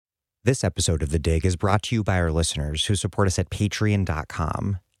This episode of The Dig is brought to you by our listeners who support us at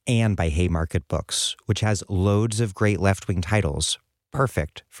patreon.com and by Haymarket Books, which has loads of great left-wing titles,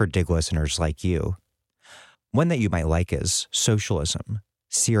 perfect for Dig listeners like you. One that you might like is Socialism,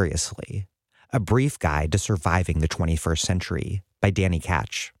 Seriously, A Brief Guide to Surviving the 21st Century by Danny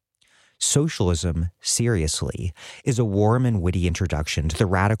Catch. Socialism, Seriously, is a warm and witty introduction to the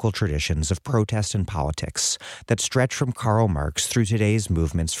radical traditions of protest and politics that stretch from Karl Marx through today's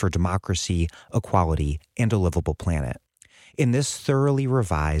movements for democracy, equality, and a livable planet. In this thoroughly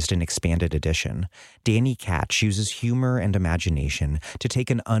revised and expanded edition, Danny Catch uses humor and imagination to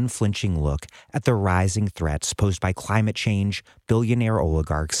take an unflinching look at the rising threats posed by climate change, billionaire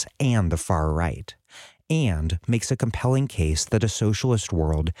oligarchs, and the far right, and makes a compelling case that a socialist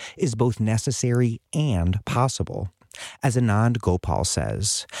world is both necessary and possible. As Anand Gopal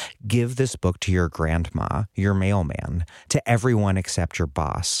says, give this book to your grandma, your mailman, to everyone except your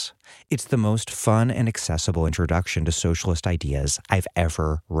boss. It's the most fun and accessible introduction to socialist ideas I've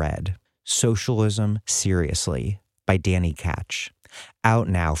ever read. Socialism, Seriously, by Danny Catch. Out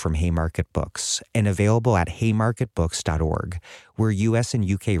now from Haymarket Books and available at haymarketbooks.org, where U.S. and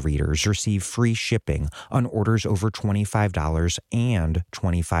U.K. readers receive free shipping on orders over $25 and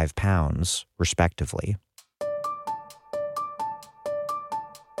 £25, respectively.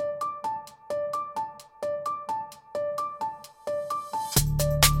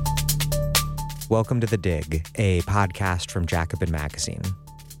 Welcome to The Dig, a podcast from Jacobin Magazine.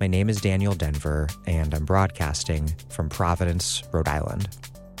 My name is Daniel Denver, and I'm broadcasting from Providence, Rhode Island.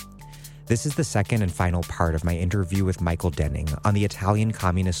 This is the second and final part of my interview with Michael Denning on the Italian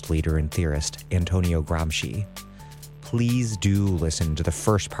communist leader and theorist Antonio Gramsci. Please do listen to the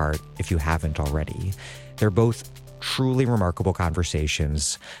first part if you haven't already. They're both truly remarkable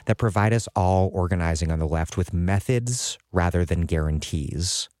conversations that provide us all organizing on the left with methods rather than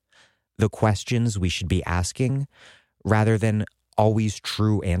guarantees. The questions we should be asking rather than always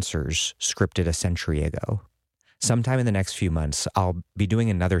true answers scripted a century ago. Sometime in the next few months, I'll be doing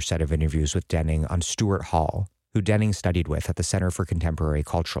another set of interviews with Denning on Stuart Hall, who Denning studied with at the Center for Contemporary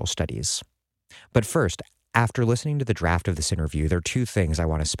Cultural Studies. But first, after listening to the draft of this interview, there are two things I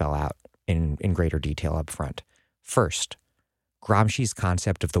want to spell out in greater detail up front. First, Gramsci's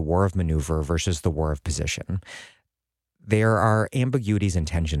concept of the war of maneuver versus the war of position. There are ambiguities and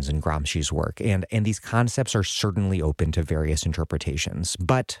tensions in Gramsci's work, and these concepts are certainly open to various interpretations.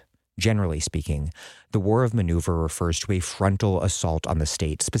 But, generally speaking, the war of maneuver refers to a frontal assault on the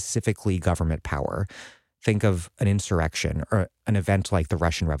state, specifically government power. Think of an insurrection or an event like the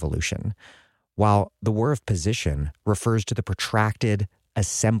Russian Revolution. While the war of position refers to the protracted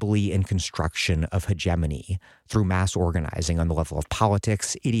assembly and construction of hegemony through mass organizing on the level of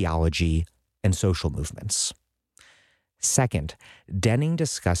politics, ideology, and social movements. Second, Denning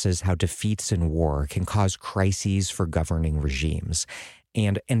discusses how defeats in war can cause crises for governing regimes.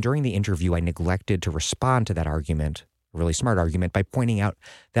 And during the interview, I neglected to respond to that argument, a really smart argument, by pointing out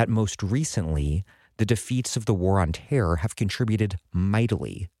that most recently, the defeats of the war on terror have contributed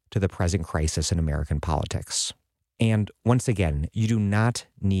mightily to the present crisis in American politics. And once again, you do not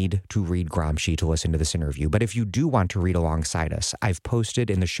need to read Gramsci to listen to this interview, but if you do want to read alongside us, I've posted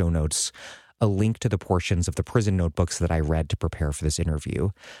in the show notes a link to the portions of the prison notebooks that I read to prepare for this interview,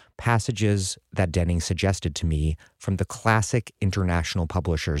 passages that Denning suggested to me from the classic International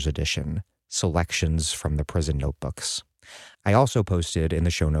Publishers edition, Selections from the Prison Notebooks. I also posted in the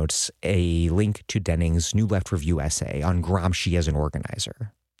show notes a link to Denning's New Left Review essay on Gramsci as an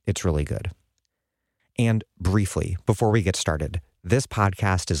organizer. It's really good. And briefly, before we get started, this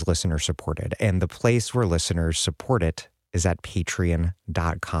podcast is listener supported, and the place where listeners support it is at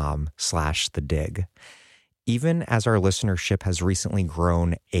patreon.com/thedig. Even as our listenership has recently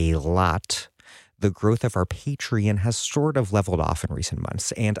grown a lot, the growth of our Patreon has sort of leveled off in recent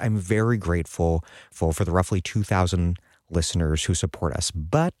months, and I'm very grateful for the roughly 2,000 listeners who support us.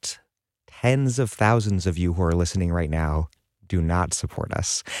 But tens of thousands of you who are listening right now do not support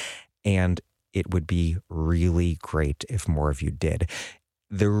us, and it would be really great if more of you did.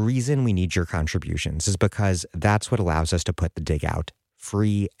 The reason we need your contributions is because that's what allows us to put The Dig out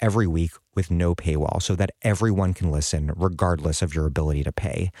free every week with no paywall so that everyone can listen regardless of your ability to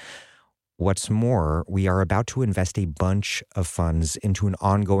pay. What's more, we are about to invest a bunch of funds into an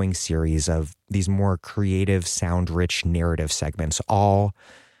ongoing series of these more creative, sound-rich narrative segments, all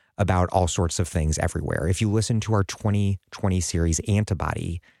about all sorts of things everywhere. If you listen to our 2020 series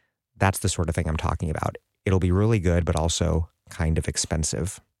Antibody, that's the sort of thing I'm talking about. It'll be really good, but also kind of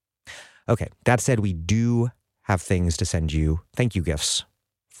expensive. Okay, that said, we do have things to send you, thank you gifts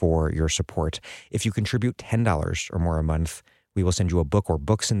for your support. If you contribute $10 or more a month, We will send you a book or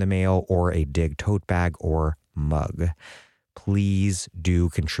books in the mail or a Dig tote bag or mug. Please do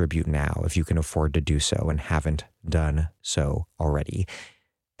contribute now if you can afford to do so and haven't done so already.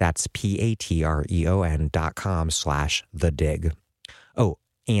 That's patreon.com/thedig. Oh,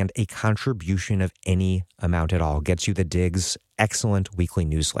 and a contribution of any amount at all gets you the Dig's excellent weekly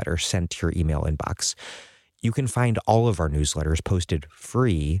newsletter sent to your email inbox. You can find all of our newsletters posted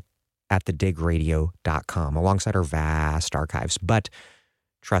free at thedigradio.com alongside our vast archives. But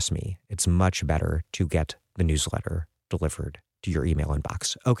trust me, it's much better to get the newsletter delivered to your email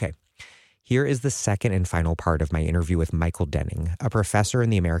inbox. Okay, here is the second and final part of my interview with Michael Denning, a professor in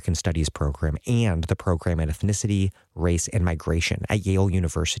the American Studies program and the program in Ethnicity, Race, and Migration at Yale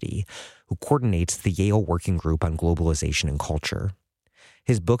University, who coordinates the Yale Working Group on Globalization and Culture.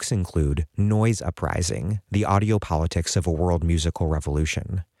 His books include Noise Uprising, The Audio Politics of a World Musical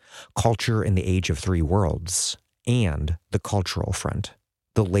Revolution, Culture in the Age of Three Worlds, and The Cultural Front,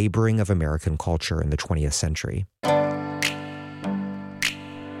 The Laboring of American Culture in the 20th Century.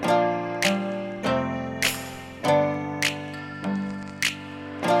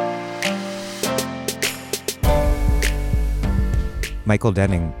 Michael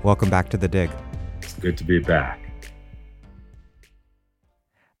Denning, welcome back to The Dig. It's good to be back.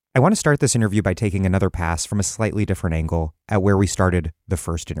 I want to start this interview by taking another pass from a slightly different angle at where we started the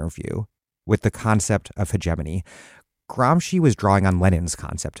first interview, with the concept of hegemony. Gramsci was drawing on Lenin's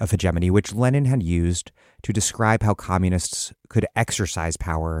concept of hegemony, which Lenin had used to describe how communists could exercise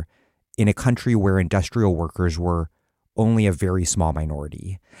power in a country where industrial workers were only a very small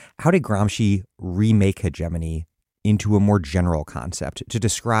minority. How did Gramsci remake hegemony into a more general concept to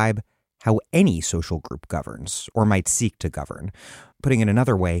describe how any social group governs or might seek to govern? Putting it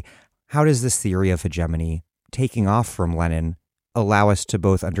another way, how does this theory of hegemony, taking off from Lenin, allow us to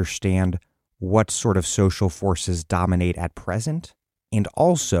both understand what sort of social forces dominate at present and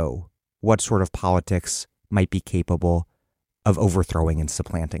also what sort of politics might be capable of overthrowing and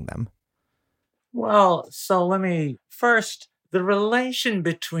supplanting them? Well, so let me first, the relation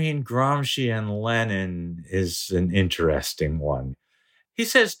between Gramsci and Lenin is an interesting one. He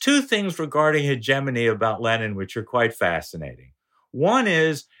says two things regarding hegemony about Lenin, which are quite fascinating. One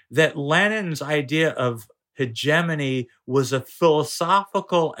is that Lenin's idea of hegemony was a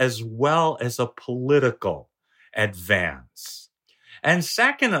philosophical as well as a political advance. And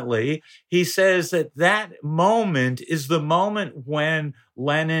secondly, he says that that moment is the moment when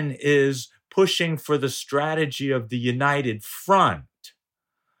Lenin is pushing for the strategy of the United Front,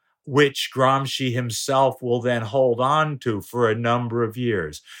 which Gramsci himself will then hold on to for a number of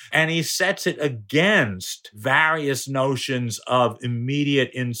years. And he sets it against various notions of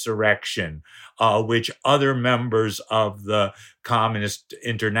immediate insurrection, which other members of the Communist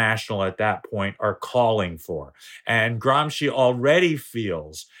International at that point are calling for. And Gramsci already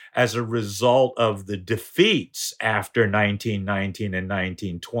feels, as a result of the defeats after 1919 and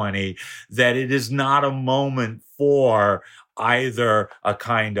 1920, that it is not a moment for either a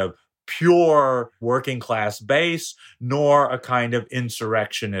kind of pure working class base, nor a kind of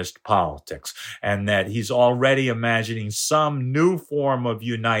insurrectionist politics, and that he's already imagining some new form of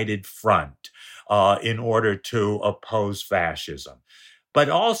united front in order to oppose fascism. But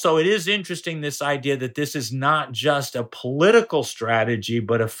also, it is interesting, this idea that this is not just a political strategy,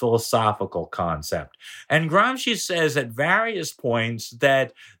 but a philosophical concept. And Gramsci says at various points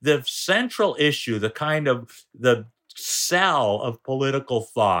that the central issue, the cell of political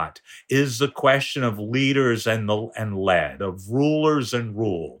thought, is the question of leaders and led, of rulers and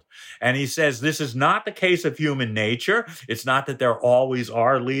ruled. And he says this is not the case of human nature. It's not that there always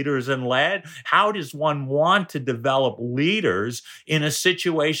are leaders and led. How does one want to develop leaders in a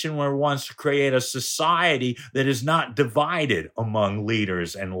situation where one wants to create a society that is not divided among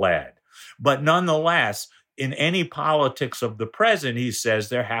leaders and led? But nonetheless, in any politics of the present, he says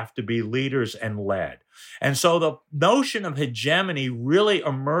there have to be leaders and led. And so the notion of hegemony really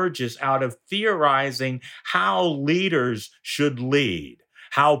emerges out of theorizing how leaders should lead,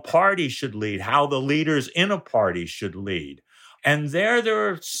 how parties should lead, how the leaders in a party should lead. And there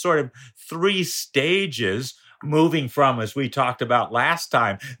are sort of three stages, moving from, as we talked about last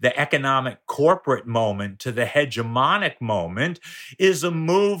time, the economic corporate moment to the hegemonic moment, is a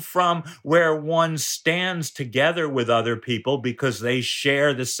move from where one stands together with other people because they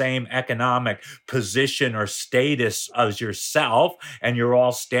share the same economic position or status as yourself, and you're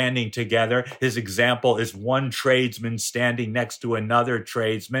all standing together. His example is one tradesman standing next to another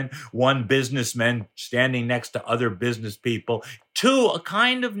tradesman, one businessman standing next to other business people, to a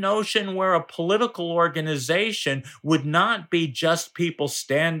kind of notion where a political organization would not be just people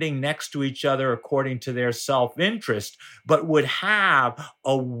standing next to each other according to their self-interest, but would have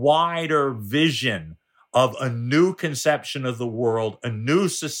a wider vision of a new conception of the world, a new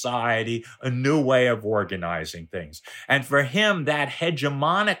society, a new way of organizing things. And for him, that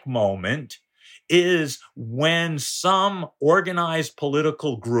hegemonic moment is when some organized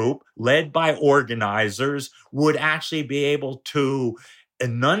political group led by organizers would actually be able to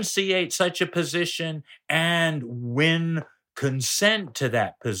enunciate such a position and win consent to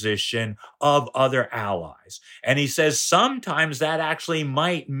that position of other allies. And he says sometimes that actually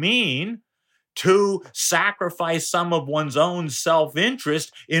might mean to sacrifice some of one's own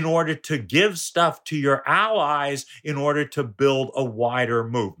self-interest in order to give stuff to your allies in order to build a wider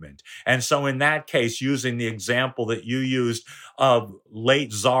movement. And so in that case, using the example that you used of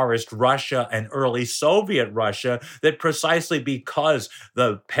late Tsarist Russia and early Soviet Russia, that precisely because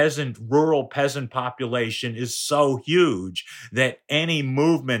the rural peasant population is so huge that any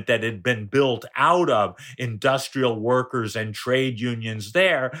movement that had been built out of industrial workers and trade unions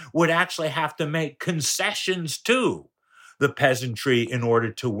there would actually have to make concessions to the peasantry in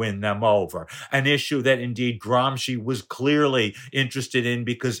order to win them over. An issue that indeed Gramsci was clearly interested in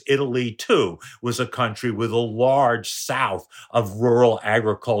because Italy too was a country with a large south of rural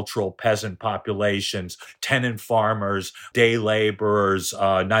agricultural peasant populations, tenant farmers, day laborers,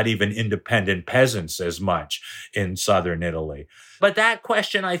 not even independent peasants as much in southern Italy. But that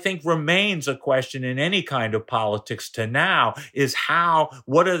question, I think, remains a question in any kind of politics to now, is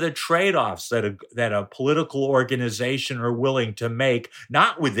what are the trade-offs that a political organization are willing to make,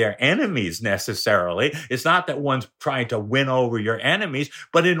 not with their enemies necessarily. It's not that one's trying to win over your enemies,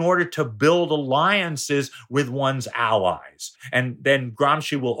 but in order to build alliances with one's allies. And then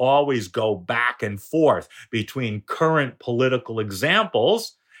Gramsci will always go back and forth between current political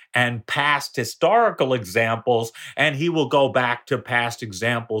examples and past historical examples, and he will go back to past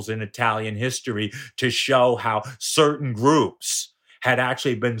examples in Italian history to show how certain groups had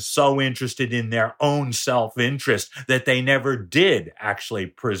actually been so interested in their own self-interest that they never did actually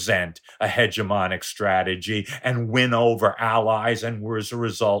present a hegemonic strategy and win over allies and were as a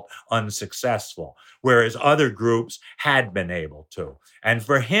result unsuccessful, whereas other groups had been able to. And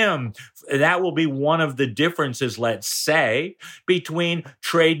for him, that will be one of the differences, let's say, between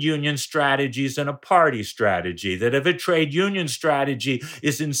trade union strategies and a party strategy. That if a trade union strategy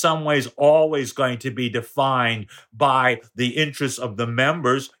is in some ways always going to be defined by the interests of the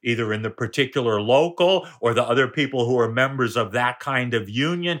members, either in the particular local or the other people who are members of that kind of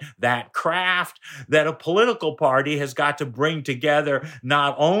union, that craft, that a political party has got to bring together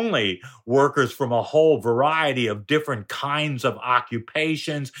not only workers from a whole variety of different kinds of occupations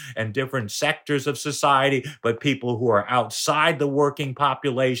and different sectors of society, but people who are outside the working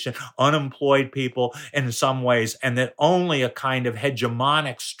population, unemployed people in some ways, and that only a kind of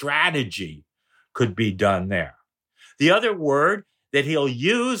hegemonic strategy could be done there. The other word that he'll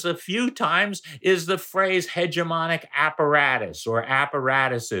use a few times is the phrase hegemonic apparatus or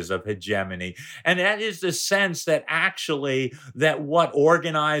apparatuses of hegemony. And that is the sense that actually that what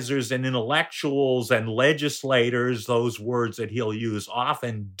organizers and intellectuals and legislators, those words that he'll use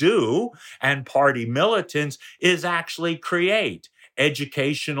often do, and party militants, is actually create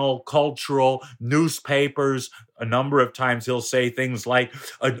educational, cultural, newspapers. A number of times he'll say things like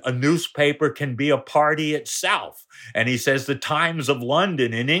a newspaper can be a party itself. And he says the Times of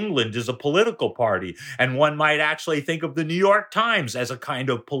London in England is a political party. And one might actually think of the New York Times as a kind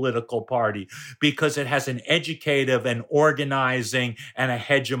of political party because it has an educative and organizing and a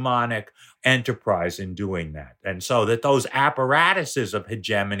hegemonic enterprise in doing that. And so that those apparatuses of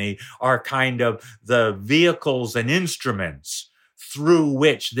hegemony are kind of the vehicles and instruments through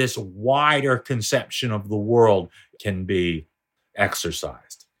which this wider conception of the world can be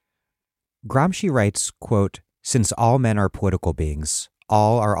exercised. Gramsci writes, quote, "Since all men are political beings,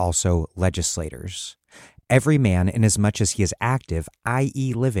 all are also legislators. Every man, inasmuch as he is active,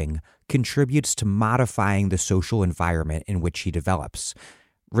 i.e. living, contributes to modifying the social environment in which he develops.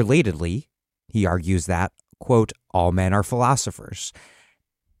 Relatedly, he argues that, quote, all men are philosophers."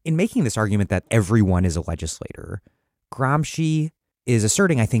 In making this argument that everyone is a legislator, Gramsci is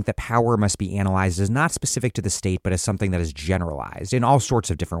asserting, I think, that power must be analyzed as not specific to the state, but as something that is generalized in all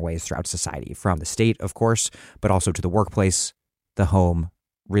sorts of different ways throughout society, from the state, of course, but also to the workplace, the home,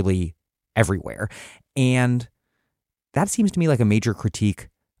 really everywhere. And that seems to me like a major critique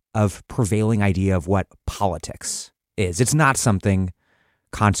of prevailing idea of what politics is. It's not something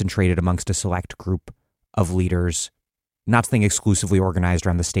concentrated amongst a select group of leaders, not something exclusively organized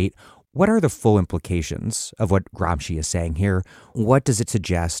around the state. What are the full implications of what Gramsci is saying here? What does it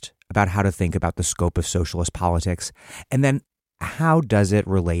suggest about how to think about the scope of socialist politics? And then how does it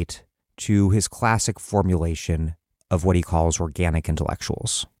relate to his classic formulation of what he calls organic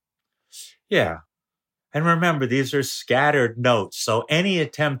intellectuals? Yeah. And remember, these are scattered notes, so any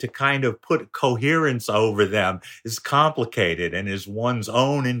attempt to kind of put coherence over them is complicated and is one's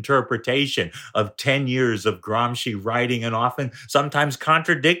own interpretation of 10 years of Gramsci writing and often sometimes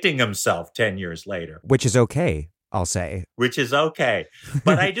contradicting himself 10 years later. Which is okay, I'll say. Which is okay.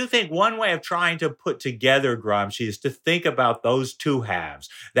 But I do think one way of trying to put together Gramsci is to think about those two halves,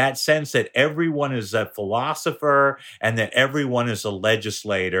 that sense that everyone is a philosopher and that everyone is a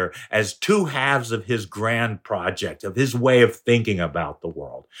legislator as two halves of his grand project, of his way of thinking about the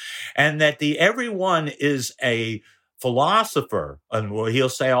world. And that the everyone is a philosopher, and he'll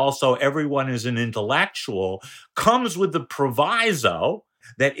say also everyone is an intellectual, comes with the proviso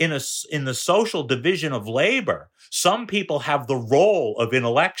that in the social division of labor, some people have the role of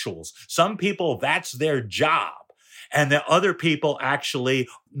intellectuals. Some people, that's their job. And that other people actually,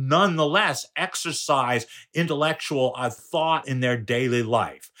 nonetheless, exercise intellectual thought in their daily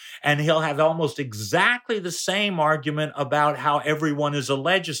life. And he'll have almost exactly the same argument about how everyone is a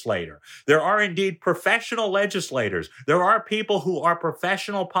legislator. There are indeed professional legislators. There are people who are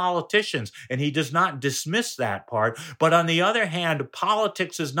professional politicians, and he does not dismiss that part. But on the other hand,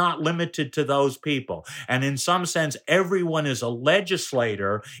 politics is not limited to those people. And in some sense, everyone is a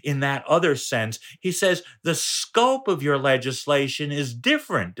legislator in that other sense. He says the scope of your legislation is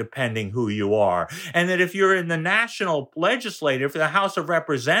different depending who you are. And that if you're in the national legislature, for the House of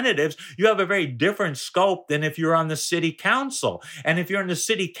Representatives, you have a very different scope than if you're on the city council. And if you're in the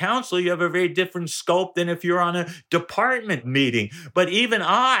city council, you have a very different scope than if you're on a department meeting. But even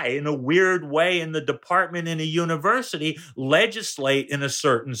I, in a weird way, in the department in a university, legislate in a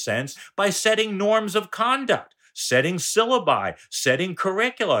certain sense by setting norms of conduct, setting syllabi, setting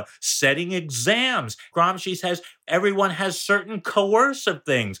curricula, setting exams. Gramsci says everyone has certain coercive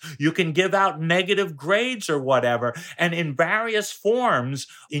things. You can give out negative grades or whatever. And in various forms,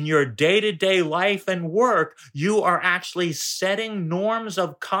 in your day-to-day life and work, you are actually setting norms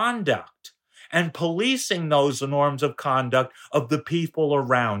of conduct and policing those norms of conduct of the people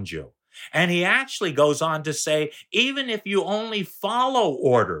around you. And he actually goes on to say, even if you only follow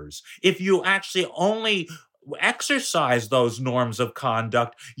orders, if you actually only exercise those norms of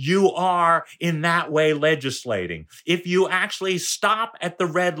conduct, you are in that way legislating. If you actually stop at the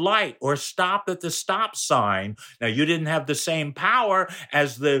red light or stop at the stop sign, now you didn't have the same power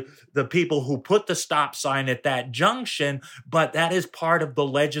as the people who put the stop sign at that junction, but that is part of the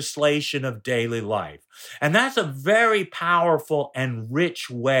legislation of daily life. And that's a very powerful and rich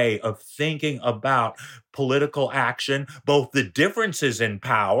way of thinking about political action, both the differences in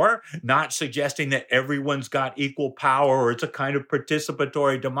power, not suggesting that everyone's got equal power or it's a kind of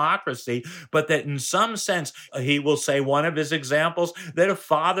participatory democracy, but that in some sense, he will say one of his examples, that a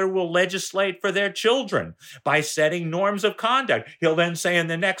father will legislate for their children by setting norms of conduct. He'll then say in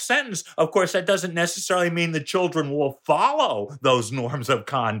the next sentence, of course, that doesn't necessarily mean the children will follow those norms of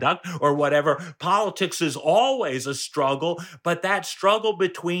conduct or whatever. Politics is always a struggle, but that struggle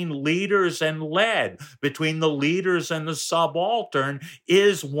between leaders and led, between the leaders and the subaltern,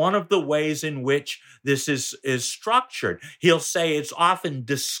 is one of the ways in which this is structured. He'll say it's often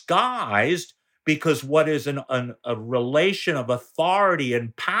disguised because what is a relation of authority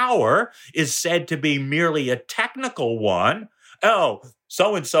and power is said to be merely a technical one. Oh,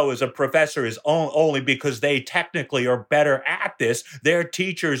 so-and-so is a professor is only because they technically are better at this. They're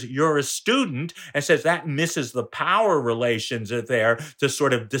teachers, you're a student, and says that misses the power relations there to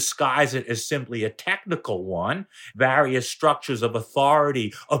sort of disguise it as simply a technical one. Various structures of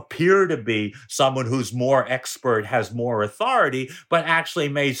authority appear to be someone who's more expert has more authority, but actually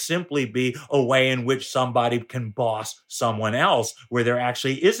may simply be a way in which somebody can boss someone else where there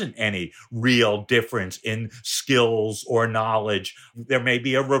actually isn't any real difference in skills or knowledge. There may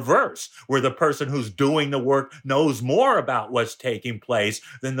be a reverse where the person who's doing the work knows more about what's taking place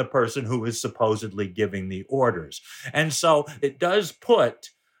than the person who is supposedly giving the orders. And so it does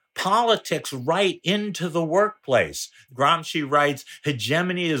put politics right into the workplace. Gramsci writes,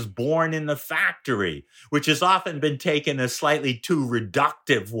 hegemony is born in the factory, which has often been taken a slightly too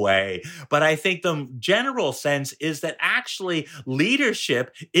reductive way. But I think the general sense is that actually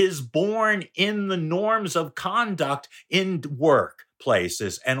leadership is born in the norms of conduct in work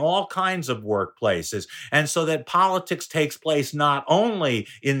places and all kinds of workplaces. And so that politics takes place not only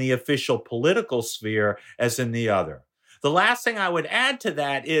in the official political sphere as in the other. The last thing I would add to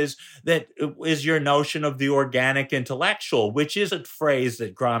that is your notion of the organic intellectual, which is a phrase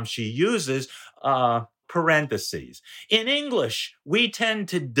that Gramsci uses, parentheses. In English, we tend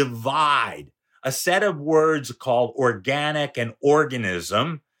to divide a set of words called organic and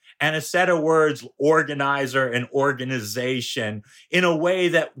organism, and a set of words, organizer and organization, in a way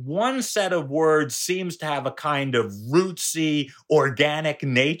that one set of words seems to have a kind of rootsy, organic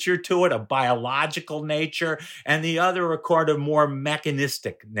nature to it, a biological nature, and the other a kind of more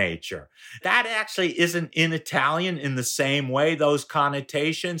mechanistic nature. That actually isn't in Italian in the same way, those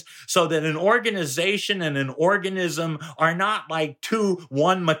connotations, so that an organization and an organism are not like two,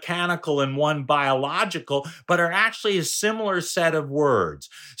 one mechanical and one biological, but are actually a similar set of words.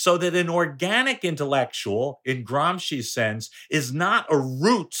 So that an organic intellectual, in Gramsci's sense, is not a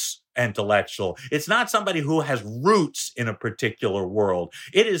roots intellectual. It's not somebody who has roots in a particular world.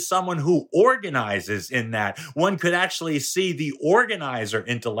 It is someone who organizes in that. One could actually see the organizer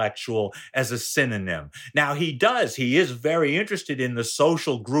intellectual as a synonym. Now, he is very interested in the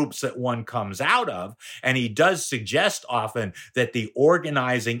social groups that one comes out of, and he does suggest often that the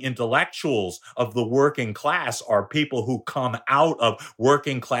organizing intellectuals of the working class are people who come out of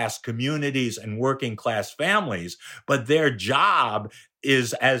working class communities and working class families, but their job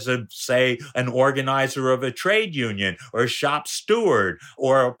is as an organizer of a trade union or a shop steward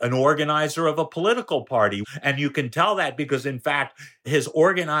or an organizer of a political party. And you can tell that because, in fact, his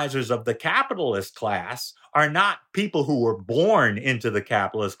organizers of the capitalist class are not people who were born into the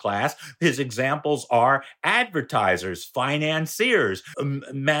capitalist class. His examples are advertisers, financiers,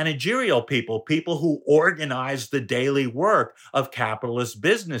 managerial people who organize the daily work of capitalist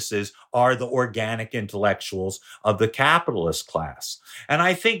businesses are the organic intellectuals of the capitalist class. And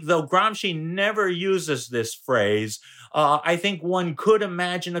I think, though Gramsci never uses this phrase, I think one could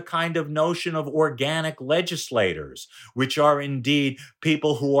imagine a kind of notion of organic legislators, which are indeed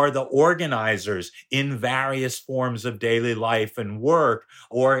people who are the organizers in various forms of daily life and work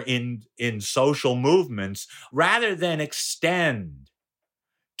or in social movements, rather than extend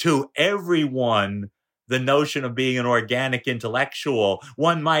to everyone the notion of being an organic intellectual.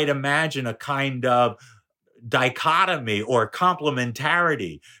 One might imagine a kind of dichotomy or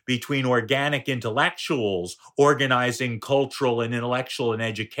complementarity between organic intellectuals organizing cultural and intellectual and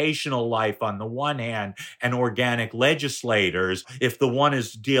educational life on the one hand, and organic legislators. If the one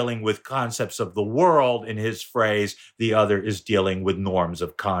is dealing with concepts of the world, in his phrase, the other is dealing with norms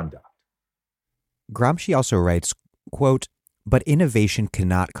of conduct. Gramsci also writes, quote, "But innovation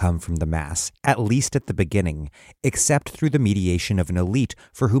cannot come from the mass, at least at the beginning, except through the mediation of an elite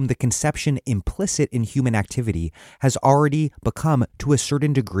for whom the conception implicit in human activity has already become, to a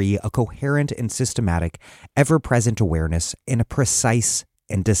certain degree, a coherent and systematic, ever-present awareness and a precise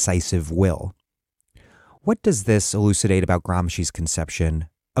and decisive will." What does this elucidate about Gramsci's conception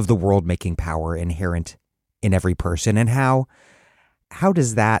of the world-making power inherent in every person, and how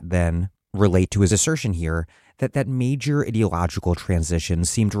does that then relate to his assertion here that major ideological transitions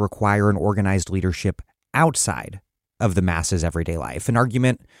seem to require an organized leadership outside of the masses' everyday life? An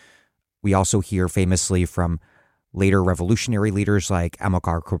argument we also hear famously from later revolutionary leaders like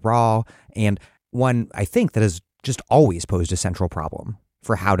Amilcar Cabral, and one I think that has just always posed a central problem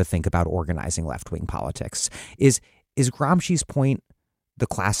for how to think about organizing left-wing politics. Is Gramsci's point the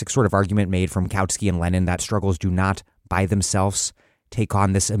classic sort of argument made from Kautsky and Lenin that struggles do not by themselves take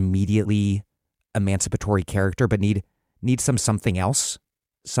on this immediately emancipatory character, but need something else,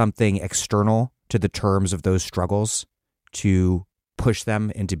 something external to the terms of those struggles to push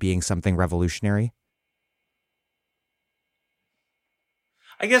them into being something revolutionary?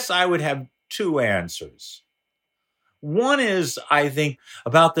 I guess I would have two answers. One is, I think,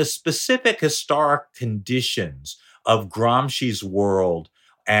 about the specific historic conditions of Gramsci's world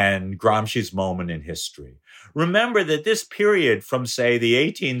and Gramsci's moment in history. Remember that this period from, say, the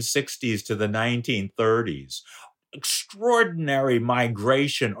 1860s to the 1930s, extraordinary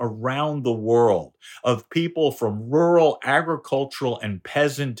migration around the world of people from rural, agricultural, and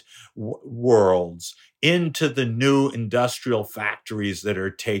peasant worlds into the new industrial factories that are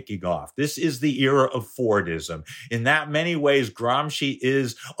taking off. This is the era of Fordism. In that many ways, Gramsci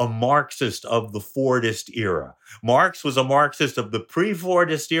is a Marxist of the Fordist era. Marx was a Marxist of the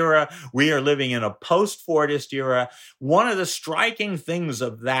pre-Fordist era. We are living in a post-Fordist era. One of the striking things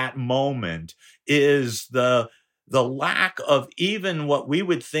of that moment is the lack of even what we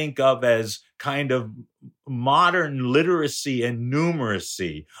would think of as kind of modern literacy and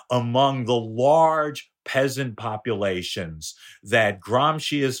numeracy among the large peasant populations that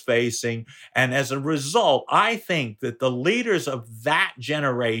Gramsci is facing. And as a result, I think that the leaders of that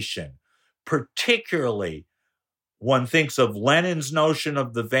generation particularly One thinks of Lenin's notion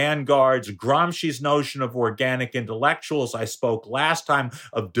of the vanguards, Gramsci's notion of organic intellectuals. I spoke last time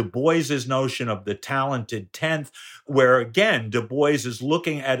of Du Bois's notion of the talented 10th, where again, Du Bois is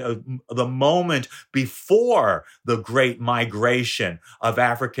looking at the moment before the great migration of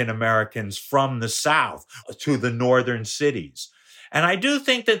African Americans from the South to the northern cities. And I do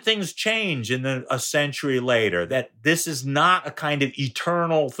think that things change a century later, that this is not a kind of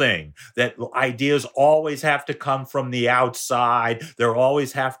eternal thing, that ideas always have to come from the outside. There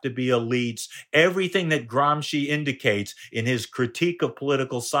always have to be elites. Everything that Gramsci indicates in his critique of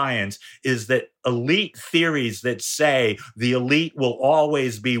political science is that elite theories that say the elite will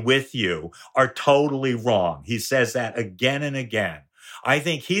always be with you are totally wrong. He says that again and again. I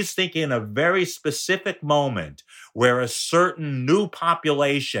think he's thinking in a very specific moment where a certain new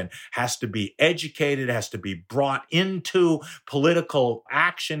population has to be educated, has to be brought into political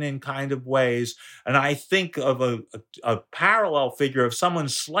action in kind of ways. And I think of a parallel figure of someone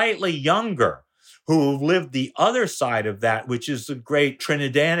slightly younger who lived the other side of that, which is the great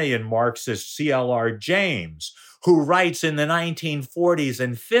Trinidadian Marxist C.L.R. James, who writes in the 1940s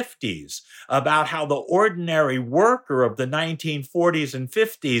and 50s about how the ordinary worker of the 1940s and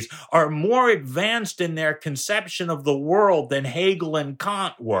 50s are more advanced in their conception of the world than Hegel and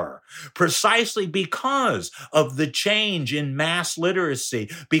Kant were, precisely because of the change in mass literacy,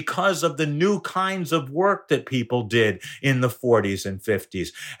 because of the new kinds of work that people did in the 40s and 50s.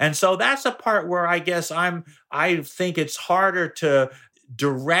 And so that's a part where I guess I think it's harder to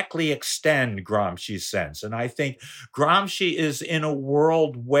directly extend Gramsci's sense. And I think Gramsci is in a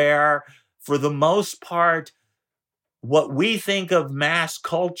world where, for the most part, what we think of mass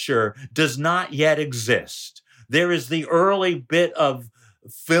culture does not yet exist. There is the early bit of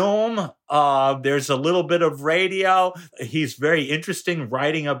film. There's a little bit of radio. He's very interesting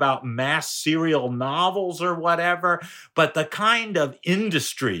writing about mass serial novels or whatever. But the kind of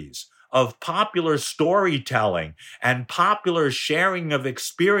industries of popular storytelling and popular sharing of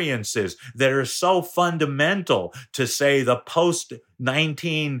experiences that are so fundamental to, say, the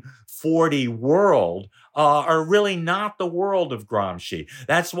post-1940 world are really not the world of Gramsci.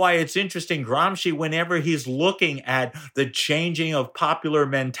 That's why it's interesting. Gramsci, whenever he's looking at the changing of popular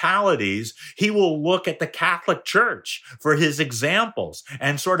mentalities, he will look at the Catholic Church for his examples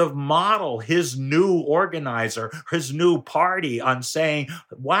and sort of model his new organizer, his new party on saying,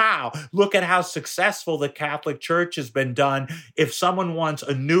 wow, look at how successful the Catholic Church has been done. If someone wants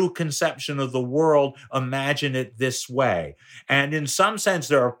a new conception of the world, imagine it this way. And in some sense,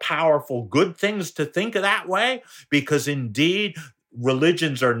 there are powerful good things to think of that way, because indeed,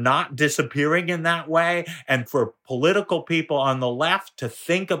 religions are not disappearing in that way. And for political people on the left to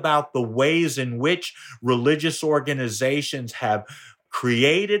think about the ways in which religious organizations have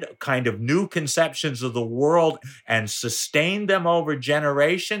created kind of new conceptions of the world and sustained them over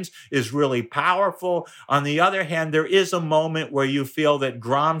generations is really powerful. On the other hand, there is a moment where you feel that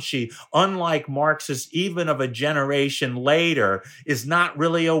Gramsci, unlike Marxists even of a generation later, is not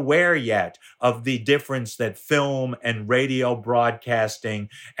really aware yet of the difference that film and radio broadcasting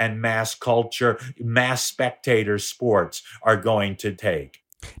and mass culture, mass spectator sports are going to take.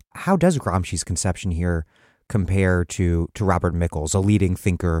 How does Gramsci's conception here compare to Robert Michels, a leading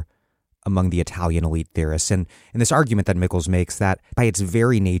thinker among the Italian elite theorists? And this argument that Michels makes, that by its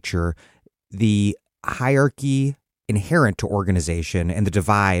very nature, the hierarchy inherent to organization and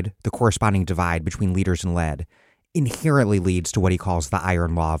the corresponding divide between leaders and led, inherently leads to what he calls the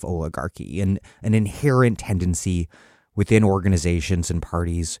iron law of oligarchy, and an inherent tendency within organizations and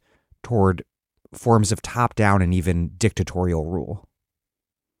parties toward forms of top-down and even dictatorial rule.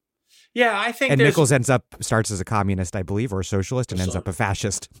 Yeah, I think. And Michels starts as a communist, I believe, or a socialist, and ends up a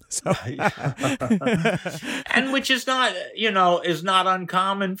fascist. So. And which is not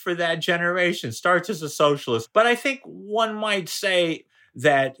uncommon for that generation. Starts as a socialist. But I think one might say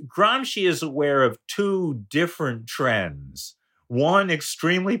that Gramsci is aware of two different trends. One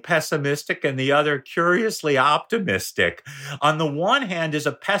extremely pessimistic and the other curiously optimistic. On the one hand is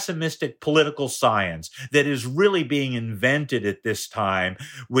a pessimistic political science that is really being invented at this time,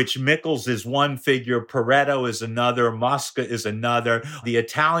 which Michels is one figure, Pareto is another, Mosca is another. The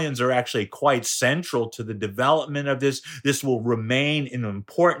Italians are actually quite central to the development of this. This will remain an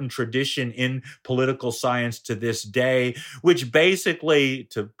important tradition in political science to this day, which basically,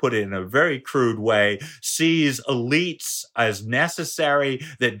 to put it in a very crude way, sees elites as necessary,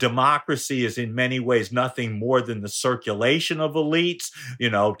 that democracy is in many ways nothing more than the circulation of elites.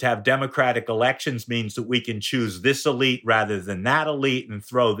 To have democratic elections means that we can choose this elite rather than that elite and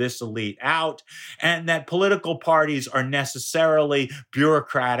throw this elite out, and that political parties are necessarily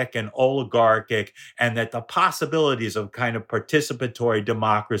bureaucratic and oligarchic, and that the possibilities of kind of participatory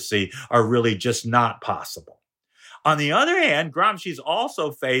democracy are really just not possible. On the other hand, Gramsci's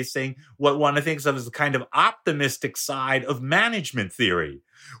also facing what one thinks of as the kind of optimistic side of management theory,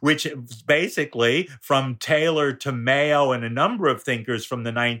 which is basically from Taylor to Mayo and a number of thinkers from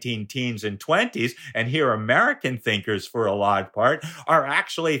the 19 teens and 20s, and here American thinkers for a large part, are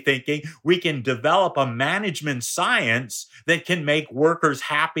actually thinking we can develop a management science that can make workers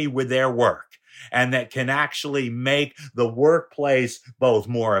happy with their work, and that can actually make the workplace both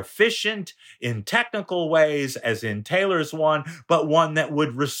more efficient in technical ways, as in Taylor's one, but one that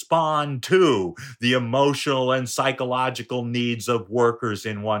would respond to the emotional and psychological needs of workers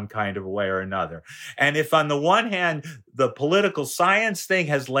in one kind of way or another. And if on the one hand, the political science thing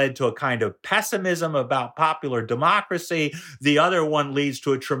has led to a kind of pessimism about popular democracy, the other one leads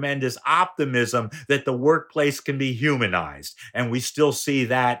to a tremendous optimism that the workplace can be humanized. And we still see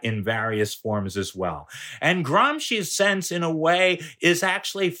that in various forms as well. And Gramsci's sense, in a way, is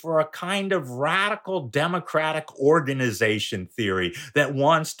actually for a kind of radical democratic organization theory that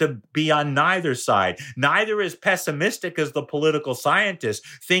wants to be on neither side, neither as pessimistic as the political scientists,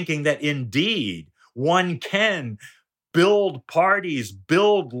 thinking that indeed one can build parties,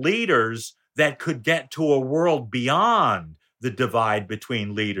 build leaders that could get to a world beyond the divide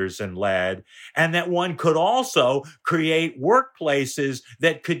between leaders and led, and that one could also create workplaces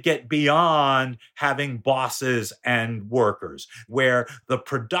that could get beyond having bosses and workers, where the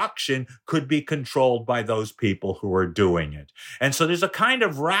production could be controlled by those people who are doing it. And so there's a kind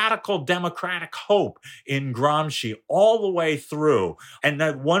of radical democratic hope in Gramsci all the way through. And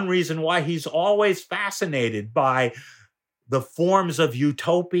that one reason why he's always fascinated by the forms of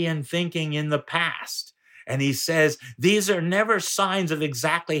utopian thinking in the past. And he says, these are never signs of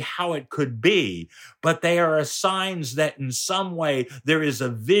exactly how it could be, but they are signs that in some way there is a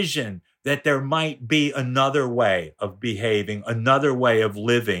vision that there might be another way of behaving, another way of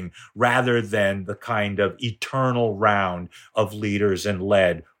living, rather than the kind of eternal round of leaders and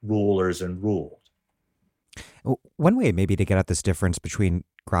led, rulers and ruled. One way maybe to get at this difference between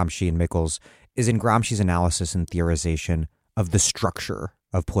Gramsci and Michels is in Gramsci's analysis and theorization of the structure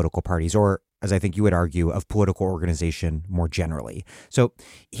of political parties, or as I think you would argue, of political organization more generally. So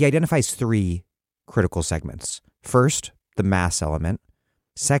he identifies three critical segments. First, the mass element.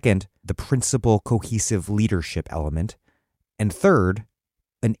 Second, the principal cohesive leadership element. And third,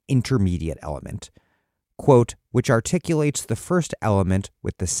 an intermediate element, quote, which articulates the first element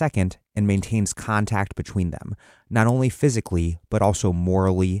with the second and maintains contact between them, not only physically, but also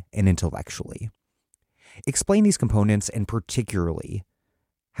morally and intellectually. Explain these components and particularly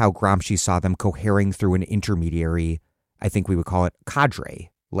how Gramsci saw them cohering through an intermediary, I think we would call it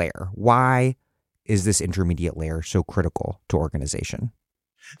cadre layer. Why is this intermediate layer so critical to organization?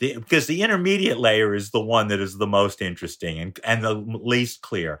 Because the intermediate layer is the one that is the most interesting and the least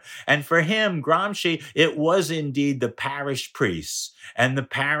clear. And for him, Gramsci, it was indeed the parish priests and the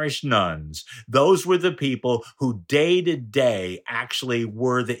parish nuns. Those were the people who day to day actually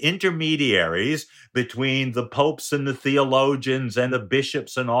were the intermediaries between the popes and the theologians and the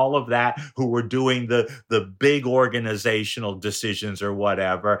bishops and all of that, who were doing the big organizational decisions or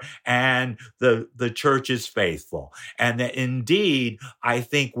whatever, and the church's faithful. And that indeed, I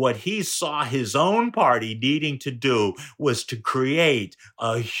think what he saw his own party needing to do was to create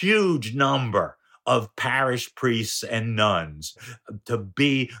a huge number of parish priests and nuns, to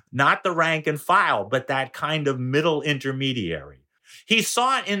be not the rank and file, but that kind of middle intermediary. He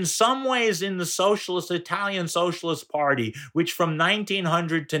saw it in some ways in the Italian Socialist Party, which from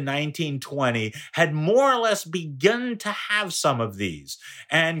 1900 to 1920 had more or less begun to have some of these.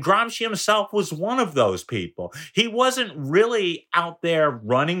 And Gramsci himself was one of those people. He wasn't really out there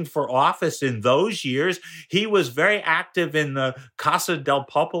running for office in those years. He was very active in the Casa del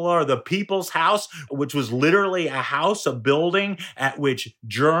Popolo, or the People's House, which was literally a house, a building at which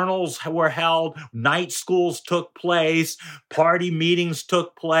journals were held, night schools took place, party meetings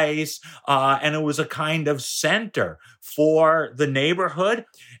took place, and it was a kind of center for the neighborhood.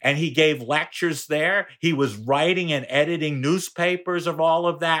 And he gave lectures there. He was writing and editing newspapers of all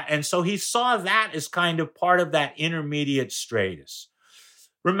of that. And so he saw that as kind of part of that intermediate stratus.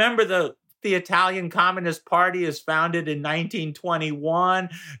 Remember, the The Italian Communist Party is founded in 1921.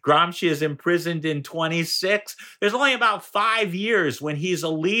 Gramsci is imprisoned in 26. There's only about 5 years when he's a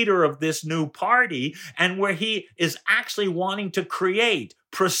leader of this new party and where he is actually wanting to create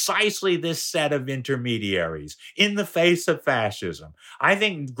precisely this set of intermediaries in the face of fascism. I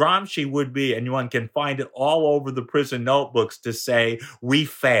think Gramsci would be, and one can find it all over the prison notebooks, to say, we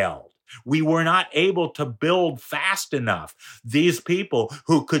failed. We were not able to build fast enough these people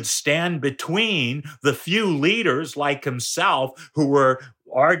who could stand between the few leaders like himself who were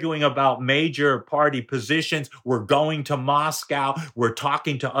arguing about major party positions. We're going to Moscow. We're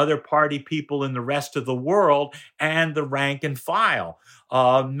talking to other party people in the rest of the world and the rank and file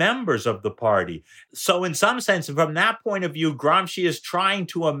members of the party. So in some sense, from that point of view, Gramsci is trying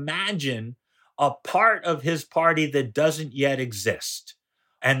to imagine a part of his party that doesn't yet exist,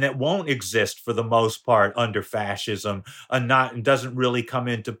 and that won't exist for the most part under fascism, and doesn't really come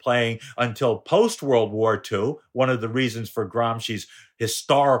into play until post-World War II, one of the reasons for Gramsci's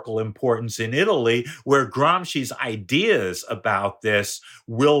historical importance in Italy, where Gramsci's ideas about this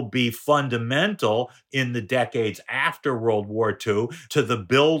will be fundamental in the decades after World War II to the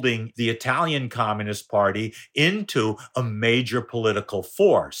building the Italian Communist Party into a major political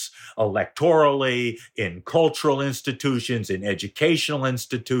force, electorally, in cultural institutions, in educational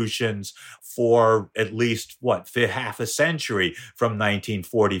institutions, for at least, half a century, from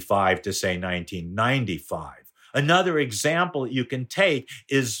 1945 to, say, 1995. Another example you can take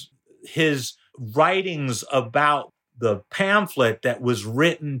is his writings about the pamphlet that was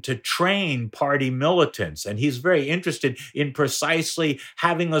written to train party militants. And he's very interested in precisely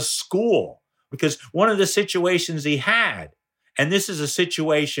having a school, because one of the situations he had, and this is a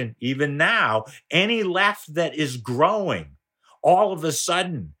situation even now, any left that is growing all of a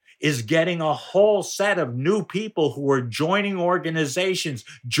sudden is getting a whole set of new people who are joining organizations,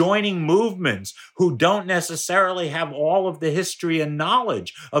 joining movements, who don't necessarily have all of the history and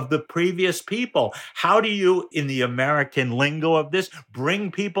knowledge of the previous people. How do you, in the American lingo of this, bring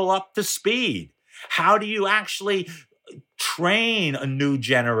people up to speed? How do you actually train a new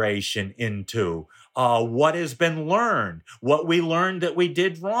generation into what has been learned, what we learned that we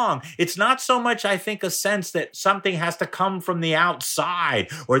did wrong? It's not so much, I think, a sense that something has to come from the outside,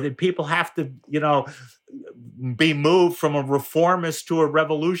 or that people have to, be moved from a reformist to a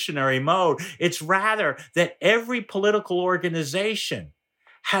revolutionary mode. It's rather that every political organization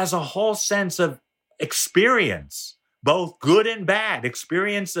has a whole sense of experience, both good and bad,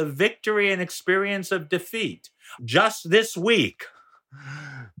 experience of victory and experience of defeat. Just this week,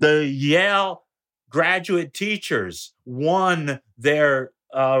 the Yale graduate teachers won their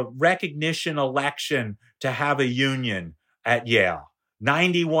recognition election to have a union at Yale.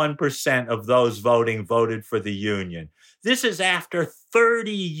 91% of those voting voted for the union. This is after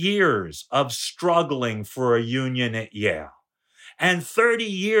 30 years of struggling for a union at Yale, and 30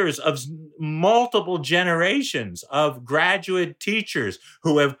 years of multiple generations of graduate teachers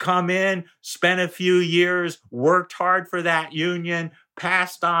who have come in, spent a few years, worked hard for that union,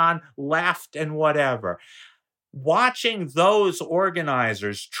 passed on, left, and whatever. Watching those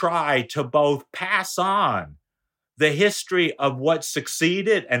organizers try to both pass on the history of what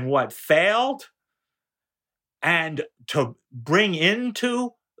succeeded and what failed, and to bring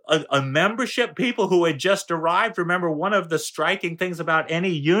into a membership people who had just arrived. Remember, one of the striking things about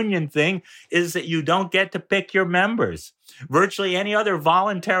any union thing is that you don't get to pick your members. Virtually any other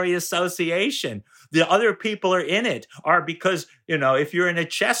voluntary association, the other people are in it are because, if you're in a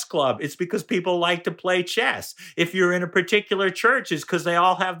chess club, it's because people like to play chess. If you're in a particular church, it's because they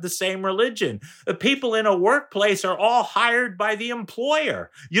all have the same religion. The people in a workplace are all hired by the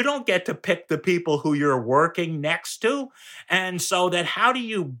employer. You don't get to pick the people who you're working next to. And so that how do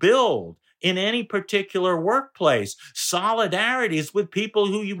you build in any particular workplace solidarities with people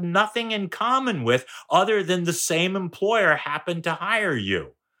who you've nothing in common with other than the same employer happened to hire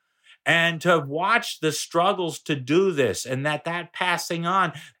you? And to watch the struggles to do this and that passing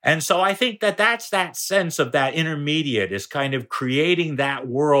on. And so I think that's that sense of that intermediate is kind of creating that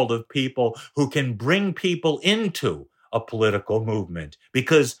world of people who can bring people into a political movement.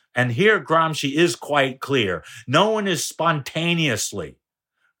 Because, and here Gramsci is quite clear, no one is spontaneously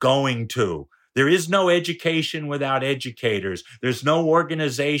going to. There is no education without educators. There's no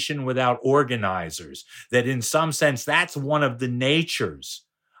organization without organizers. That in some sense, that's one of the natures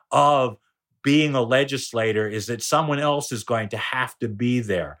of being a legislator, is that someone else is going to have to be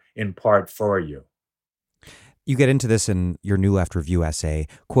there in part for you. You get into this in your New Left Review essay.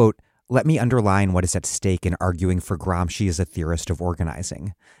 Quote, let me underline what is at stake in arguing for Gramsci as a theorist of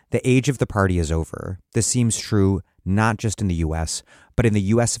organizing. The age of the party is over. This seems true not just in the U.S., but in the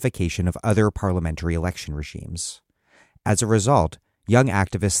U.S.ification of other parliamentary election regimes. As a result, young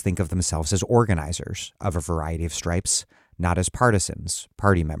activists think of themselves as organizers of a variety of stripes, not as partisans,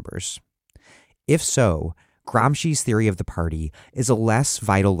 party members. If so, Gramsci's theory of the party is a less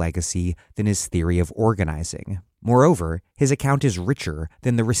vital legacy than his theory of organizing. Moreover, his account is richer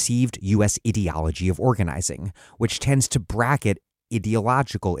than the received U.S. ideology of organizing, which tends to bracket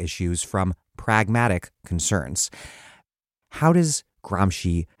ideological issues from pragmatic concerns. How does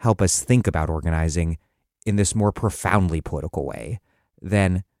Gramsci help us think about organizing in this more profoundly political way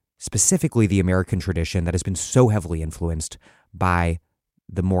than specifically the American tradition that has been so heavily influenced by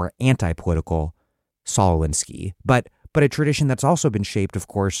the more anti-political Saul Alinsky, but a tradition that's also been shaped, of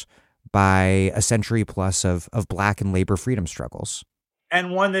course, by a century plus of Black and labor freedom struggles?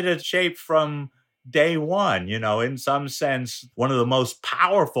 And one that is shaped from day one, in some sense, one of the most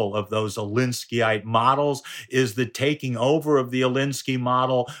powerful of those Alinskyite models is the taking over of the Alinsky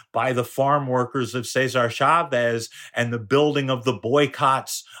model by the farm workers of Cesar Chavez and the building of the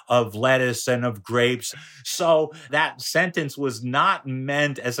boycotts of lettuce and of grapes. So that sentence was not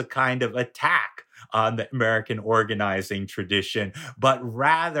meant as a kind of attack on the American organizing tradition, but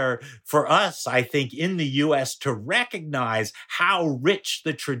rather for us, I think, in the U.S. to recognize how rich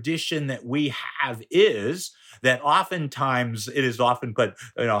the tradition that we have is, that oftentimes it is often put,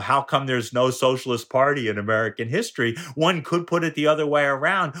 how come there's no socialist party in American history? One could put it the other way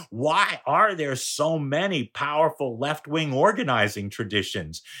around. Why are there so many powerful left-wing organizing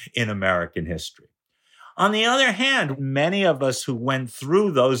traditions in American history? On the other hand, many of us who went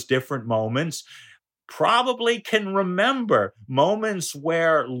through those different moments probably can remember moments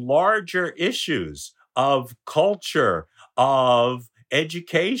where larger issues of culture, of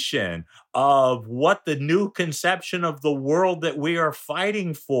education, of what the new conception of the world that we are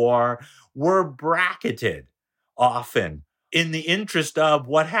fighting for were bracketed often in the interest of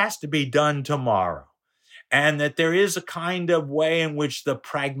what has to be done tomorrow. And that there is a kind of way in which the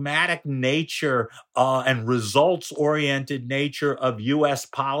pragmatic nature and results-oriented nature of U.S.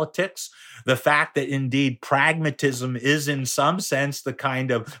 politics, the fact that indeed pragmatism is in some sense the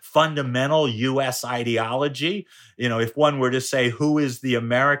kind of fundamental U.S. ideology. If one were to say who is the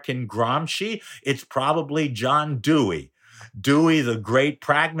American Gramsci, it's probably John Dewey. Dewey, the great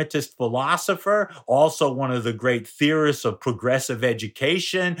pragmatist philosopher, also one of the great theorists of progressive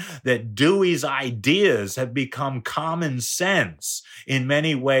education, that Dewey's ideas have become common sense in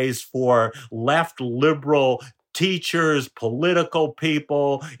many ways for left liberal teachers, political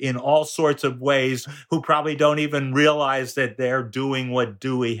people in all sorts of ways who probably don't even realize that they're doing what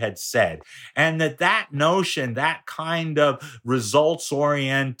Dewey had said. And that notion, that kind of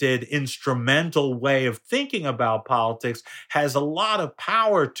results-oriented, instrumental way of thinking about politics has a lot of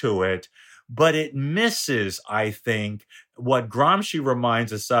power to it, but it misses, I think, what Gramsci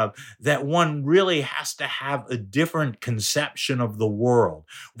reminds us of, that one really has to have a different conception of the world,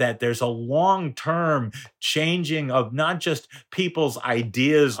 that there's a long-term changing of not just people's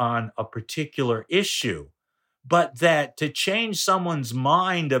ideas on a particular issue, but that to change someone's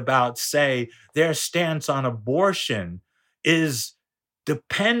mind about, say, their stance on abortion is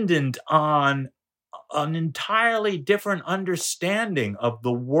dependent on an entirely different understanding of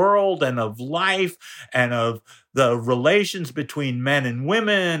the world and of life and of the relations between men and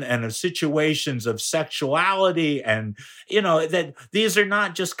women and of situations of sexuality. And, that these are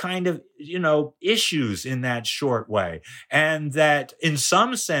not just kind of, issues in that short way. And that in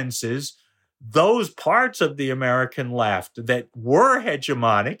some senses, those parts of the American left that were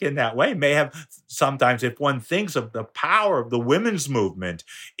hegemonic in that way may have sometimes, if one thinks of the power of the women's movement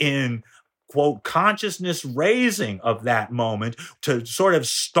in quote, consciousness raising of that moment to sort of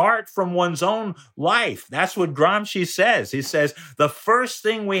start from one's own life. That's what Gramsci says. He says, the first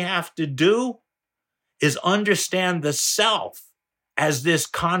thing we have to do is understand the self as this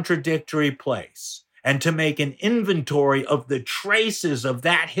contradictory place and to make an inventory of the traces of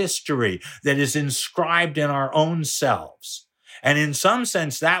that history that is inscribed in our own selves. And in some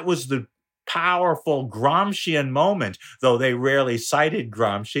sense, that was the powerful Gramscian moment, though they rarely cited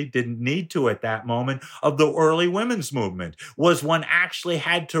Gramsci, didn't need to at that moment, of the early women's movement, was one actually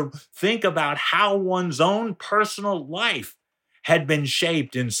had to think about how one's own personal life had been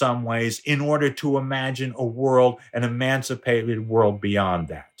shaped in some ways in order to imagine a world, an emancipated world beyond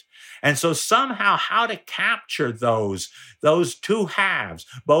that. And so somehow how to capture those two halves,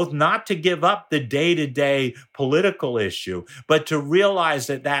 both not to give up the day-to-day political issue, but to realize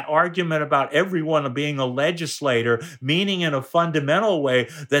that that argument about everyone being a legislator, meaning in a fundamental way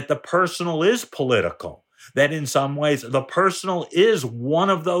that the personal is political, that in some ways the personal is one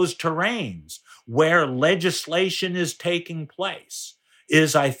of those terrains where legislation is taking place,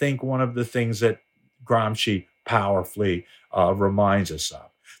 is, I think, one of the things that Gramsci powerfully reminds us of.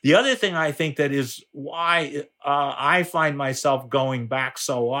 The other thing I think that is why I find myself going back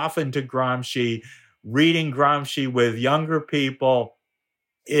so often to Gramsci, reading Gramsci with younger people,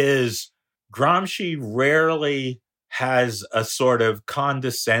 is Gramsci rarely has a sort of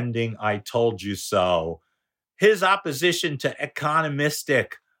condescending, I told you so. His opposition to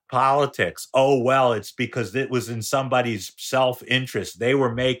economistic politics, oh, well, it's because it was in somebody's self-interest. They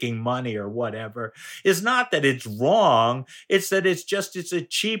were making money or whatever, is not that it's wrong. It's that it's a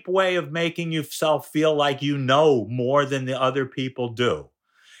cheap way of making yourself feel like you know more than the other people do.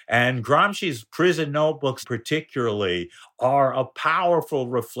 And Gramsci's prison notebooks particularly are a powerful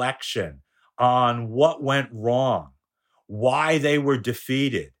reflection on what went wrong, why they were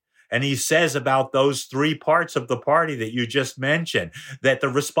defeated. And he says about those three parts of the party that you just mentioned, that the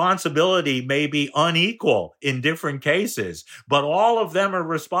responsibility may be unequal in different cases, but all of them are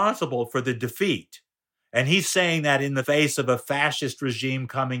responsible for the defeat. And he's saying that in the face of a fascist regime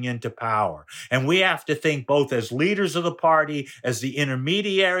coming into power. And we have to think both as leaders of the party, as the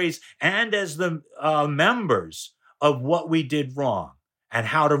intermediaries, and as the members of what we did wrong and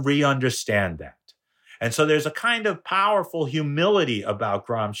how to re-understand that. And so there's a kind of powerful humility about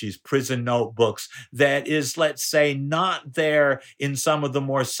Gramsci's prison notebooks that is, let's say, not there in some of the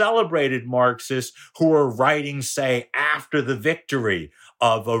more celebrated Marxists who are writing, say, after the victory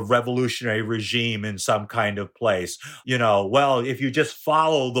of a revolutionary regime in some kind of place. You know, well, if you just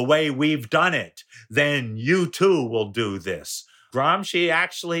follow the way we've done it, then you too will do this. Gramsci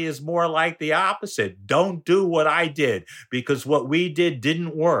actually is more like the opposite. Don't do what I did because what we did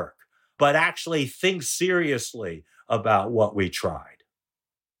didn't work, but actually think seriously about what we tried.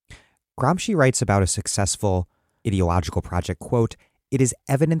 Gramsci writes about a successful ideological project, quote, "It is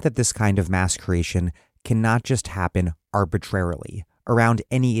evident that this kind of mass creation cannot just happen arbitrarily around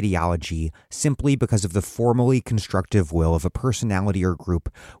any ideology simply because of the formally constructive will of a personality or group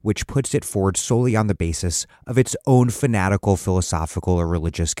which puts it forward solely on the basis of its own fanatical philosophical or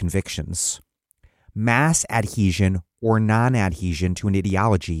religious convictions. Mass adhesion or non-adhesion to an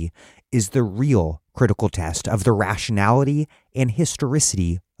ideology is the real critical test of the rationality and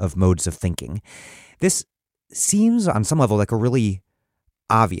historicity of modes of thinking." This seems on some level like a really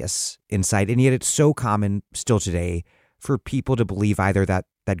obvious insight, and yet it's so common still today for people to believe either that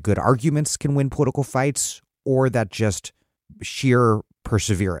good arguments can win political fights or that just sheer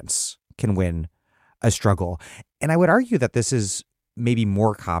perseverance can win a struggle. And I would argue that this is maybe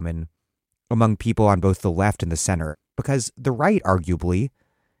more common among people on both the left and the center, because the right, arguably,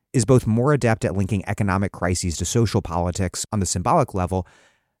 is both more adept at linking economic crises to social politics on the symbolic level,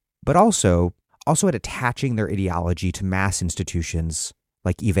 but also at attaching their ideology to mass institutions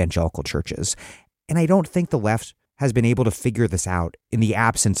like evangelical churches. And I don't think the left has been able to figure this out in the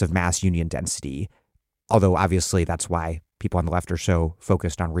absence of mass union density, although obviously that's why people on the left are so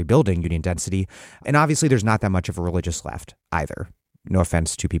focused on rebuilding union density. And obviously there's not that much of a religious left either. No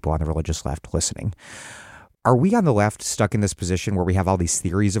offense to people on the religious left listening. Are we on the left stuck in this position where we have all these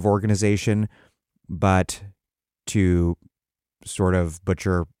theories of organization, but to sort of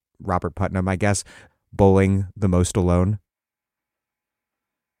butcher Robert Putnam, I guess, bowling the most alone?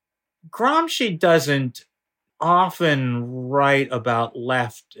 Gramsci doesn't often write about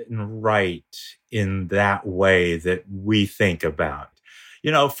left and right in that way that we think about. You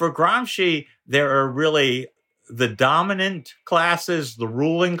know, for Gramsci, there are really the dominant classes, the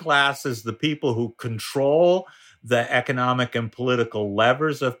ruling classes, the people who control the economic and political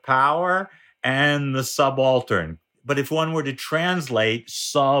levers of power, and the subaltern. But if one were to translate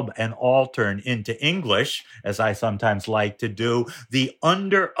sub and altern into English, as I sometimes like to do, the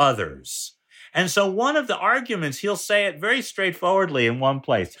under others. And so one of the arguments, he'll say it very straightforwardly in one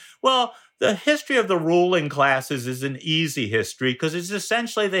place. Well, the history of the ruling classes is an easy history because it's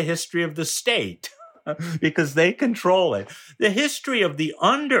essentially the history of the state. Because they control it. The history of the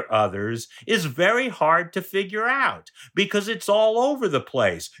under others is very hard to figure out because it's all over the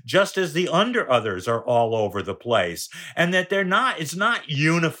place, just as the under others are all over the place. And that it's not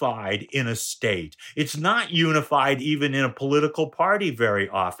unified in a state. It's not unified even in a political party very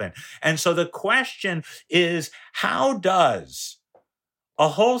often. And so the question is, how does a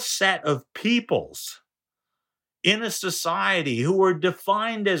whole set of peoples in a society who are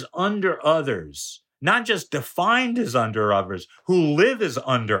defined as under others, not just defined as under others, who live as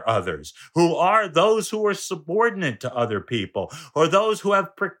under others, who are those who are subordinate to other people, or those who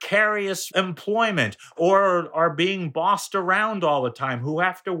have precarious employment, or are being bossed around all the time, who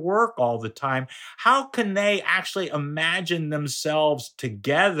have to work all the time. How can they actually imagine themselves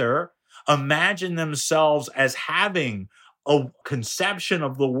together, imagine themselves as having a conception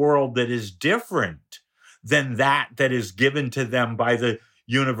of the world that is different than that is given to them by the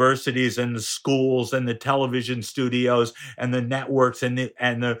universities and the schools and the television studios and the networks and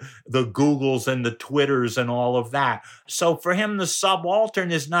the Googles and the Twitters and all of that? So for him, the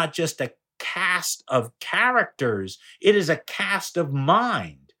subaltern is not just a cast of characters, it is a cast of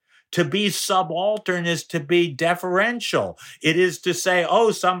mind. To be subaltern is to be deferential. It is to say,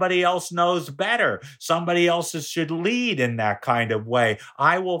 oh, somebody else knows better. Somebody else should lead in that kind of way.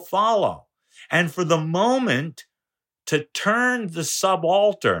 I will follow. And for the moment, to turn the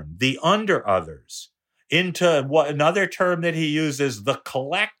subaltern, the under others, into what another term that he uses, the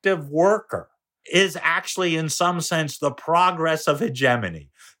collective worker, is actually in some sense the progress of hegemony.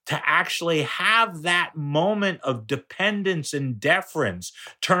 To actually have that moment of dependence and deference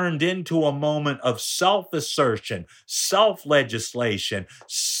turned into a moment of self-assertion, self-legislation,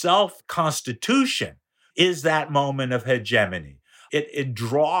 self-constitution is that moment of hegemony. It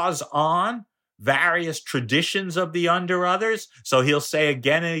draws on various traditions of the under others. So he'll say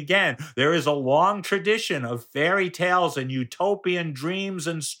again and again, there is a long tradition of fairy tales and utopian dreams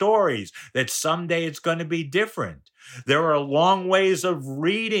and stories that someday it's going to be different. There are long ways of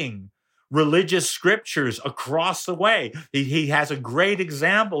reading religious scriptures across the way. He has a great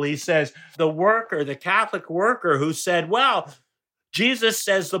example. He says, the Catholic worker who said, well, Jesus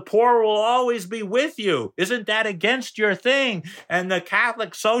says the poor will always be with you. Isn't that against your thing? And the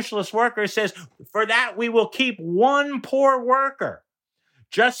Catholic socialist worker says, for that we will keep one poor worker,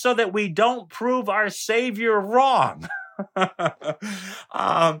 just so that we don't prove our Savior wrong.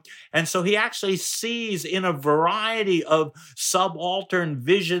 And so he actually sees in a variety of subaltern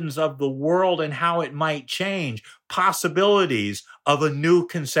visions of the world and how it might change, possibilities of a new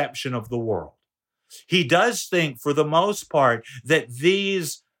conception of the world. He does think, for the most part, that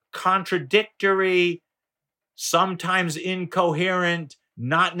these contradictory, sometimes incoherent,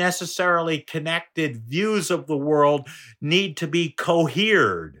 not necessarily connected views of the world need to be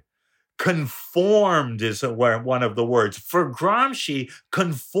cohered. Conformed is one of the words. For Gramsci,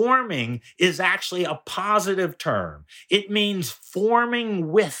 conforming is actually a positive term. It means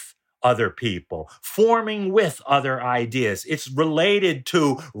forming with other people, forming with other ideas. It's related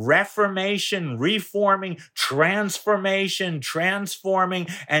to reformation, reforming, transformation, transforming,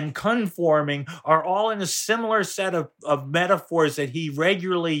 and conforming are all in a similar set of metaphors that he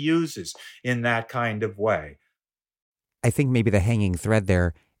regularly uses in that kind of way. I think maybe the hanging thread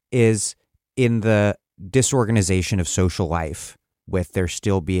there is in the disorganization of social life, with there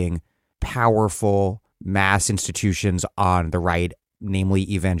still being powerful mass institutions on the right, namely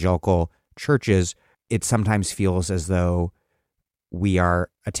evangelical churches. It sometimes feels as though we are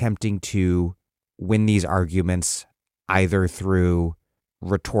attempting to win these arguments either through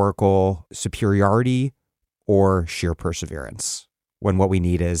rhetorical superiority or sheer perseverance, when what we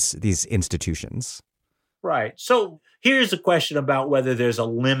need is these institutions. Right. So here's a question about whether there's a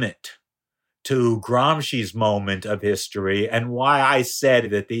limit to Gramsci's moment of history and why I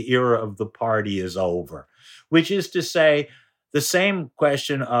said that the era of the party is over, which is to say, the same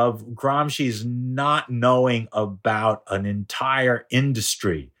question of Gramsci's not knowing about an entire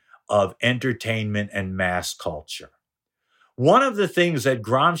industry of entertainment and mass culture. One of the things that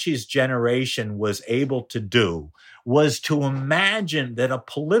Gramsci's generation was able to do was to imagine that a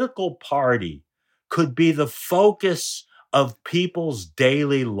political party could be the focus of people's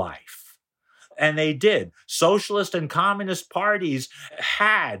daily life. And they did. Socialist and communist parties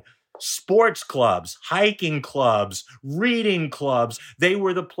had sports clubs, hiking clubs, reading clubs. They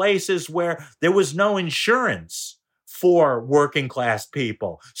were the places where there was no insurance for working class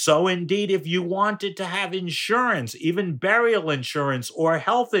people. So indeed, if you wanted to have insurance, even burial insurance or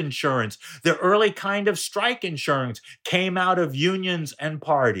health insurance, the early kind of strike insurance came out of unions and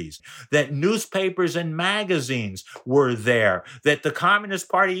parties, that newspapers and magazines were there, that the Communist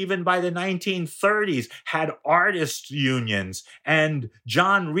Party, even by the 1930s, had artists' unions and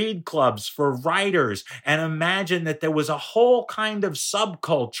John Reed clubs for writers, and imagine that there was a whole kind of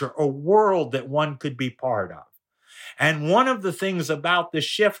subculture or world that one could be part of. And one of the things about the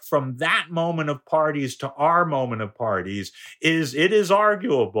shift from that moment of parties to our moment of parties is it is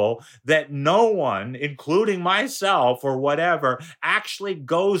arguable that no one, including myself or whatever, actually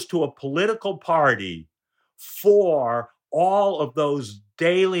goes to a political party for all of those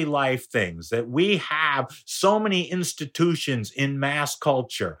daily life things, that we have so many institutions in mass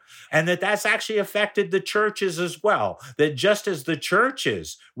culture, and that's actually affected the churches as well. That just as the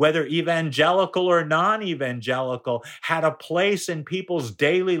churches, whether evangelical or non-evangelical, had a place in people's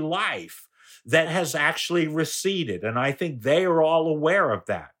daily life, that has actually receded. And I think they are all aware of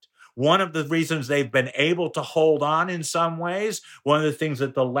that. One of the reasons they've been able to hold on in some ways, one of the things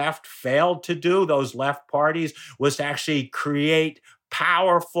that the left failed to do, those left parties, was to actually create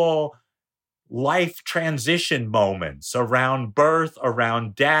powerful life transition moments around birth,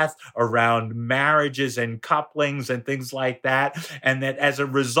 around death, around marriages and couplings and things like that. And that as a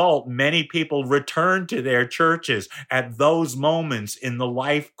result, many people return to their churches at those moments in the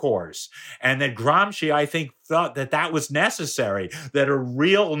life course. And that Gramsci, I think, thought that that was necessary, that a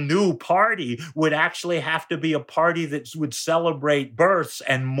real new party would actually have to be a party that would celebrate births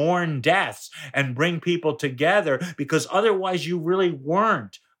and mourn deaths and bring people together, because otherwise you really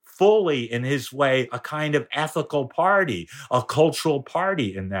weren't fully, in his way, a kind of ethical party, a cultural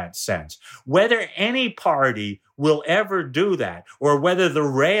party in that sense. Whether any party will ever do that, or whether the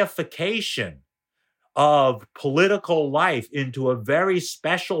reification of political life into a very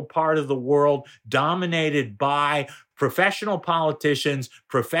special part of the world dominated by professional politicians,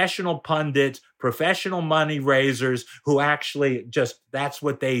 professional pundits, professional money raisers who actually just, that's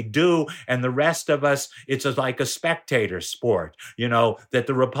what they do. And the rest of us, it's like a spectator sport, that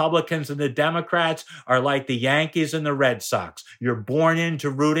the Republicans and the Democrats are like the Yankees and the Red Sox. You're born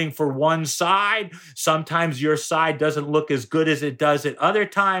into rooting for one side. Sometimes your side doesn't look as good as it does at other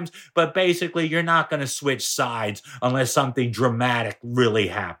times, but basically you're not going to switch sides unless something dramatic really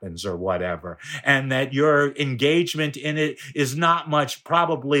happens or whatever. And that your engagement in it is not much,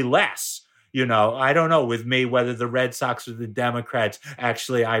 probably less. I don't know with me whether the Red Sox or the Democrats.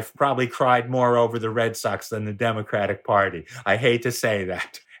 Actually, I've probably cried more over the Red Sox than the Democratic Party. I hate to say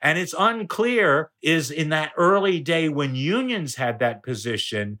that. And it's unclear is in that early day when unions had that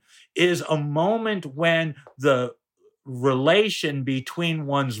position, is a moment when the relation between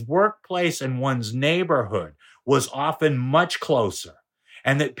one's workplace and one's neighborhood was often much closer.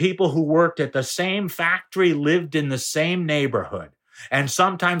 And that people who worked at the same factory lived in the same neighborhood. And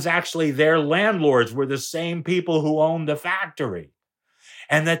sometimes actually their landlords were the same people who owned the factory.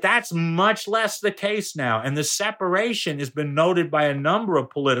 And that's much less the case now. And the separation has been noted by a number of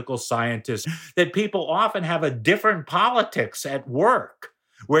political scientists, that people often have a different politics at work,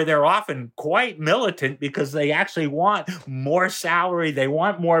 where they're often quite militant because they actually want more salary, they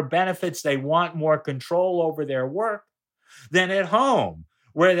want more benefits, they want more control over their work, than at home,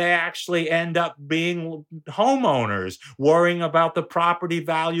 where they actually end up being homeowners, worrying about the property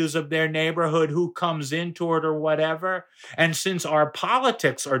values of their neighborhood, who comes into it or whatever. And since our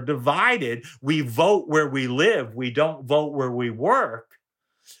politics are divided, we vote where we live, we don't vote where we work,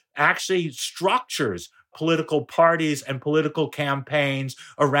 actually structures political parties and political campaigns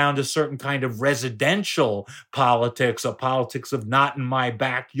around a certain kind of residential politics, a politics of not in my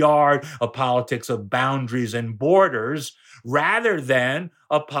backyard, a politics of boundaries and borders, rather than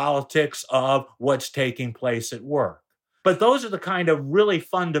a politics of what's taking place at work. But those are the kind of really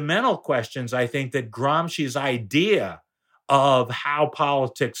fundamental questions, I think, that Gramsci's idea of how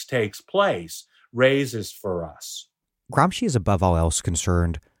politics takes place raises for us. Gramsci is above all else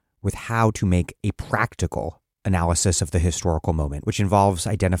concerned with how to make a practical analysis of the historical moment, which involves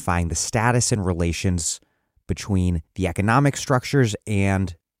identifying the status and relations between the economic structures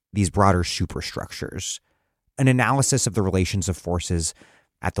and these broader superstructures. An analysis of the relations of forces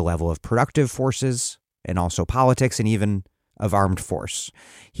at the level of productive forces and also politics and even of armed force.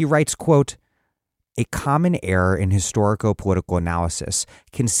 He writes, quote, "A common error in historico-political analysis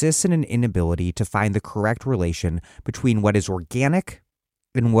consists in an inability to find the correct relation between what is organic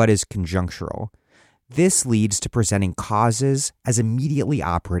and what is conjunctural. This leads to presenting causes as immediately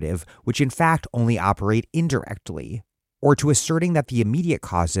operative, which in fact only operate indirectly, or to asserting that the immediate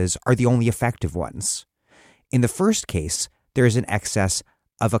causes are the only effective ones. In the first case, there is an excess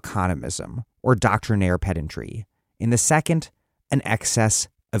of economism or doctrinaire pedantry. In the second, an excess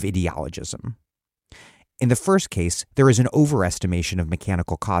of ideologism. In the first case, there is an overestimation of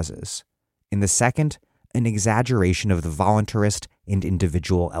mechanical causes. In the second, an exaggeration of the voluntarist and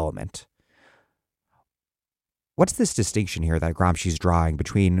individual element." What's this distinction here that Gramsci's drawing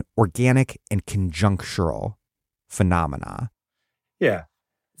between organic and conjunctural phenomena? Yeah,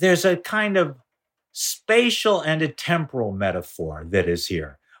 there's a kind of spatial and a temporal metaphor that is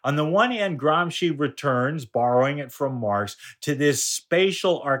here. On the one hand, Gramsci returns, borrowing it from Marx, to this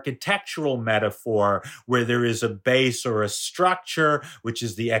spatial architectural metaphor where there is a base or a structure, which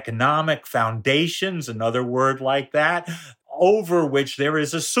is the economic foundations, another word like that, over which there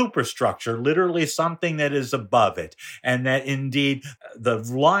is a superstructure, literally something that is above it. And that indeed the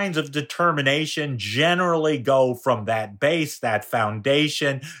lines of determination generally go from that base, that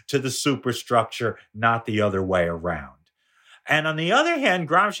foundation, to the superstructure, not the other way around. And on the other hand,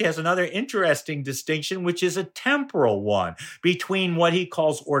 Gramsci has another interesting distinction, which is a temporal one between what he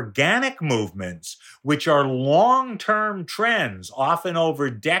calls organic movements, which are long-term trends, often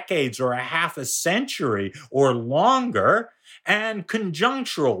over decades or a half a century or longer, and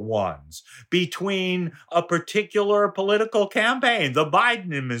conjunctural ones between a particular political campaign. The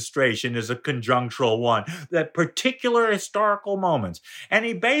Biden administration is a conjunctural one, that particular historical moments. And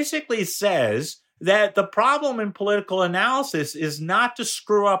he basically says that the problem in political analysis is not to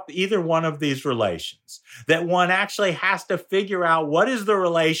screw up either one of these relations, that one actually has to figure out what is the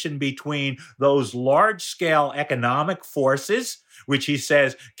relation between those large-scale economic forces, which he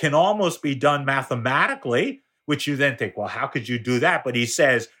says can almost be done mathematically, which you then think, well, how could you do that? But he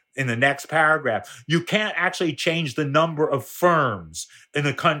says in the next paragraph, you can't actually change the number of firms in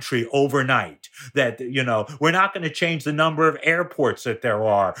the country overnight. That, we're not going to change the number of airports that there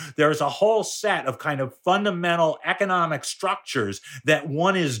are. There's a whole set of kind of fundamental economic structures that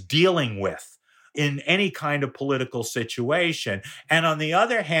one is dealing with in any kind of political situation. And on the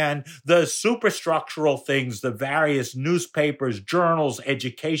other hand, the superstructural things, the various newspapers, journals,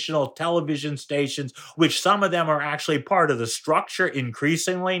 educational television stations, which some of them are actually part of the structure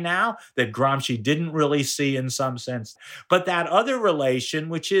increasingly now that Gramsci didn't really see in some sense. But that other relation,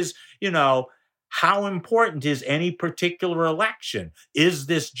 which is, how important is any particular election? Is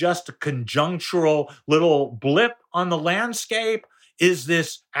this just a conjunctural little blip on the landscape? Is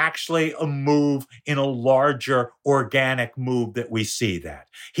this actually a move in a larger organic move that we see that?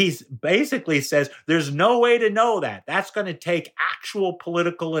 He basically says there's no way to know that. That's going to take actual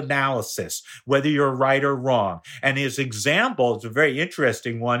political analysis, whether you're right or wrong. And his example is a very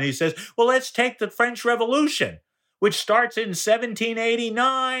interesting one. He says, well, let's take the French Revolution, which starts in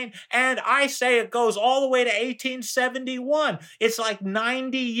 1789, and I say it goes all the way to 1871. It's like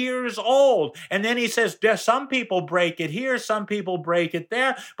 90 years old. And then he says, some people break it here, some people break it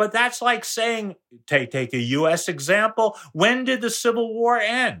there, but that's like saying, take a U.S. example, when did the Civil War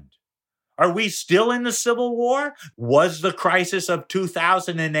end? Are we still in the Civil War? Was the crisis of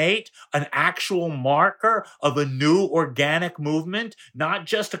 2008 an actual marker of a new organic movement, not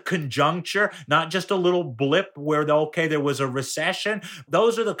just a conjuncture, not just a little blip where, there was a recession?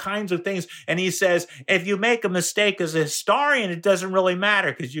 Those are the kinds of things. And he says, if you make a mistake as a historian, it doesn't really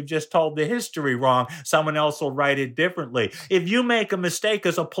matter because you've just told the history wrong. Someone else will write it differently. If you make a mistake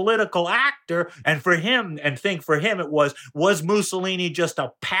as a political actor, and for him it was Mussolini just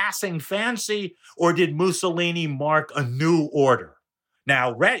a passing fancy, or did Mussolini mark a new order?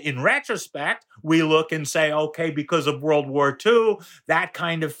 Now, in retrospect, we look and say, okay, because of World War II, that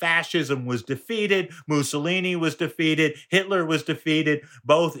kind of fascism was defeated. Mussolini was defeated. Hitler was defeated.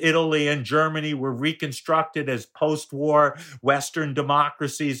 Both Italy and Germany were reconstructed as post-war Western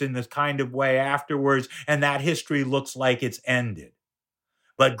democracies in this kind of way afterwards, and that history looks like it's ended.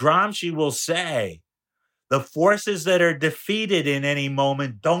 But Gramsci will say, the forces that are defeated in any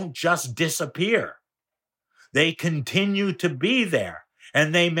moment don't just disappear. They continue to be there,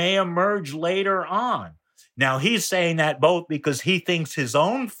 and they may emerge later on. Now, he's saying that both because he thinks his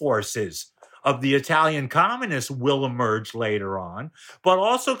own forces of the Italian communists will emerge later on, but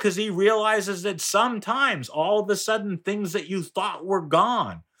also because he realizes that sometimes all of a sudden things that you thought were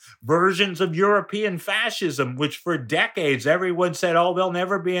gone, versions of European fascism, which for decades everyone said, there'll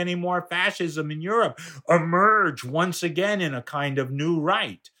never be any more fascism in Europe, emerge once again in a kind of new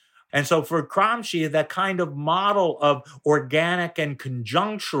right. And so for Gramsci, that kind of model of organic and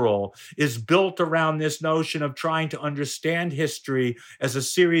conjunctural is built around this notion of trying to understand history as a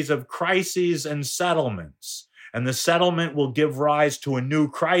series of crises and settlements. And the settlement will give rise to a new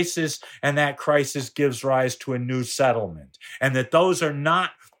crisis, and that crisis gives rise to a new settlement. And that those are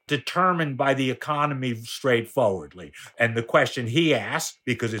not determined by the economy straightforwardly. And the question he asks,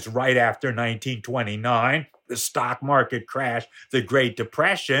 because it's right after 1929, the stock market crash, the Great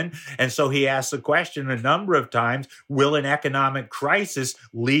Depression, and so he asks the question a number of times, will an economic crisis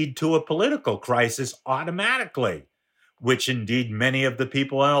lead to a political crisis automatically? Which indeed many of the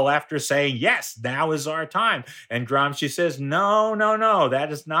people on the left are saying, yes, now is our time. And Gramsci says, no,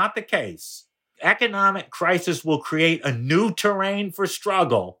 that is not the case. Economic crisis will create a new terrain for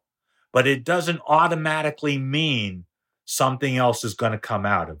struggle, but it doesn't automatically mean something else is going to come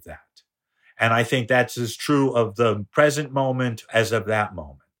out of that. And I think that's as true of the present moment as of that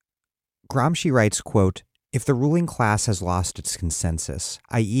moment. Gramsci writes, quote, "If the ruling class has lost its consensus,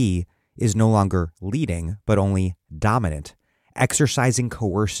 i.e., is no longer leading, but only dominant, exercising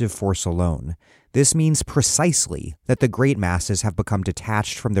coercive force alone, this means precisely that the great masses have become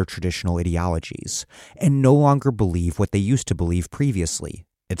detached from their traditional ideologies and no longer believe what they used to believe previously,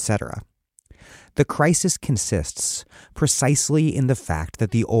 etc. The crisis consists precisely in the fact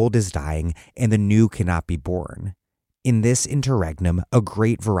that the old is dying and the new cannot be born. In this interregnum, a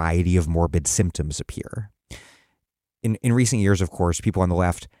great variety of morbid symptoms appear." In recent years, of course, people on the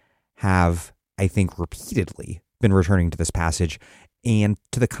left have, I think, repeatedly been returning to this passage and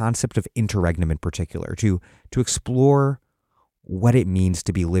to the concept of interregnum in particular, to explore what it means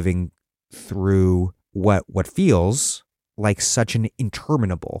to be living through what feels like such an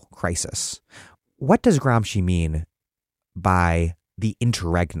interminable crisis. What does Gramsci mean by the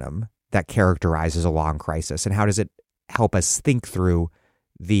interregnum that characterizes a long crisis, and how does it help us think through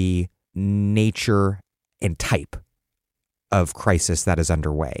the nature and type of crisis that is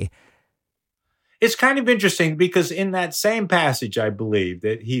underway? It's kind of interesting because in that same passage, I believe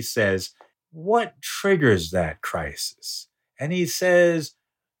that he says, what triggers that crisis? And he says,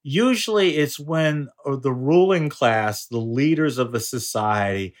 usually it's when the ruling class, the leaders of a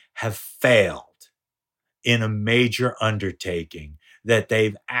society, have failed in a major undertaking that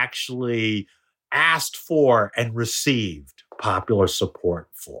they've actually asked for and received popular support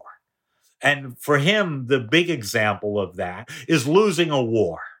for. And for him, the big example of that is losing a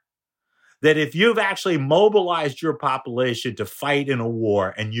war. That if you've actually mobilized your population to fight in a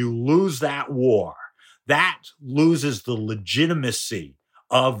war and you lose that war, that loses the legitimacy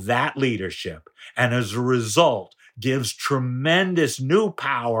of that leadership. And as a result, gives tremendous new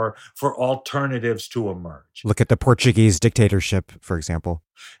power for alternatives to emerge. Look at the Portuguese dictatorship, for example.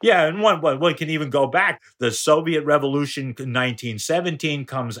 Yeah, and one can even go back. The Soviet Revolution in 1917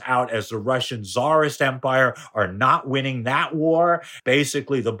 comes out as the Russian Tsarist Empire are not winning that war.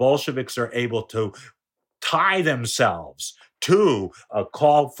 Basically, the Bolsheviks are able to tie themselves to a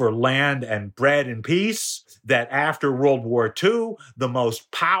call for land and bread and peace, that after World War II, the most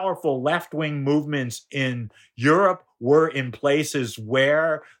powerful left-wing movements in Europe were in places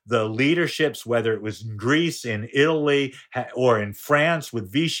where the leaderships, whether it was in Greece, in Italy, or in France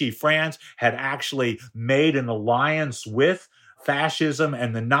with Vichy France, had actually made an alliance with fascism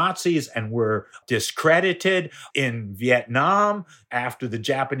and the Nazis and were discredited. In Vietnam, after the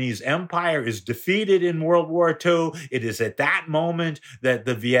Japanese Empire is defeated in World War II, it is at that moment that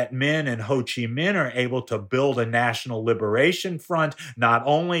the Viet Minh and Ho Chi Minh are able to build a national liberation front, not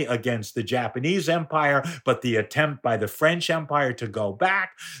only against the Japanese Empire, but the attempt by the French Empire to go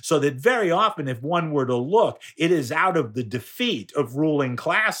back. So that very often, if one were to look, it is out of the defeat of ruling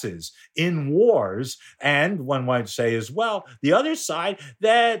classes in wars, and one might say as well, the other side,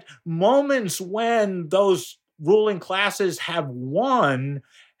 that moments when those ruling classes have won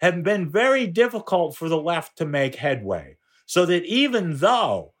have been very difficult for the left to make headway. So that even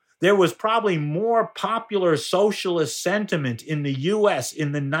though there was probably more popular socialist sentiment in the US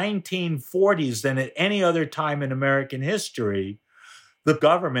in the 1940s than at any other time in American history, the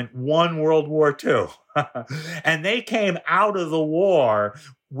government won World War II. And they came out of the war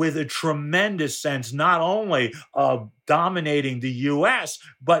with a tremendous sense, not only of dominating the US,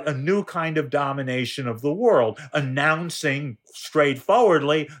 but a new kind of domination of the world, announcing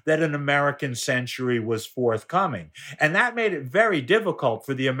straightforwardly that an American century was forthcoming. And that made it very difficult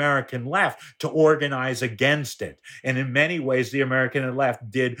for the American left to organize against it. And in many ways, the American left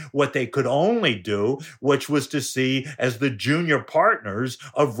did what they could only do, which was to see as the junior partners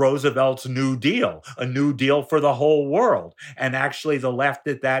of Roosevelt's New Deal, a New Deal for the whole world. And actually, the left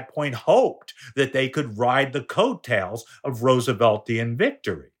at that point hoped that they could ride the coattails of Rooseveltian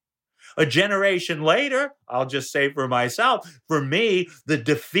victory. A generation later, I'll just say for myself, for me, the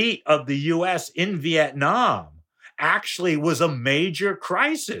defeat of the U.S. in Vietnam actually was a major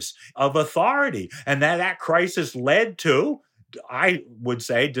crisis of authority. And that crisis led to, I would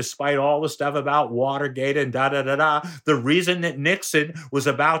say, despite all the stuff about Watergate and the reason that Nixon was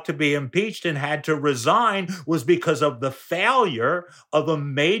about to be impeached and had to resign was because of the failure of a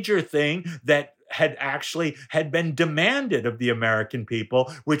major thing that had been demanded of the American people,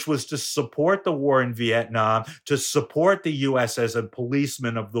 which was to support the war in Vietnam, to support the U.S. as a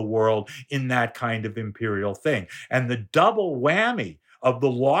policeman of the world in that kind of imperial thing. And the double whammy of the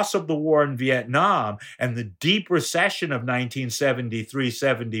loss of the war in Vietnam and the deep recession of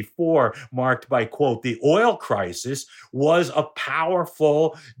 1973-74, marked by, quote, the oil crisis, was a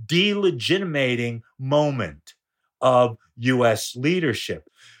powerful delegitimating moment of U.S. leadership.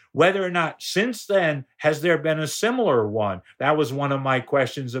 Whether or not since then has there been a similar one? That was one of my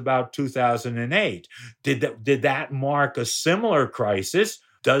questions about 2008. Did that mark a similar crisis?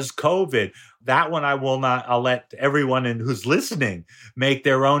 Does COVID? That one I'll let everyone who's listening make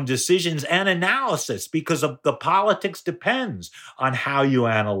their own decisions and analysis, because of the politics depends on how you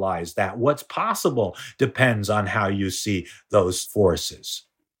analyze that. What's possible depends on how you see those forces.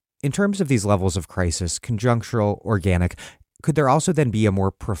 In terms of these levels of crisis, conjunctural, organic, could there also then be a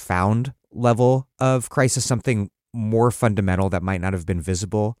more profound level of crisis, something more fundamental that might not have been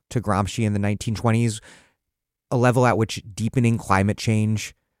visible to Gramsci in the 1920s, a level at which deepening climate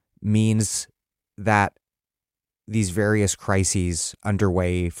change means that these various crises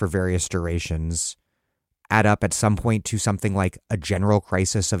underway for various durations add up at some point to something like a general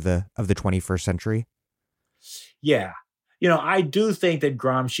crisis of the 21st century? Yeah. I do think that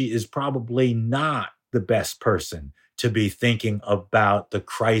Gramsci is probably not the best person to be thinking about the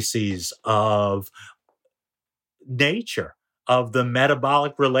crises of nature, of the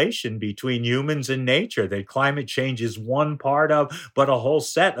metabolic relation between humans and nature that climate change is one part of, but a whole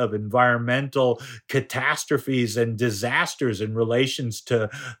set of environmental catastrophes and disasters in relations to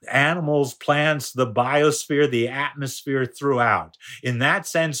animals, plants, the biosphere, the atmosphere throughout. In that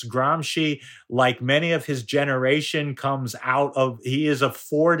sense, Gramsci, like many of his generation, he is a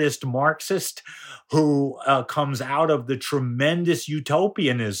Fordist Marxist who comes out of the tremendous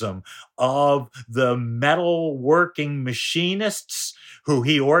utopianism of the metal-working machinists who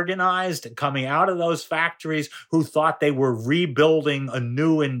he organized coming out of those factories, who thought they were rebuilding a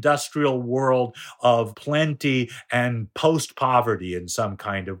new industrial world of plenty and post-poverty in some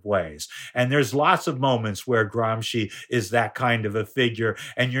kind of ways. And there's lots of moments where Gramsci is that kind of a figure,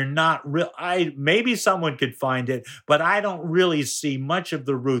 and you're not maybe someone could find it, but I don't really see much of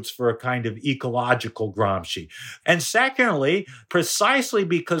the roots for a kind of ecological Gramsci. And secondly, precisely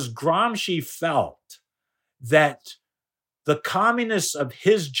because Gramsci felt that the communists of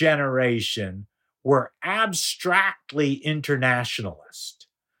his generation were abstractly internationalist,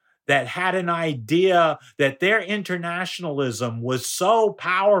 that had an idea that their internationalism was so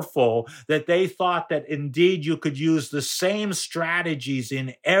powerful that they thought that indeed you could use the same strategies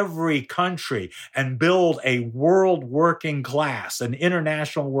in every country and build a world working class, an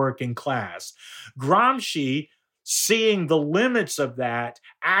international working class. Gramsci, seeing the limits of that,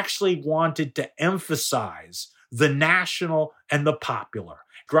 actually wanted to emphasize the national and the popular.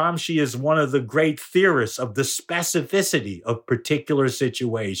 Gramsci is one of the great theorists of the specificity of particular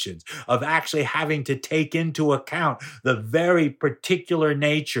situations, of actually having to take into account the very particular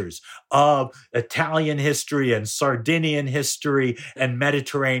natures of Italian history and Sardinian history and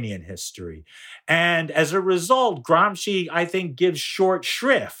Mediterranean history. And as a result, Gramsci, I think, gives short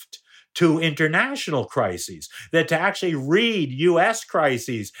shrift to international crises, that to actually read U.S.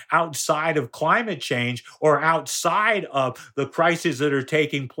 crises outside of climate change or outside of the crises that are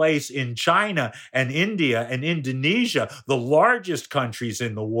taking place in China and India and Indonesia, the largest countries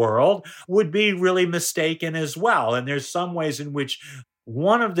in the world, would be really mistaken as well. And there's some ways in which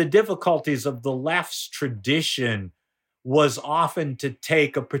one of the difficulties of the left's tradition was often to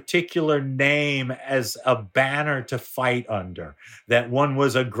take a particular name as a banner to fight under, that one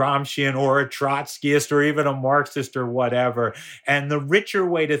was a Gramscian or a Trotskyist or even a Marxist or whatever. And the richer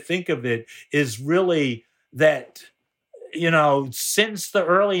way to think of it is really that, since the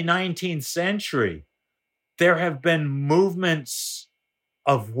early 19th century, there have been movements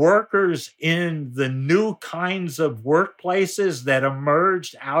of workers in the new kinds of workplaces that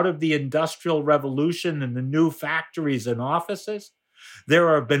emerged out of the Industrial Revolution and the new factories and offices.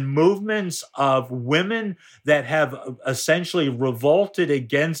 There have been movements of women that have essentially revolted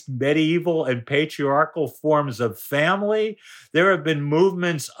against medieval and patriarchal forms of family. There have been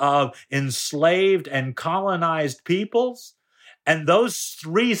movements of enslaved and colonized peoples. And those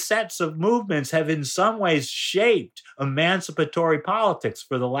three sets of movements have in some ways shaped emancipatory politics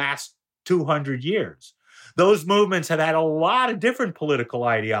for the last 200 years. Those movements have had a lot of different political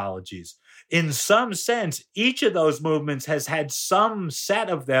ideologies. In some sense, each of those movements has had some set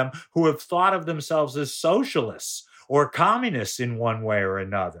of them who have thought of themselves as socialists or communists in one way or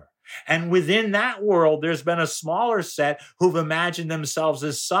another. And within that world, there's been a smaller set who've imagined themselves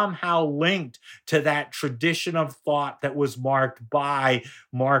as somehow linked to that tradition of thought that was marked by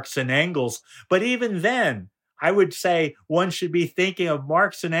Marx and Engels. But even then, I would say one should be thinking of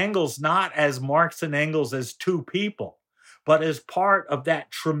Marx and Engels not as Marx and Engels as two people, but as part of that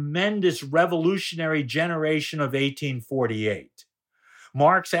tremendous revolutionary generation of 1848.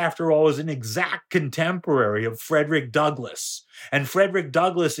 Marx, after all, is an exact contemporary of Frederick Douglass. And Frederick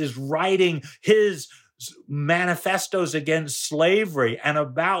Douglass is writing his manifestos against slavery and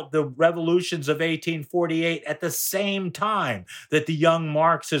about the revolutions of 1848 at the same time that the young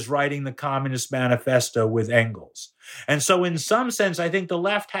Marx is writing the Communist Manifesto with Engels. And so in some sense, I think the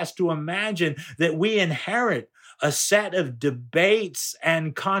left has to imagine that we inherit a set of debates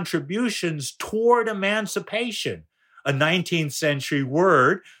and contributions toward emancipation. A 19th century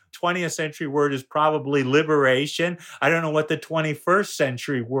word, 20th century word is probably liberation. I don't know what the 21st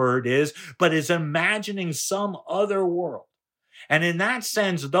century word is, but is imagining some other world. And in that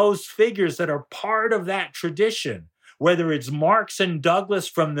sense, those figures that are part of that tradition, whether it's Marx and Douglas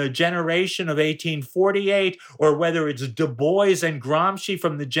from the generation of 1848, or whether it's Du Bois and Gramsci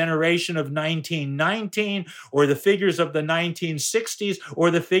from the generation of 1919, or the figures of the 1960s, or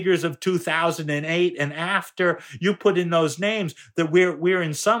the figures of 2008 and after, you put in those names, that we're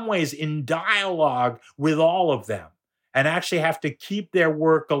in some ways in dialogue with all of them and actually have to keep their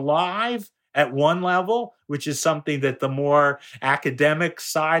work alive at one level, which is something that the more academic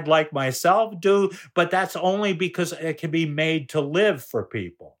side like myself do, but that's only because it can be made to live for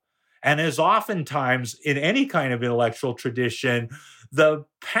people. And as oftentimes in any kind of intellectual tradition, the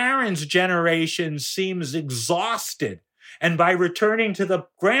parents' generation seems exhausted. And by returning to the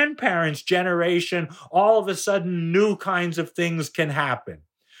grandparents' generation, all of a sudden new kinds of things can happen.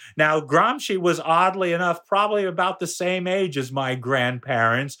 Now, Gramsci was oddly enough probably about the same age as my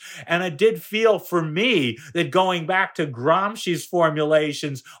grandparents, and it did feel for me that going back to Gramsci's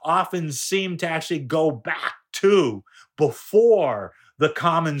formulations often seemed to actually go back to before the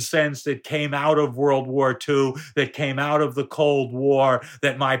common sense that came out of World War II, that came out of the Cold War,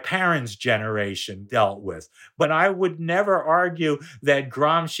 that my parents' generation dealt with. But I would never argue that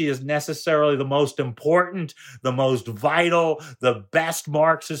Gramsci is necessarily the most important, the most vital, the best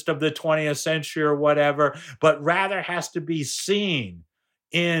Marxist of the 20th century or whatever, but rather has to be seen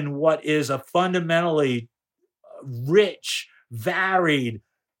in what is a fundamentally rich, varied,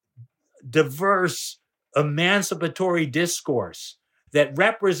 diverse, emancipatory discourse that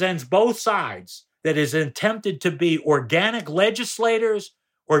represents both sides, that is attempted to be organic legislators,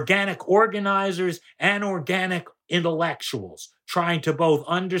 organic organizers, and organic intellectuals, trying to both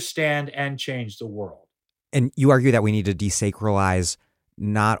understand and change the world. And you argue that we need to desacralize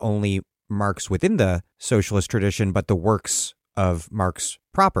not only Marx within the socialist tradition, but the works of Marx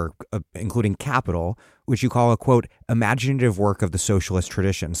proper, including Capital, which you call a, quote, imaginative work of the socialist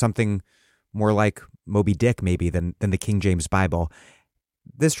tradition, something more like Moby Dick maybe than the King James Bible.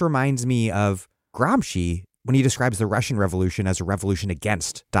 This reminds me of Gramsci when he describes the Russian Revolution as a revolution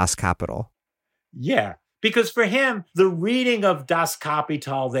against Das Kapital. Yeah, because for him, the reading of Das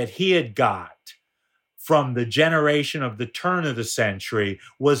Kapital that he had got from the generation of the turn of the century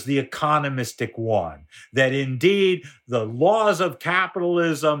was the economistic one, that indeed the laws of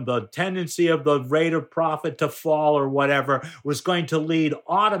capitalism, the tendency of the rate of profit to fall or whatever, was going to lead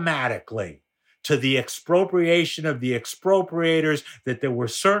automatically to the expropriation of the expropriators, that there were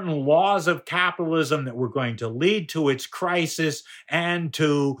certain laws of capitalism that were going to lead to its crisis and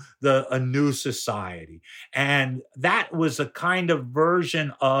to a new society. And that was a kind of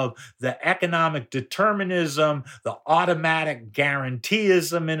version of the economic determinism, the automatic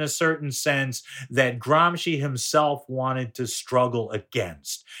guaranteeism in a certain sense, that Gramsci himself wanted to struggle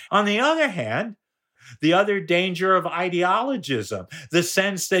against. On the other hand, the other danger of ideologism, the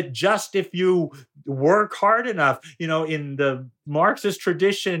sense that just if you work hard enough, in the Marxist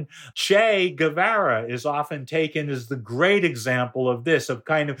tradition, Che Guevara is often taken as the great example of this, of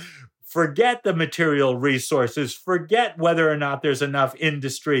kind of forget the material resources, forget whether or not there's enough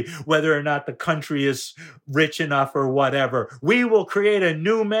industry, whether or not the country is rich enough or whatever. We will create a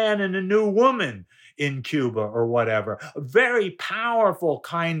new man and a new woman in Cuba or whatever. A very powerful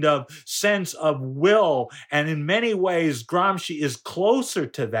kind of sense of will. And in many ways, Gramsci is closer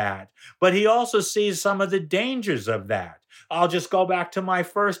to that, but he also sees some of the dangers of that. I'll just go back to my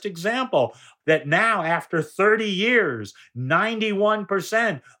first example, that now after 30 years,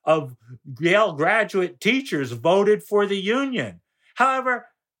 91% of Yale graduate teachers voted for the union. However,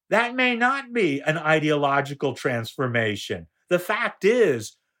 that may not be an ideological transformation. The fact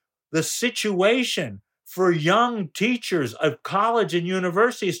is, the situation for young teachers of college and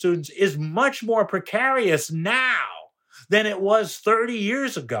university students is much more precarious now than it was 30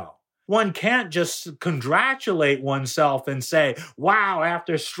 years ago. One can't just congratulate oneself and say, wow,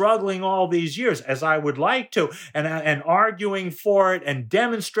 after struggling all these years, as I would like to, and arguing for it and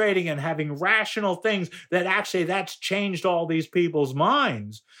demonstrating and having rational things, that actually that's changed all these people's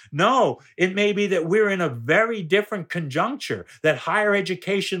minds. No, it may be that we're in a very different conjuncture, that higher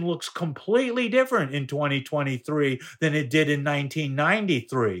education looks completely different in 2023 than it did in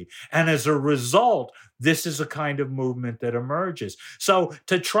 1993. And as a result, this is a kind of movement that emerges. So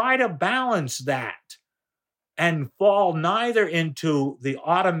to try to balance that and fall neither into the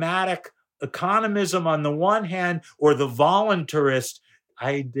automatic economism on the one hand or the voluntarist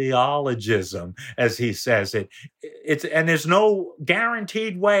ideologism, as he says it, and there's no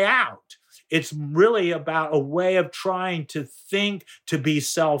guaranteed way out. It's really about a way of trying to think, to be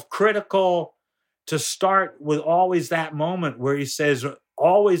self-critical, to start with always that moment where he says,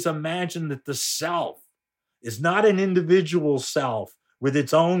 always imagine that the self is not an individual self with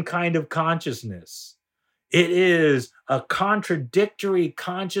its own kind of consciousness. It is a contradictory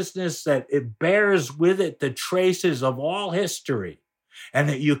consciousness that it bears with it the traces of all history, and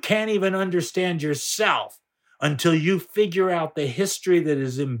that you can't even understand yourself until you figure out the history that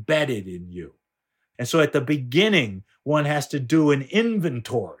is embedded in you. And so at the beginning, one has to do an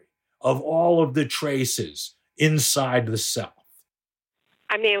inventory of all of the traces inside the self.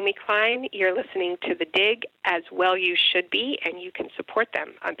 I'm Naomi Klein. You're listening to The Dig, as well you should be, and you can support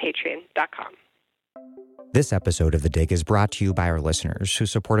them on patreon.com. This episode of The Dig is brought to you by our listeners who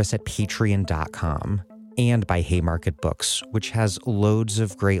support us at patreon.com and by Haymarket Books, which has loads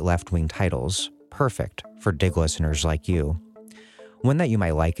of great left-wing titles, perfect for Dig listeners like you. One that you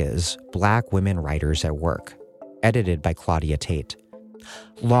might like is Black Women Writers at Work, edited by Claudia Tate.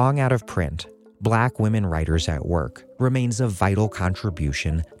 Long out of print, Black Women Writers at Work remains a vital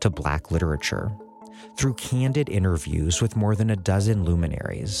contribution to Black literature. Through candid interviews with more than a dozen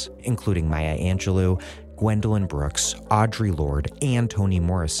luminaries, including Maya Angelou, Gwendolyn Brooks, Audre Lorde, and Toni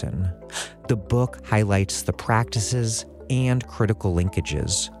Morrison, the book highlights the practices and critical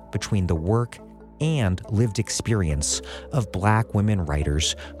linkages between the work and lived experience of Black women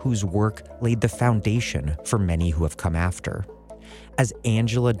writers whose work laid the foundation for many who have come after. As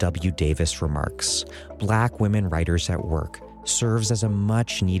Angela W. Davis remarks, Black Women Writers at Work serves as a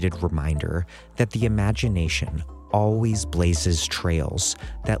much-needed reminder that the imagination always blazes trails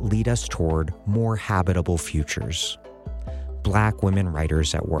that lead us toward more habitable futures. Black Women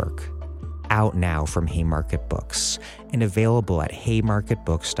Writers at Work, out now from Haymarket Books and available at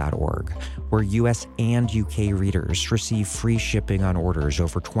haymarketbooks.org, where US and UK readers receive free shipping on orders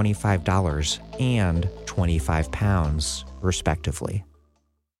over $25 and £25, respectively.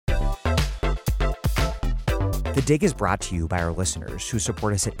 The Dig is brought to you by our listeners who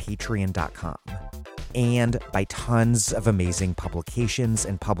support us at patreon.com and by tons of amazing publications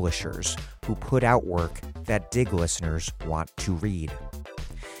and publishers who put out work that Dig listeners want to read.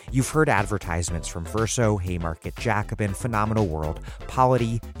 You've heard advertisements from Verso, Haymarket, Jacobin, Phenomenal World,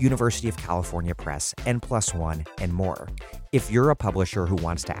 Polity, University of California Press, N+1, and more. If you're a publisher who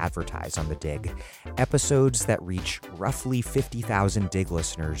wants to advertise on The Dig, episodes that reach roughly 50,000 Dig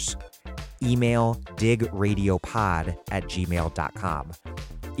listeners, email digradiopod@gmail.com.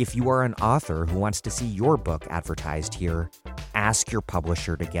 If you are an author who wants to see your book advertised here, ask your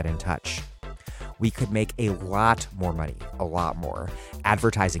publisher to get in touch. We could make a lot more money, a lot more,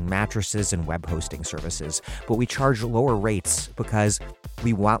 advertising mattresses and web hosting services, but we charge lower rates because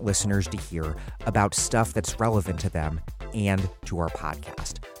we want listeners to hear about stuff that's relevant to them and to our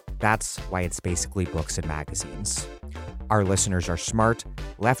podcast. That's why it's basically books and magazines. Our listeners are smart,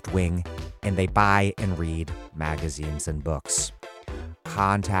 left-wing, and they buy and read magazines and books.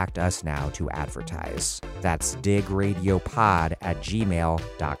 Contact us now to advertise. That's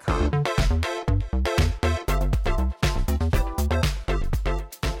digradiopod@gmail.com.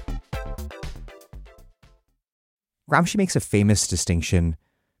 Gramsci makes a famous distinction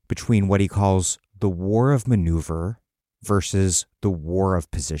between what he calls the war of maneuver versus the war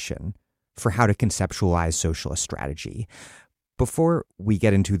of position for how to conceptualize socialist strategy. Before we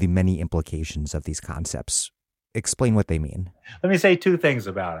get into the many implications of these concepts, explain what they mean. Let me say two things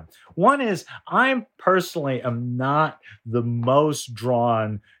about him. One is I personally am not the most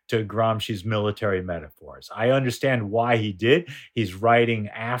drawn to Gramsci's military metaphors. I understand why he did. He's writing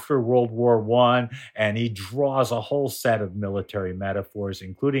after World War I, and he draws a whole set of military metaphors,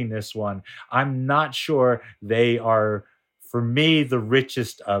 including this one. I'm not sure they are, for me, the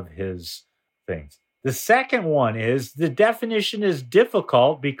richest of his things. The second one is the definition is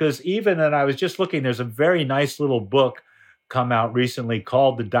difficult because and I was just looking, there's a very nice little book come out recently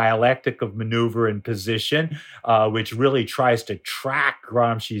called The Dialectic of Maneuver and Position, which really tries to track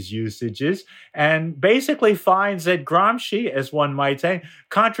Gramsci's usages and basically finds that Gramsci, as one might say,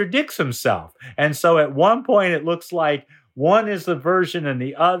 contradicts himself. And so at one point it looks like one is the version and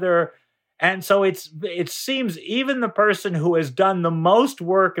the other. And so it seems even the person who has done the most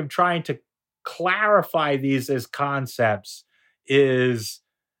work of trying to clarify these as concepts is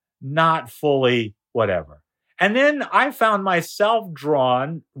not fully whatever. And then I found myself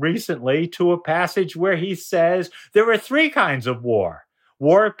drawn recently to a passage where he says there are three kinds of war: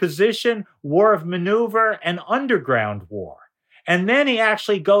 war of position, war of maneuver, and underground war. And then he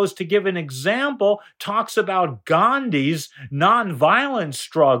actually goes to give an example, talks about Gandhi's nonviolent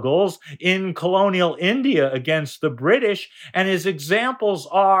struggles in colonial India against the British. And his examples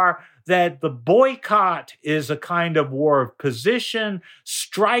are that the boycott is a kind of war of position,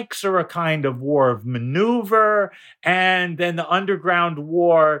 strikes are a kind of war of maneuver, and then the underground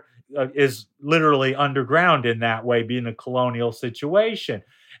war is literally underground in that way, being a colonial situation.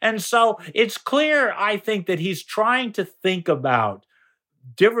 And so it's clear, I think, that he's trying to think about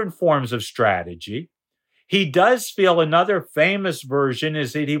different forms of strategy. He does feel another famous version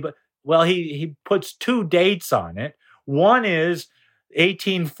is that he puts two dates on it. One is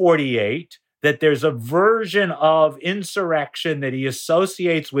 1848, that there's a version of insurrection that he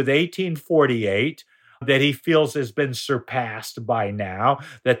associates with 1848 that he feels has been surpassed by now,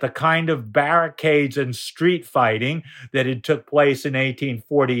 that the kind of barricades and street fighting that had took place in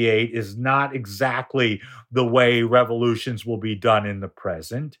 1848 is not exactly the way revolutions will be done in the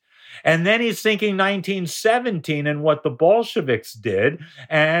present. And then he's thinking 1917 and what the Bolsheviks did.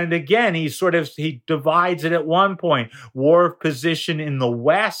 And again, he divides it at one point: war of position in the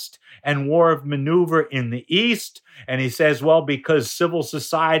West and war of maneuver in the East. And he says, well, because civil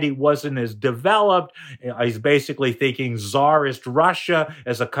society wasn't as developed, he's basically thinking Tsarist Russia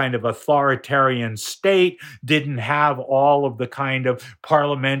as a kind of authoritarian state didn't have all of the kind of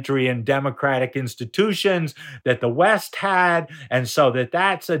parliamentary and democratic institutions that the West had. And so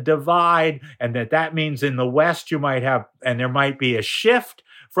that's a divide, and that means in the West you might have, and there might be a shift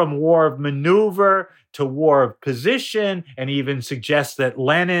from war of maneuver to war of position, and even suggests that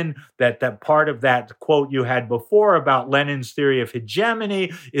Lenin, that part of that quote you had before about Lenin's theory of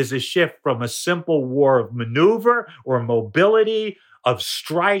hegemony is a shift from a simple war of maneuver or mobility, of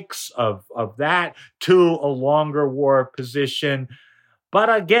strikes, of that, to a longer war of position.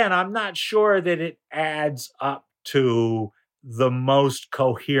 But again, I'm not sure that it adds up to the most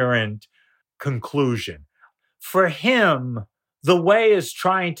coherent conclusion. For him, the way is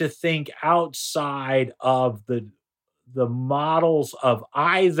trying to think outside of the models of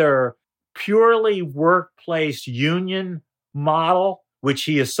either purely workplace union model, which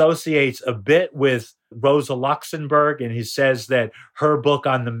he associates a bit with Rosa Luxemburg, and he says that her book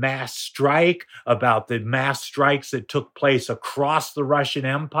on the mass strike, about the mass strikes that took place across the Russian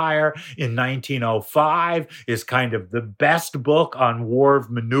Empire in 1905, is kind of the best book on war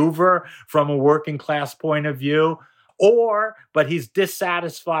of maneuver from a working class point of view. But he's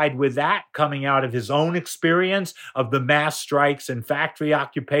dissatisfied with that coming out of his own experience of the mass strikes and factory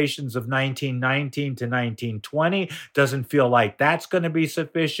occupations of 1919 to 1920. Doesn't feel like that's going to be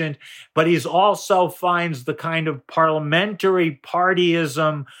sufficient. But he's also finds the kind of parliamentary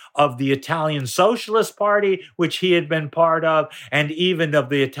partyism of the Italian Socialist Party, which he had been part of, and even of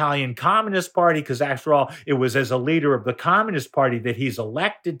the Italian Communist Party, because after all, it was as a leader of the Communist Party that he's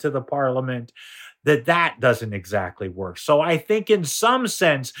elected to the parliament, that doesn't exactly work. So I think in some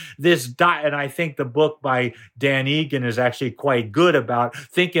sense, and I think the book by Dan Egan is actually quite good about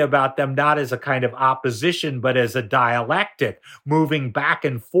thinking about them not as a kind of opposition, but as a dialectic, moving back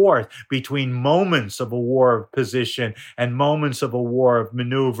and forth between moments of a war of position and moments of a war of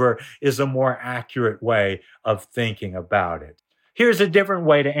maneuver is a more accurate way of thinking about it. Here's a different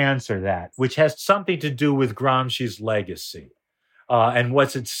way to answer that, which has something to do with Gramsci's legacy. And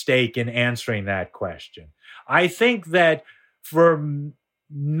what's at stake in answering that question. I think that for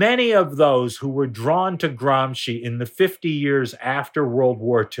many of those who were drawn to Gramsci in the 50 years after World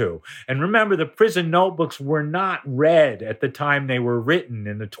War II, and remember, the prison notebooks were not read at the time they were written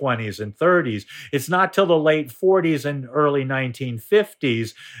in the 20s and 30s. It's not till the late 40s and early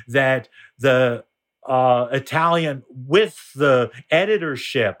 1950s that the Italian, with the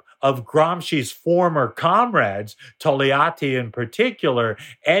editorship of Gramsci's former comrades, Togliatti in particular,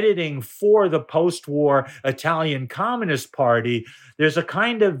 editing for the post-war Italian Communist Party, there's a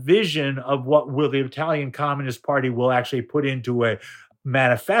kind of vision of what the Italian Communist Party will actually put into a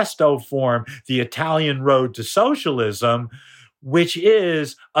manifesto form, the Italian Road to Socialism, which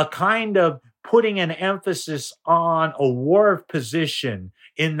is a kind of putting an emphasis on a war of position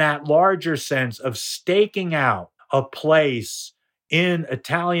in that larger sense of staking out a place in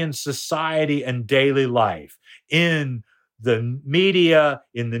Italian society and daily life, in the media,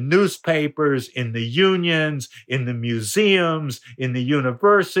 in the newspapers, in the unions, in the museums, in the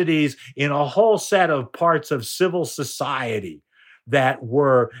universities, in a whole set of parts of civil society that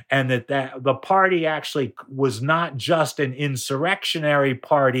were, and that the party actually was not just an insurrectionary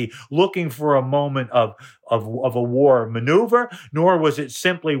party looking for a moment of a war maneuver, nor was it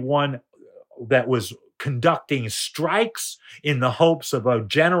simply one that was conducting strikes in the hopes of a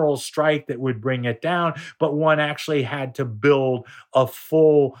general strike that would bring it down, but one actually had to build a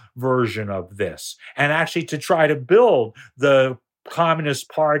full version of this, and actually to try to build the Communist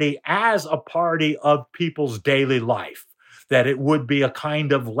Party as a party of people's daily life, that it would be a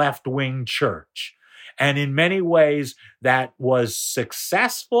kind of left-wing church. And in many ways, that was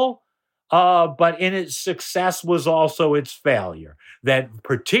successful, but in its success was also its failure. That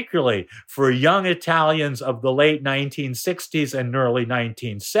particularly for young Italians of the late 1960s and early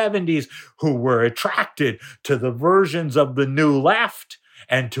 1970s who were attracted to the versions of the New Left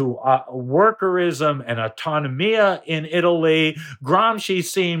and to workerism and autonomia in Italy, Gramsci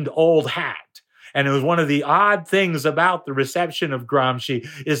seemed old hat. And it was one of the odd things about the reception of Gramsci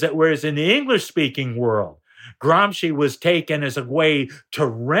is that whereas in the English-speaking world, Gramsci was taken as a way to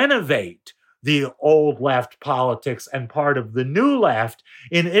renovate the old left politics and part of the new left,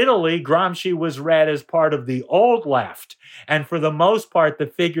 in Italy, Gramsci was read as part of the old left. And for the most part, the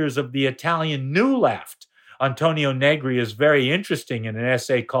figures of the Italian new left, Antonio Negri is very interesting in an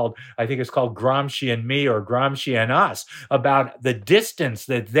essay called, I think it's called Gramsci and Me or Gramsci and Us, about the distance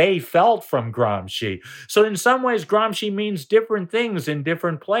that they felt from Gramsci. So in some ways, Gramsci means different things in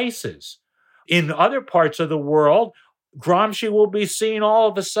different places. In other parts of the world, Gramsci will be seen all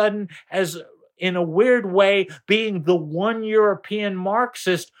of a sudden as, in a weird way, being the one European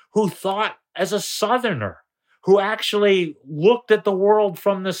Marxist who thought as a Southerner, who actually looked at the world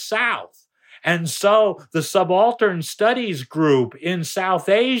from the South. And so the subaltern studies group in South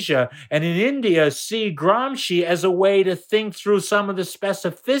Asia and in India see Gramsci as a way to think through some of the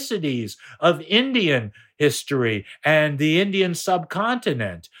specificities of Indian history and the Indian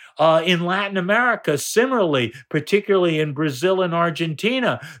subcontinent. In Latin America, similarly, particularly in Brazil and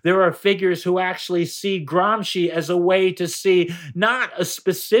Argentina, there are figures who actually see Gramsci as a way to see not a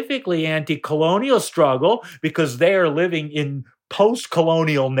specifically anti-colonial struggle, because they are living in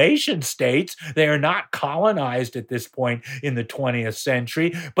post-colonial nation states. They are not colonized at this point in the 20th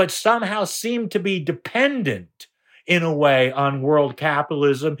century, but somehow seem to be dependent in a way on world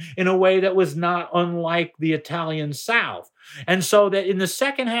capitalism in a way that was not unlike the Italian South. And so that in the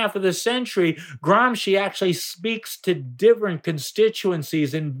second half of the century, Gramsci actually speaks to different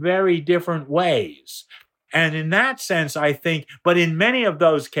constituencies in very different ways. And in that sense, I think, but in many of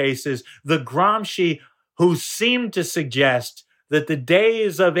those cases, the Gramsci who seemed to suggest that the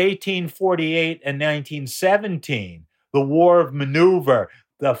days of 1848 and 1917, the war of maneuver,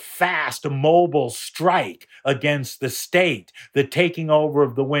 the fast, mobile strike against the state, the taking over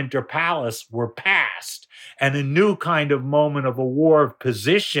of the Winter Palace were past, and a new kind of moment of a war of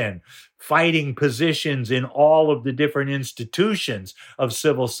position, fighting positions in all of the different institutions of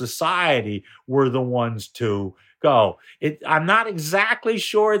civil society were the ones to go. I'm not exactly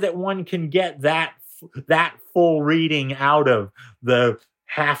sure that one can get that full reading out of the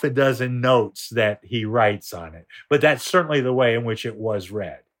half a dozen notes that he writes on it. But that's certainly the way in which it was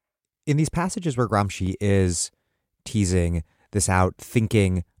read. In these passages where Gramsci is teasing this out,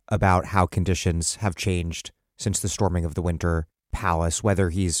 thinking about how conditions have changed since the storming of the Winter Palace,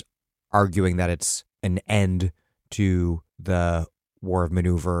 whether he's arguing that it's an end to the war of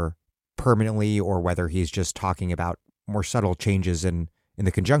maneuver permanently, or whether he's just talking about more subtle changes in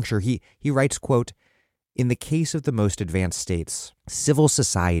the conjuncture, he writes, quote, "In the case of the most advanced states, civil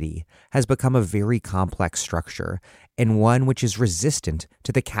society has become a very complex structure and one which is resistant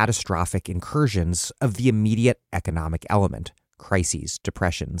to the catastrophic incursions of the immediate economic element, crises,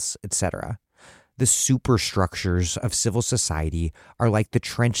 depressions, etc. The superstructures of civil society are like the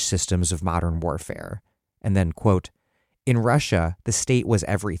trench systems of modern warfare." And then, quote, "In Russia, the state was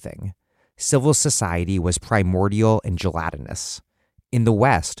everything. Civil society was primordial and gelatinous. In the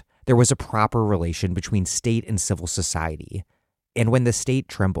West, there was a proper relation between state and civil society, and when the state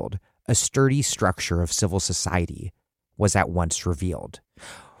trembled, a sturdy structure of civil society was at once revealed."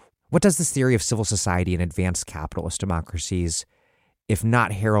 What does this theory of civil society in advanced capitalist democracies, if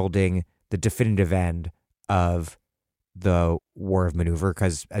not heralding the definitive end of the war of maneuver,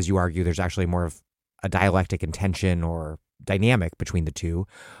 because as you argue, there's actually more of a dialectic intention or dynamic between the two,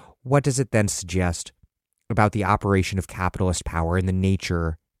 what does it then suggest about the operation of capitalist power and the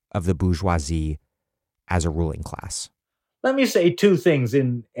nature of the bourgeoisie as a ruling class? Let me say two things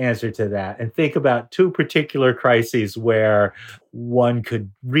in answer to that and think about two particular crises where one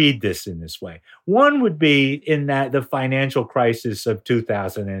could read this in this way. One would be in that the financial crisis of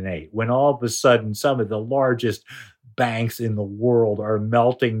 2008, when all of a sudden some of the largest banks in the world are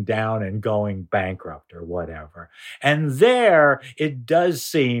melting down and going bankrupt or whatever. And there it does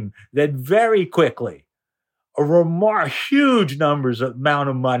seem that very quickly, huge amount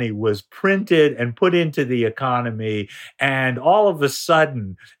of money was printed and put into the economy. And all of a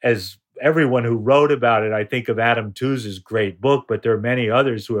sudden, as everyone who wrote about it, I think of Adam Tooze's great book, but there are many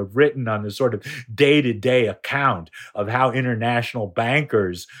others who have written on the sort of day-to-day account of how international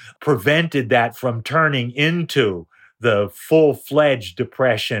bankers prevented that from turning into the full-fledged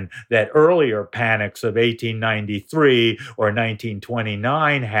depression that earlier panics of 1893 or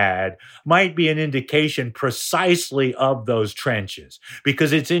 1929 had, might be an indication precisely of those trenches.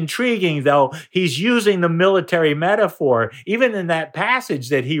 Because it's intriguing, though, he's using the military metaphor. Even in that passage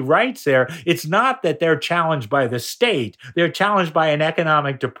that he writes there, it's not that they're challenged by the state, they're challenged by an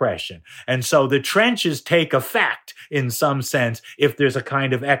economic depression. And so the trenches take effect in some sense if there's a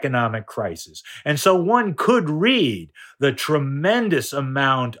kind of economic crisis. And so one could read the tremendous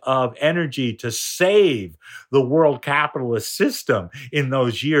amount of energy to save the world capitalist system in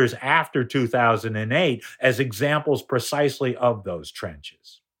those years after 2008 as examples precisely of those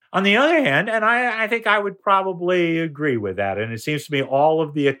trenches. On the other hand, and I think I would probably agree with that, and it seems to me all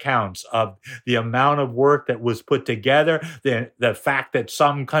of the accounts of the amount of work that was put together, the fact that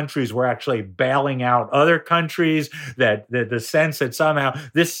some countries were actually bailing out other countries, that the sense that somehow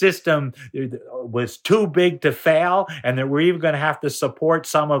this system was too big to fail, and that we're even going to have to support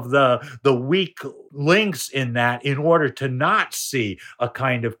some of the weak links in that in order to not see a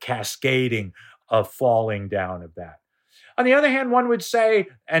kind of cascading of falling down of that. On the other hand, one would say,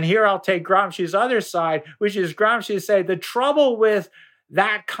 and here I'll take Gramsci's other side, which is Gramsci say the trouble with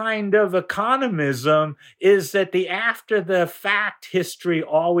that kind of economism is that the after the fact history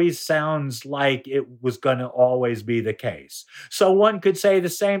always sounds like it was going to always be the case. So one could say the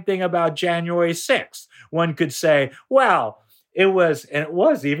same thing about January 6th. One could say, well, it was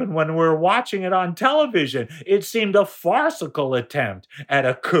even when we were watching it on television, it seemed a farcical attempt at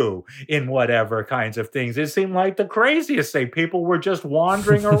a coup in whatever kinds of things. It seemed like the craziest thing. People were just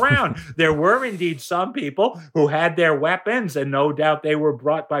wandering around. There were indeed some people who had their weapons, and no doubt they were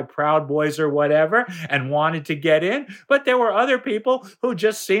brought by Proud Boys or whatever and wanted to get in. But there were other people who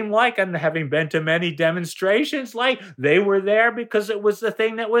just seemed like, and having been to many demonstrations, like they were there because it was the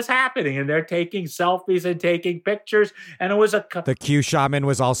thing that was happening, and they're taking selfies and taking pictures, and it was the Q shaman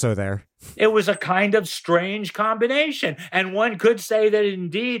was also there. It was a kind of strange combination. And one could say that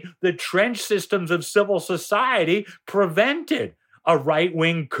indeed the trench systems of civil society prevented a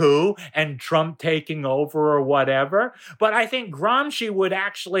right-wing coup and Trump taking over or whatever. But I think Gramsci would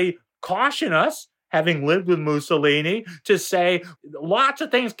actually caution us, having lived with Mussolini, to say lots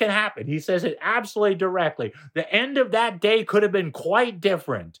of things can happen. He says it absolutely directly. The end of that day could have been quite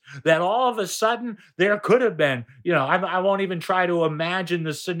different. That all of a sudden there could have been, I won't even try to imagine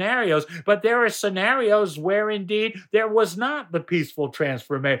the scenarios, but there are scenarios where indeed there was not the peaceful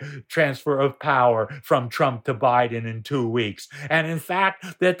transfer of power from Trump to Biden in 2 weeks. And in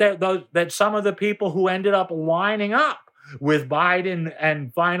fact, that some of the people who ended up lining up with Biden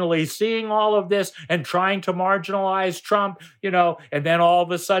and finally seeing all of this and trying to marginalize Trump, and then all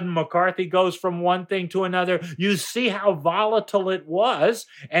of a sudden McCarthy goes from one thing to another. You see how volatile it was,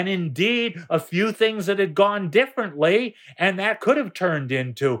 and indeed a few things that had gone differently, and that could have turned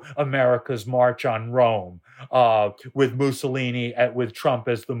into America's March on Rome, with Mussolini, with Trump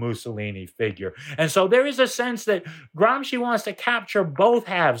as the Mussolini figure. And so there is a sense that Gramsci wants to capture both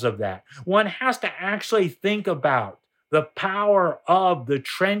halves of that. One has to actually think about the power of the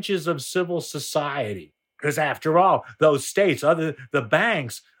trenches of civil society. Because after all, those states, the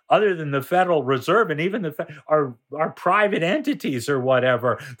banks, other than the Federal Reserve and even are private entities or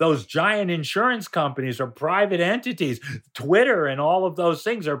whatever. Those giant insurance companies are private entities. Twitter and all of those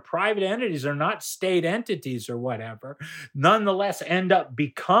things are private entities. They're not state entities or whatever. Nonetheless, end up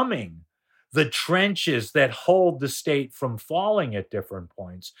becoming the trenches that hold the state from falling at different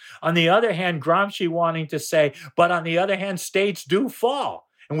points. On the other hand, Gramsci wanting to say, but on the other hand, states do fall.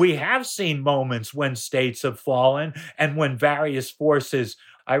 And we have seen moments when states have fallen and when various forces.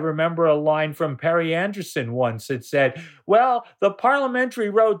 I remember a line from Perry Anderson once that said, well, the parliamentary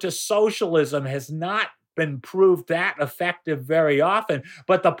road to socialism has not been proved that effective very often,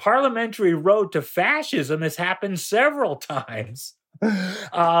 but the parliamentary road to fascism has happened several times.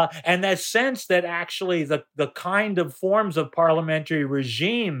 And that sense that actually the kind of forms of parliamentary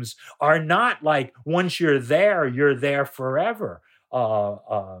regimes are not like once you're there forever,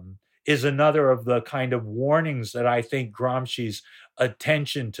 is another of the kind of warnings that I think Gramsci's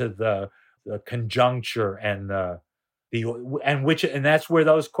attention to the conjuncture and that's where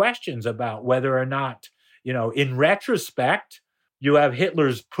those questions about whether or not In retrospect, you have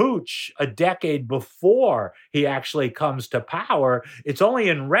Hitler's putsch a decade before he actually comes to power. It's only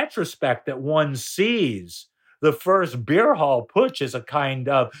in retrospect that one sees the first beer hall putsch as a kind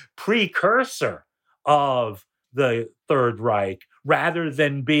of precursor of the Third Reich, rather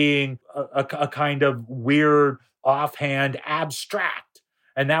than being a kind of weird, offhand, abstract.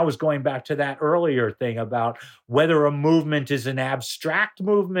 And that was going back to that earlier thing about whether a movement is an abstract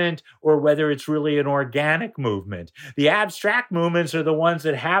movement or whether it's really an organic movement. The abstract movements are the ones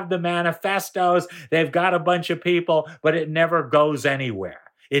that have the manifestos. They've got a bunch of people, but it never goes anywhere.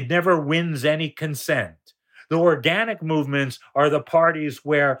 It never wins any consent. The organic movements are the parties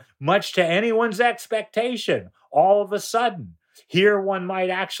where, much to anyone's expectation, all of a sudden, here one might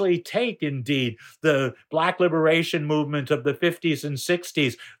actually take, indeed, the Black liberation movement of the 50s and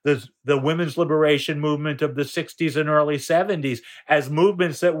 60s, the women's liberation movement of the 60s and early 70s, as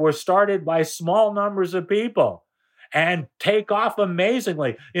movements that were started by small numbers of people and take off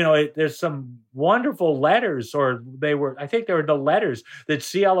amazingly. There's some wonderful letters, I think they were the letters that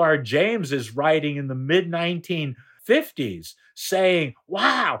C.L.R. James is writing in the mid-1950s saying,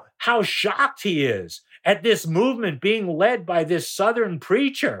 wow, how shocked he is at this movement being led by this Southern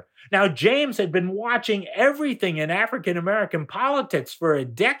preacher. Now, James had been watching everything in African-American politics for a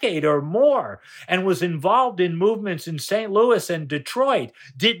decade or more and was involved in movements in St. Louis and Detroit,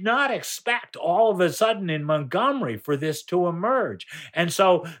 did not expect all of a sudden in Montgomery for this to emerge. And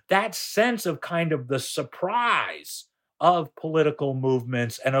so that sense of kind of the surprise of political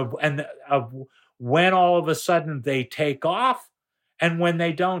movements and of when all of a sudden they take off and when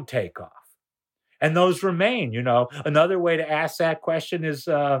they don't take off. And those remain, Another way to ask that question is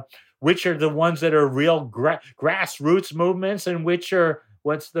which are the ones that are real grassroots movements and which are,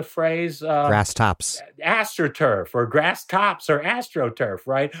 what's the phrase? Grass tops. AstroTurf or grass tops or AstroTurf,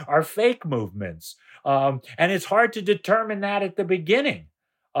 right? Are fake movements. And it's hard to determine that at the beginning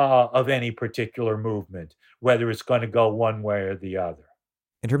of any particular movement, whether it's going to go one way or the other.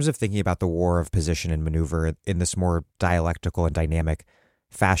 In terms of thinking about the war of position and maneuver in this more dialectical and dynamic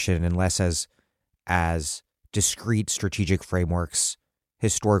fashion, and less as discrete strategic frameworks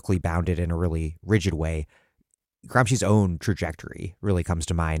historically bounded in a really rigid way, Gramsci's own trajectory really comes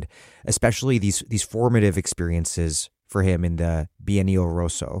to mind, especially these formative experiences for him in the Biennio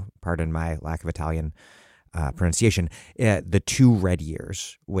Rosso, pardon my lack of Italian pronunciation, the 2 red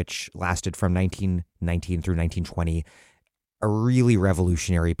years, which lasted from 1919 through 1920, a really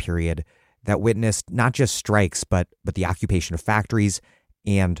revolutionary period that witnessed not just strikes, but the occupation of factories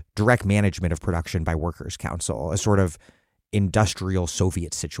and direct management of production by workers' council, a sort of industrial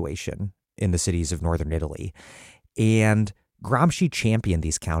Soviet situation in the cities of northern Italy. And Gramsci championed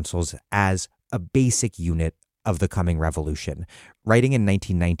these councils as a basic unit of the coming revolution. Writing in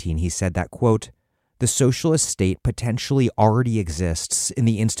 1919, he said that, quote, "The socialist state potentially already exists in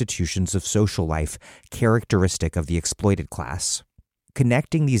the institutions of social life characteristic of the exploited class.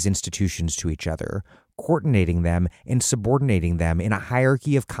 Connecting these institutions to each other, coordinating them and subordinating them in a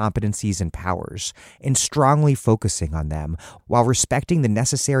hierarchy of competencies and powers, and strongly focusing on them while respecting the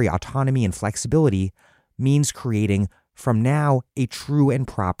necessary autonomy and flexibility means creating, from now, a true and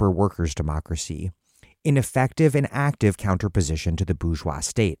proper workers' democracy, an effective and active counterposition to the bourgeois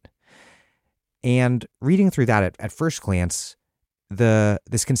state." And reading through that at first glance,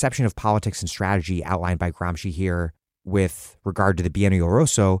 this conception of politics and strategy outlined by Gramsci here with regard to the Biennio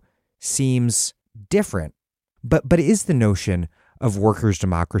Rosso seems different, but is the notion of workers'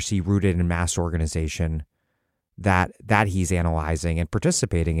 democracy rooted in mass organization that he's analyzing and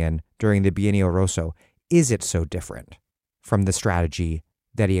participating in during the Biennio Rosso, is it so different from the strategy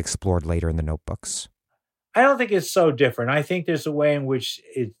that he explored later in the notebooks? I don't think it's so different. I think there's a way in which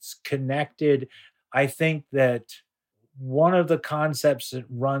it's connected. I think that one of the concepts that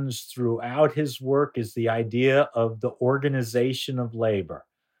runs throughout his work is the idea of the organization of labor.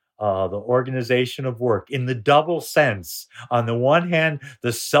 The organization of work in the double sense. On the one hand,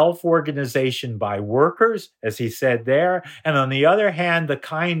 the self-organization by workers, as he said there, and on the other hand, the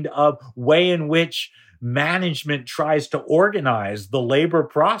kind of way in which management tries to organize the labor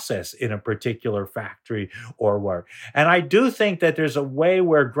process in a particular factory or work. And I do think that there's a way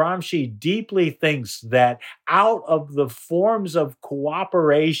where Gramsci deeply thinks that out of the forms of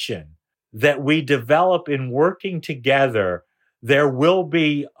cooperation that we develop in working together, there will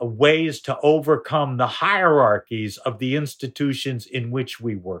be ways to overcome the hierarchies of the institutions in which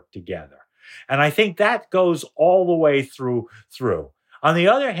we work together. And I think that goes all the way through. On the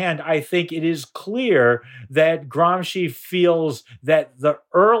other hand, I think it is clear that Gramsci feels that the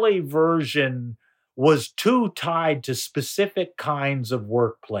early version was too tied to specific kinds of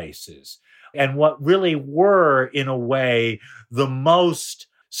workplaces. and what really were, in a way, the most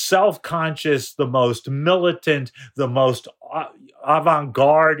self-conscious, the most militant, the most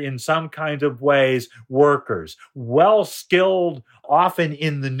avant-garde in some kind of ways workers, well-skilled, often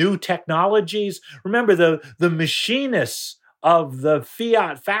in the new technologies. Remember, the machinists of the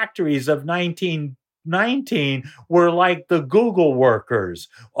Fiat factories of 1919 were like the Google workers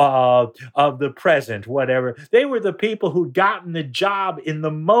of the present, whatever. They were the people who'd gotten the job in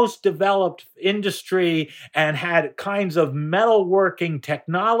the most developed industry and had kinds of metalworking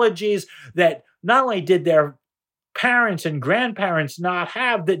technologies that not only did their parents and grandparents not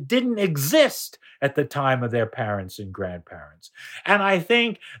have, that didn't exist at the time of their parents and grandparents. And I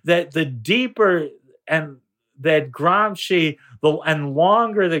think that the deeper and that Gramsci, and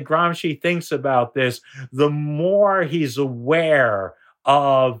longer that Gramsci thinks about this, the more he's aware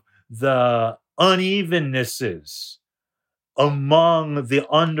of the unevennesses among the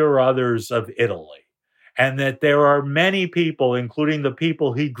under others of Italy. And that there are many people, including the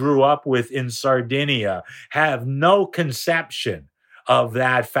people he grew up with in Sardinia, have no conception of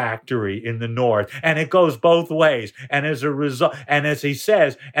that factory in the north. And it goes both ways. And as a result, and as he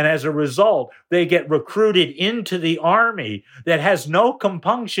says, and as a result, they get recruited into the army that has no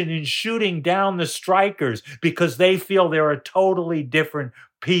compunction in shooting down the strikers because they feel they're a totally different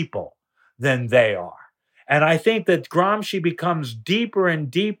people than they are. And I think that Gramsci becomes deeper and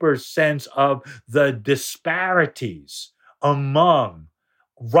deeper sense of the disparities among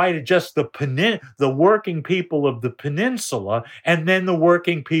just the working people of the peninsula, and then the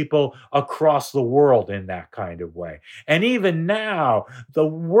working people across the world in that kind of way. And even now, the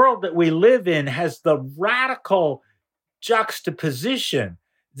world that we live in has the radical juxtaposition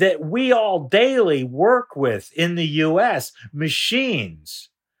that we all daily work with in the US, machines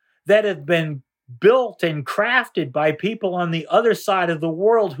that have been built and crafted by people on the other side of the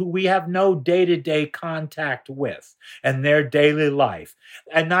world who we have no day-to-day contact with and their daily life.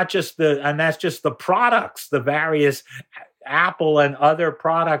 And that's just the products, the various Apple and other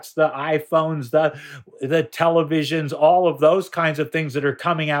products, the iPhones, the televisions, all of those kinds of things that are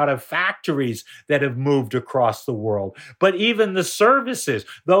coming out of factories that have moved across the world. But even the services,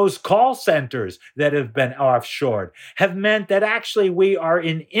 those call centers that have been offshored, have meant that actually we are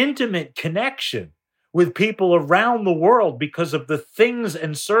in intimate connection with people around the world because of the things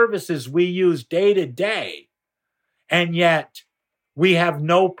and services we use day to day. And yet we have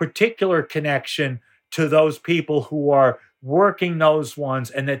no particular connection to those people who are working those ones,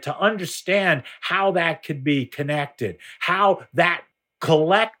 and that to understand how that could be connected, how that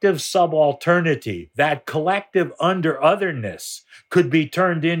collective subalternity, that collective under-otherness could be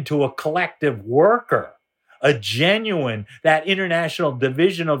turned into a collective worker, a genuine, that international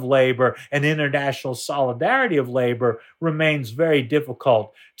division of labor and international solidarity of labor remains very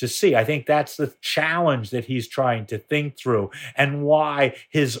difficult to see. I think that's the challenge that he's trying to think through, and why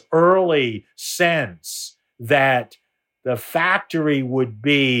his early sense that the factory would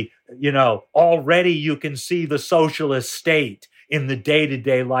be, already you can see the socialist state in the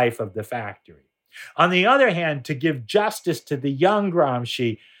day-to-day life of the factory. On the other hand, to give justice to the young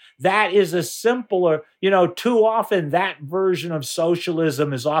Gramsci, that is a simpler, too often that version of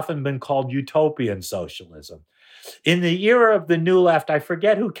socialism has often been called utopian socialism. In the era of the New Left, I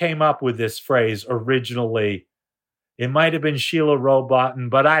forget who came up with this phrase originally. It might have been Sheila Robotham,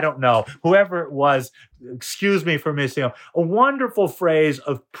 but I don't know. Whoever it was, excuse me for missing out. A wonderful phrase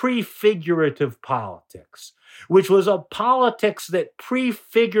of prefigurative politics, which was a politics that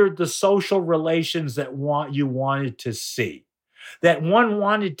prefigured the social relations that you wanted to see, that one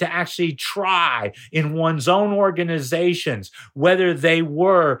wanted to actually try in one's own organizations, whether they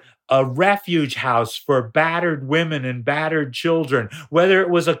were a refuge house for battered women and battered children, whether it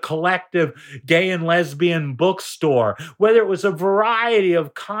was a collective gay and lesbian bookstore, whether it was a variety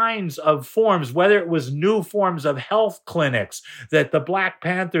of kinds of forms, whether it was new forms of health clinics that the Black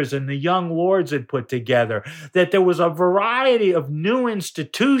Panthers and the Young Lords had put together, that there was a variety of new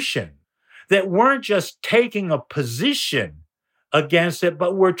institutions that weren't just taking a position against it,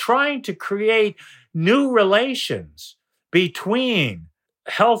 but were trying to create new relations between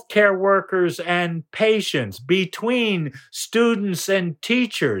healthcare workers and patients, between students and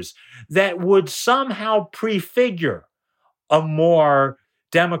teachers, that would somehow prefigure a more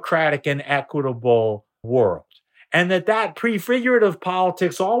democratic and equitable world. And that prefigurative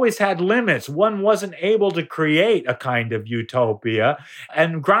politics always had limits. One wasn't able to create a kind of utopia.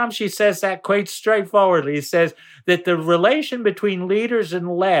 And Gramsci says that quite straightforwardly. He says that the relation between leaders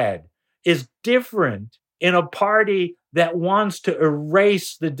and led is different in a party that wants to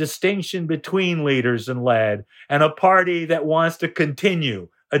erase the distinction between leaders and led, and a party that wants to continue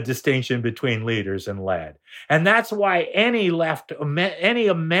a distinction between leaders and led. And that's why any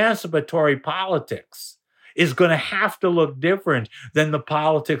emancipatory politics is going to have to look different than the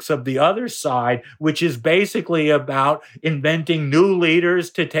politics of the other side, which is basically about inventing new leaders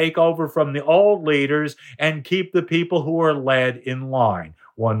to take over from the old leaders and keep the people who are led in line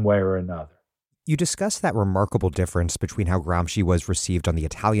one way or another. You discussed that remarkable difference between how Gramsci was received on the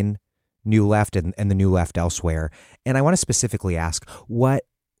Italian New Left and the New Left elsewhere. And I want to specifically ask, what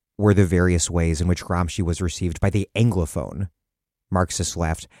were the various ways in which Gramsci was received by the Anglophone Marxist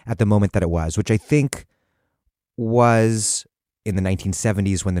left at the moment that it was, which I think was in the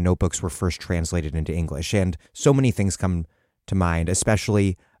 1970s when the notebooks were first translated into English. And so many things come to mind,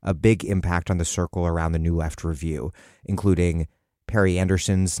 especially a big impact on the circle around the New Left Review, including Perry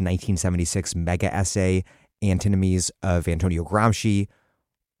Anderson's 1976 mega essay, Antinomies of Antonio Gramsci.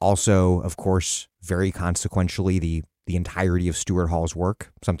 Also, of course, very consequentially, the entirety of Stuart Hall's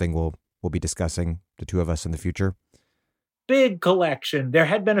work, something we'll be discussing, the two of us, in the future. Big collection. There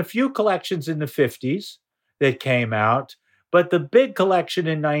had been a few collections in the 50s that came out, but the big collection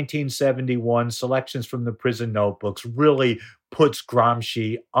in 1971, Selections from the Prison Notebooks, really puts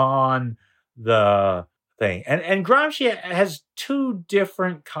Gramsci on the thing. And Gramsci has two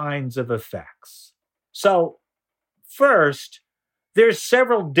different kinds of effects. So first, there's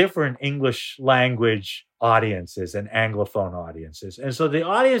several different English language audiences and Anglophone audiences. And so the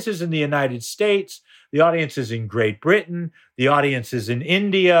audiences in the United States, the audiences in Great Britain, the audiences in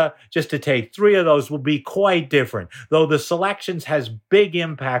India, just to take three of those, will be quite different, though the Selections has big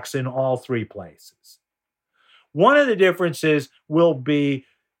impacts in all three places. One of the differences will be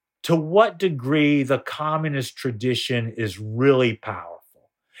to what degree the communist tradition is really powerful.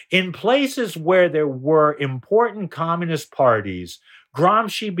 In places where there were important communist parties,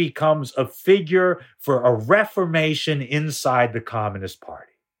 Gramsci becomes a figure for a reformation inside the Communist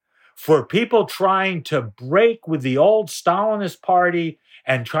Party. For people trying to break with the old Stalinist party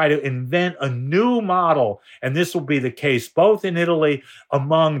and try to invent a new model, and this will be the case both in Italy,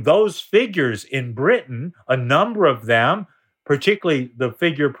 among those figures in Britain, a number of them, particularly the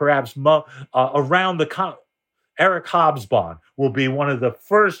figure perhaps around the Eric Hobsbawm will be one of the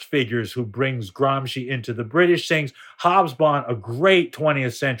first figures who brings Gramsci into the British things. Hobsbawm, a great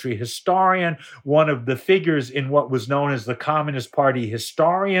 20th century historian, one of the figures in what was known as the Communist Party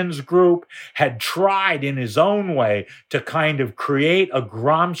Historians Group, had tried in his own way to kind of create a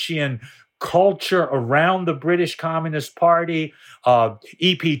Gramscian culture around the British Communist Party.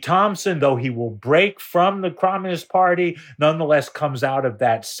 E.P. Thompson, though he will break from the Communist Party, nonetheless comes out of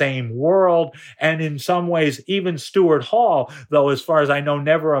that same world. And in some ways, even Stuart Hall, though as far as I know,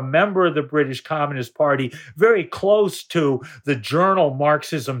 never a member of the British Communist Party, very close to the journal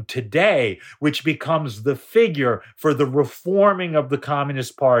Marxism Today, which becomes the figure for the reforming of the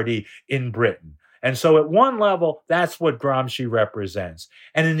Communist Party in Britain. And so at one level, that's what Gramsci represents.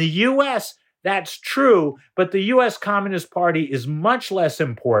 And in the U.S., that's true, but the U.S. Communist Party is much less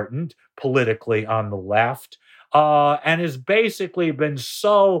important politically on the left and has basically been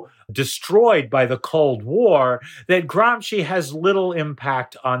so destroyed by the Cold War that Gramsci has little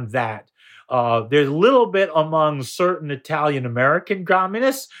impact on that. There's a little bit among certain Italian-American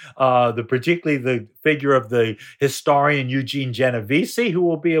communists, particularly the figure of the historian Eugene Genovese, who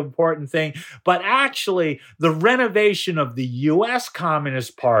will be an important thing. But actually, the renovation of the U.S.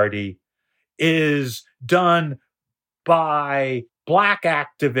 Communist Party is done by Black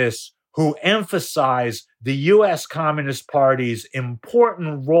activists who emphasize the U.S. Communist Party's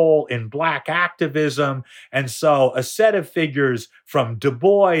important role in Black activism. And so a set of figures from Du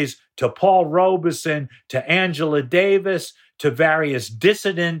Bois to Paul Robeson to Angela Davis to various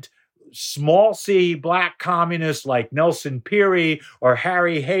dissident small c Black communists like Nelson Peary or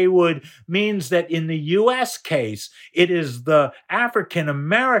Harry Haywood means that in the U.S. case, it is the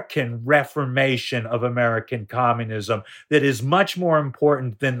African-American reformation of American communism that is much more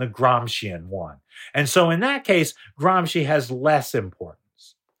important than the Gramscian one. And so in that case, Gramsci has less importance.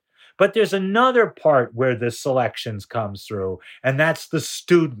 But there's another part where the Selections comes through, and that's the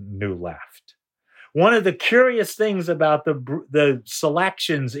student New Left. One of the curious things about the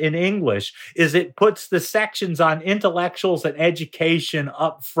Selections in English is it puts the sections on intellectuals and education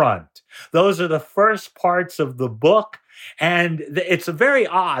up front. Those are the first parts of the book. And it's very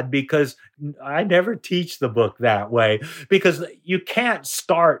odd because I never teach the book that way, because you can't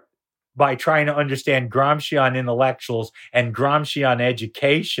start by trying to understand Gramsci on intellectuals and Gramsci on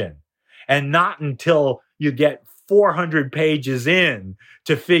education, and not until you get 400 pages in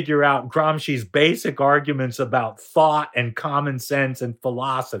to figure out Gramsci's basic arguments about thought and common sense and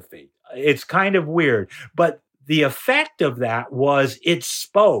philosophy. It's kind of weird, but the effect of that was it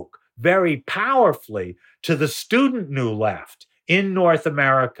spoke very powerfully to the student New Left in North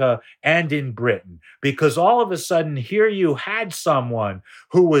America and in Britain, because all of a sudden here you had someone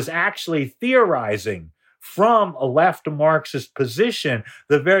who was actually theorizing from a left Marxist position,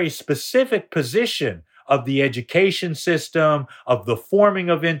 the very specific position of the education system, of the forming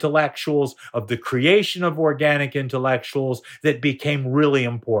of intellectuals, of the creation of organic intellectuals that became really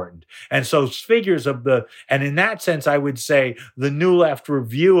important. And so figures of and in that sense, I would say the New Left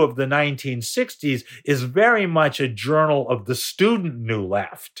Review of the 1960s is very much a journal of the student New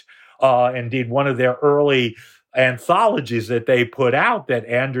Left. Indeed, one of their early anthologies that they put out that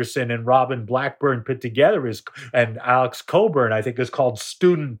Anderson and Robin Blackburn put together and Alex Coburn, I think, is called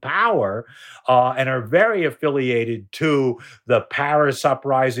Student Power, and are very affiliated to the Paris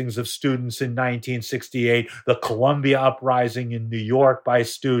uprisings of students in 1968, the Columbia uprising in New York by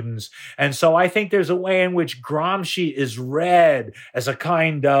students. And so I think there's a way in which Gramsci is read as a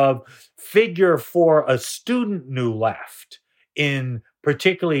kind of figure for a student New Left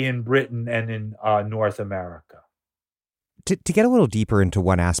particularly in Britain and in North America. To get a little deeper into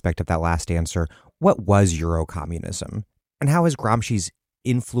one aspect of that last answer, what was Eurocommunism? And how has Gramsci's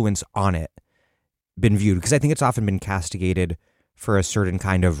influence on it been viewed? Because I think it's often been castigated for a certain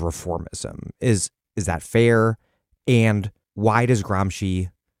kind of reformism. Is that fair? And why does Gramsci,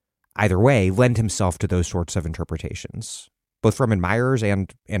 either way, lend himself to those sorts of interpretations, both from admirers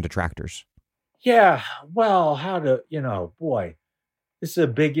and detractors? Yeah, well, boy, this is a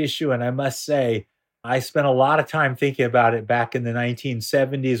big issue. And I must say, I spent a lot of time thinking about it back in the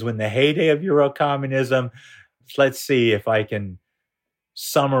 1970s when the heyday of Eurocommunism. Let's see if I can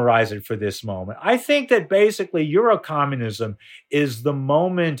summarize it for this moment. I think that basically Eurocommunism is the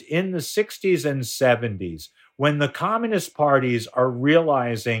moment in the 60s and 70s when the communist parties are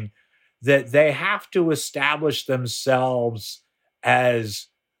realizing that they have to establish themselves as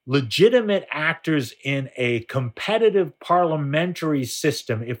legitimate actors in a competitive parliamentary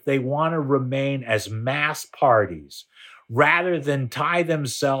system if they want to remain as mass parties, rather than tie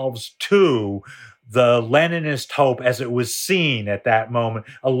themselves to the Leninist hope as it was seen at that moment,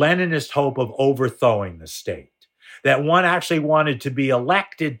 a Leninist hope of overthrowing the state. That one actually wanted to be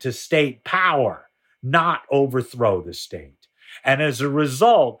elected to state power, not overthrow the state. And as a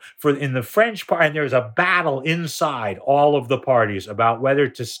result, in the French party, and there's a battle inside all of the parties about whether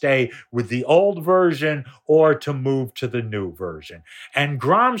to stay with the old version or to move to the new version. And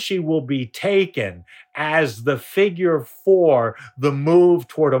Gramsci will be taken as the figure for the move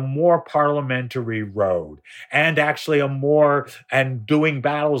toward a more parliamentary road, and actually and doing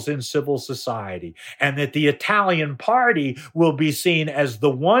battles in civil society. And that the Italian party will be seen as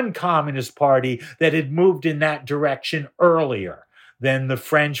the one communist party that had moved in that direction earlier than the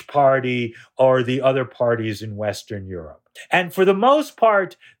French party or the other parties in Western Europe. And for the most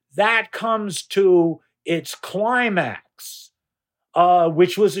part, that comes to its climax,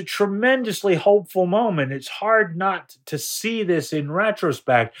 which was a tremendously hopeful moment. It's hard not to see this in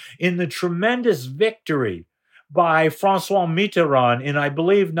retrospect, in the tremendous victory by François Mitterrand in, I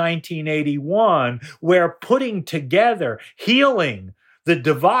believe, 1981, where putting together, healing the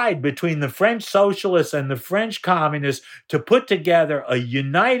divide between the French socialists and the French communists to put together a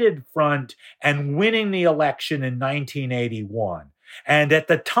united front and winning the election in 1981. And at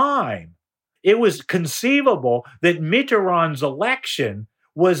the time, it was conceivable that Mitterrand's election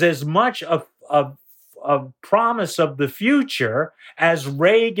was as much a promise of the future as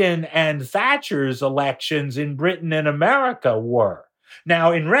Reagan and Thatcher's elections in Britain and America were.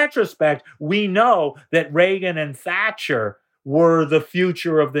 Now, in retrospect, we know that Reagan and Thatcher were the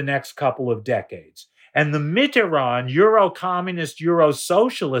future of the next couple of decades. And the Mitterrand Euro-communist,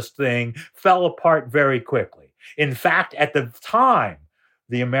 Euro-socialist thing fell apart very quickly. In fact, at the time,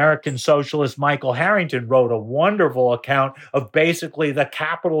 the American socialist Michael Harrington wrote a wonderful account of basically the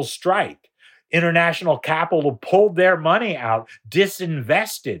capital strike. International capital pulled their money out,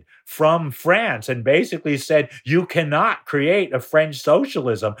 disinvested from France, and basically said, you cannot create a French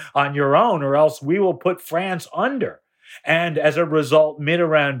socialism on your own, or else we will put France under. And as a result,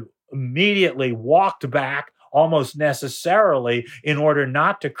 Mitterrand immediately walked back almost necessarily in order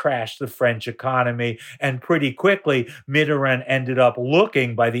not to crash the French economy. And pretty quickly, Mitterrand ended up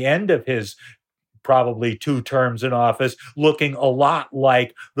looking, by the end of his probably 2 terms in office, looking a lot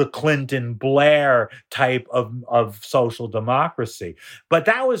like the Clinton-Blair type of social democracy. But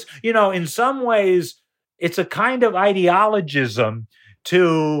that was, in some ways, it's a kind of ideologism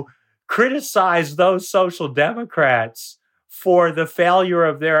to criticize those social democrats for the failure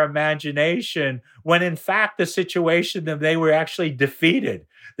of their imagination, when in fact the situation that they were actually defeated,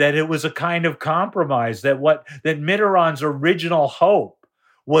 that it was a kind of compromise, that Mitterrand's original hope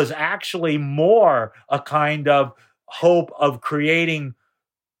was actually more a kind of hope of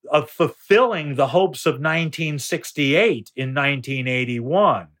fulfilling the hopes of 1968 in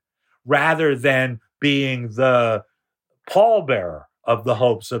 1981, rather than being the pallbearer of the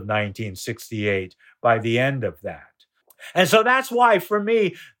hopes of 1968 by the end of that. And so that's why, for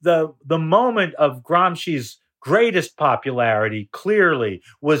me, the moment of Gramsci's greatest popularity clearly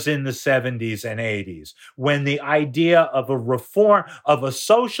was in the 70s and 80s, when the idea of a reform, of a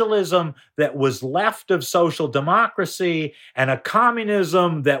socialism that was left of social democracy and a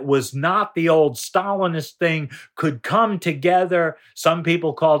communism that was not the old Stalinist thing could come together. Some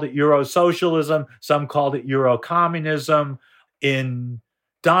people called it Euro-socialism, some called it Euro-communism. In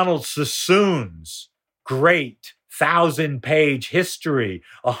Donald Sassoon's great 1,000-page history,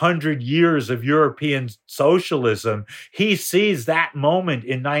 100 years of European socialism, he sees that moment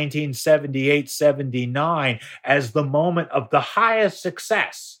in 1978-79 as the moment of the highest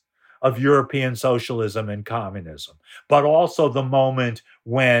success of European socialism and communism, but also the moment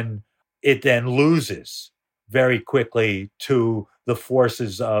when it then loses very quickly to the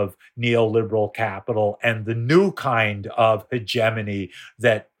forces of neoliberal capital and the new kind of hegemony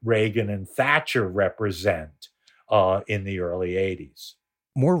that Reagan and Thatcher represent in the early 80s.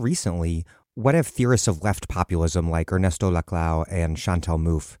 More recently, what have theorists of left populism like Ernesto Laclau and Chantal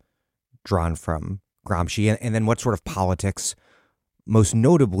Mouffe drawn from Gramsci? And then what sort of politics, most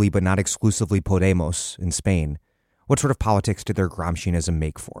notably but not exclusively Podemos in Spain, what sort of politics did their Gramscianism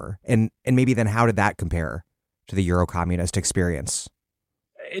make for? And maybe then how did that compare to the Euro-communist experience?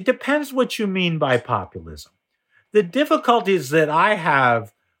 It depends what you mean by populism. The difficulties that I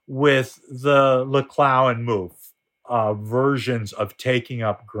have with the Laclau and Mouffe versions of taking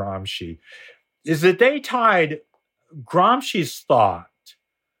up Gramsci is that they tied Gramsci's thought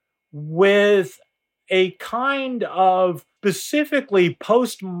with a kind of specifically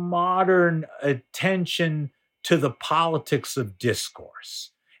postmodern attention to the politics of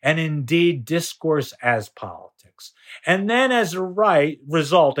discourse, and indeed discourse as politics. And then as a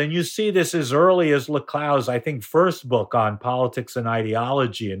result, and you see this as early as Laclau's, I think, first book on politics and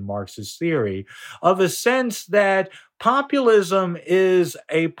ideology in Marxist theory, of a sense that populism is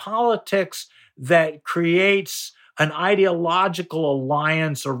a politics that creates an ideological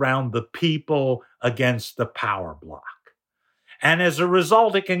alliance around the people against the power block. And as a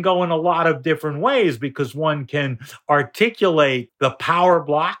result, it can go in a lot of different ways, because one can articulate the power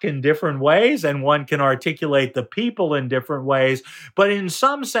block in different ways and one can articulate the people in different ways. But in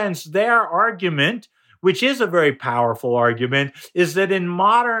some sense, their argument, which is a very powerful argument, is that in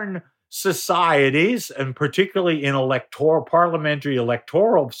modern societies, and particularly in parliamentary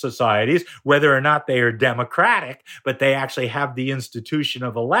electoral societies, whether or not they are democratic, but they actually have the institution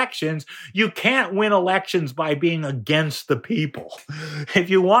of elections, you can't win elections by being against the people. If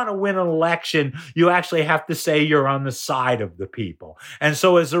you want to win an election, you actually have to say you're on the side of the people. And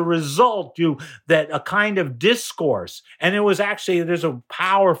so as a result, that a kind of discourse, and there's a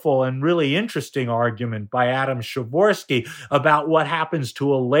powerful and really interesting argument by Adam Przeworski about what happens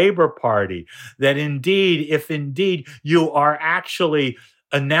to a labor party, that if indeed you are actually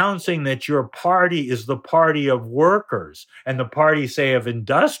announcing that your party is the party of workers and the party, say, of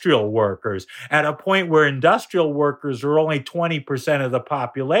industrial workers, at a point where industrial workers are only 20% of the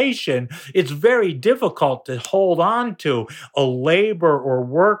population, it's very difficult to hold on to a labor or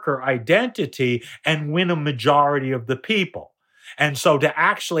worker identity and win a majority of the people. And so to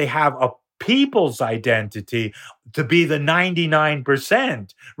actually have a people's identity, to be the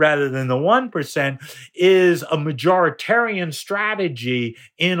 99% rather than the 1%, is a majoritarian strategy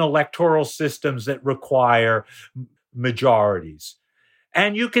in electoral systems that require majorities.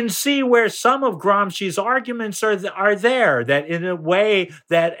 And you can see where some of Gramsci's arguments are there, that in a way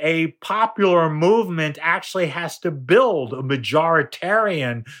that a popular movement actually has to build a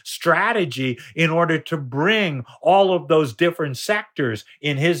majoritarian strategy in order to bring all of those different sectors.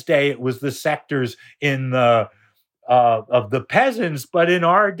 In his day, it was the sectors of the peasants, but in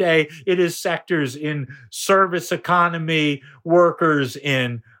our day, it is sectors in service economy, workers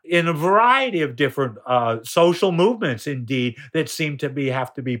in a variety of different social movements, indeed, that seem to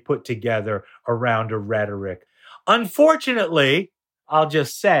have to be put together around a rhetoric. Unfortunately, I'll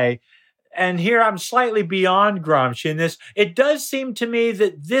just say, and here I'm slightly beyond Gramsci in this, it does seem to me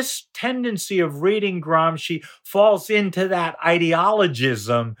that this tendency of reading Gramsci falls into that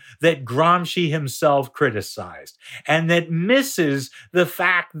ideologism that Gramsci himself criticized, and that misses the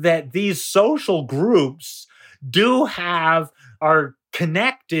fact that these social groups are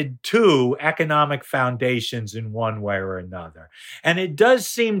connected to economic foundations in one way or another. And it does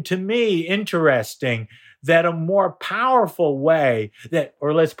seem to me interesting that a more powerful way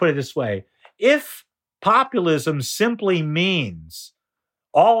or let's put it this way, if populism simply means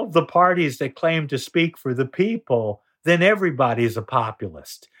all of the parties that claim to speak for the people, then everybody is a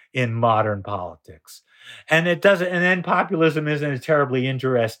populist in modern politics. And then populism isn't a terribly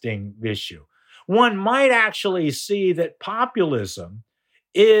interesting issue. One might actually see that populism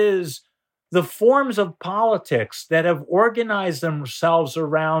is the forms of politics that have organized themselves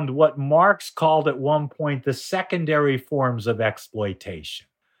around what Marx called at one point the secondary forms of exploitation.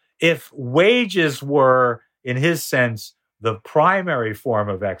 If wages were, in his sense, the primary form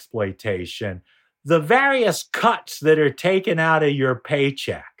of exploitation, the various cuts that are taken out of your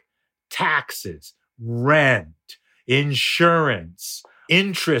paycheck, taxes, rent, insurance,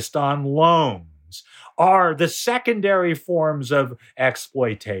 interest on loans, are the secondary forms of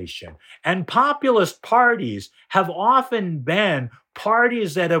exploitation. And populist parties have often been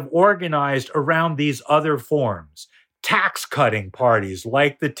parties that have organized around these other forms. Tax-cutting parties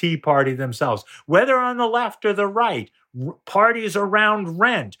like the Tea Party themselves, whether on the left or the right, parties around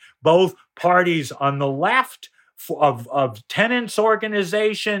rent, both parties on the left of tenants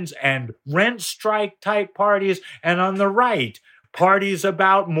organizations and rent strike type parties, and on the right, parties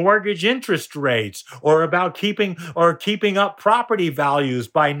about mortgage interest rates or about keeping up property values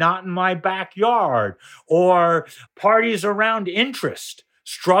by not in my backyard, or parties around interest,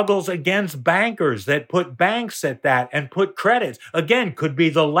 struggles against bankers that put banks at that and put credits. Again, could be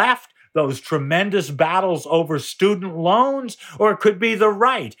the left, those tremendous battles over student loans, or it could be the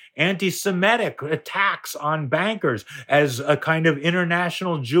right, anti-Semitic attacks on bankers as a kind of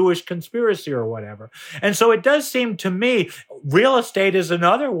international Jewish conspiracy or whatever. And so it does seem to me, real estate is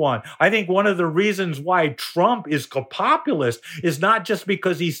another one. I think one of the reasons why Trump is populist is not just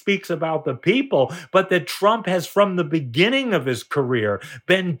because he speaks about the people, but that Trump has, from the beginning of his career,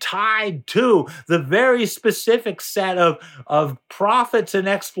 been tied to the very specific set of profits and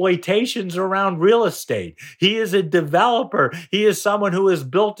exploitation around real estate. He is a developer. He is someone who has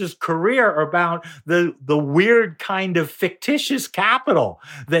built his career about the weird kind of fictitious capital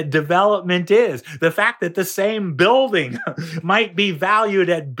that development is. The fact that the same building might be valued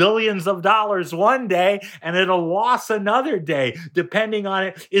at billions of dollars one day and at a loss another day, depending on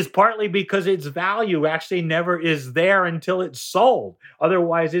it, is partly because its value actually never is there until it's sold.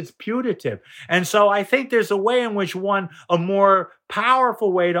 Otherwise, it's putative. And so I think there's a way in which a more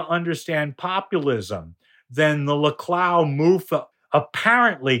powerful way to understand populism than the Laclau-Mufa,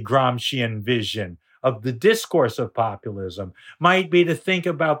 apparently Gramscian vision of the discourse of populism might be to think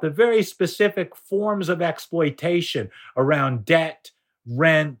about the very specific forms of exploitation around debt,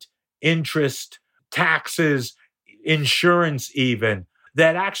 rent, interest, taxes, insurance even,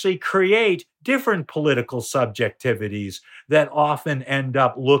 that actually create different political subjectivities that often end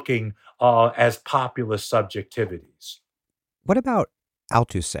up looking as populist subjectivities. What about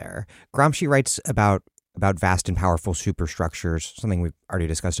Althusser? Gramsci writes about vast and powerful superstructures, something we've already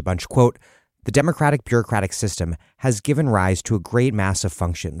discussed a bunch. Quote, "The democratic bureaucratic system has given rise to a great mass of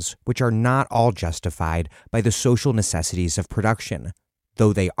functions which are not all justified by the social necessities of production,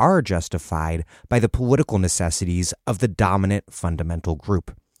 though they are justified by the political necessities of the dominant fundamental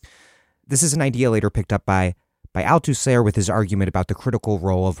group." This is an idea later picked up by Althusser with his argument about the critical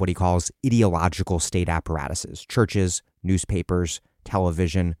role of what he calls ideological state apparatuses, churches, newspapers,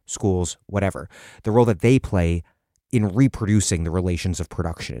 television, schools, whatever, the role that they play in reproducing the relations of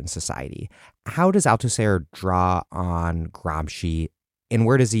production in society. How does Althusser draw on Gramsci, and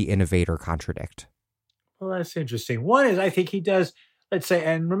where does he innovate or contradict? Well, that's interesting. One is, I think he does, let's say,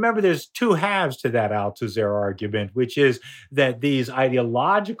 and remember there's two halves to that Althusser argument, which is that these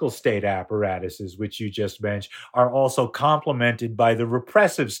ideological state apparatuses, which you just mentioned, are also complemented by the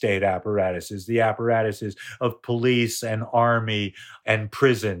repressive state apparatuses, the apparatuses of police and army and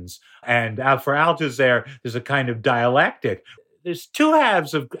prisons. And for Althusser, there's a kind of dialectic. There's two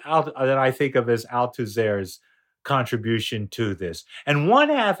halves that I think of as Althusser's contribution to this. And one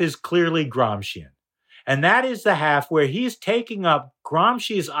half is clearly Gramscian. And that is the half where he's taking up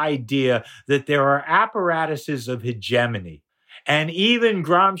Gramsci's idea that there are apparatuses of hegemony And even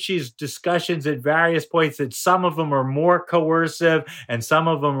Gramsci's discussions at various points that some of them are more coercive and some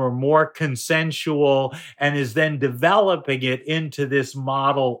of them are more consensual, and is then developing it into this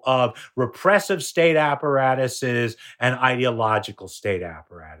model of repressive state apparatuses and ideological state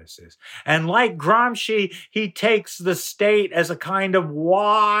apparatuses. And like Gramsci, he takes the state as a kind of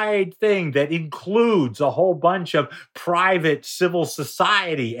wide thing that includes a whole bunch of private civil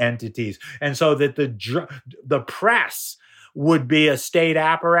society entities. And so that the press would be a state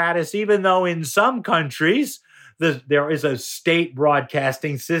apparatus, even though in some countries there is a state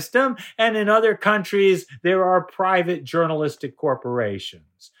broadcasting system, and in other countries there are private journalistic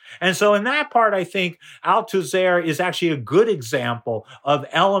corporations. And so in that part, I think Althusser is actually a good example of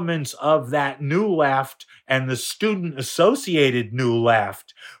elements of that new left and the student-associated new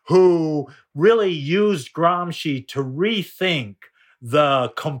left who really used Gramsci to rethink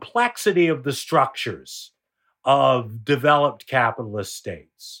the complexity of the structures of developed capitalist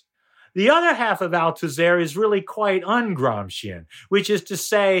states. The other half of Althusser is really quite un-Gramscian, which is to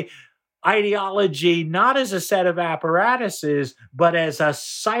say, ideology not as a set of apparatuses, but as a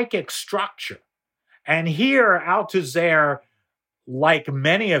psychic structure. And here, Althusser, like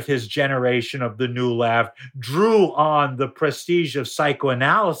many of his generation of the New Left, drew on the prestige of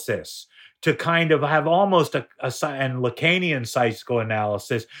psychoanalysis to kind of have almost and Lacanian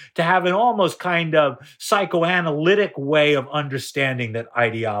psychoanalysis, to have an almost kind of psychoanalytic way of understanding that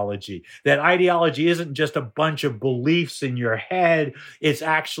ideology. That ideology isn't just a bunch of beliefs in your head, it's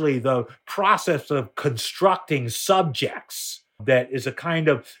actually the process of constructing subjects that is a kind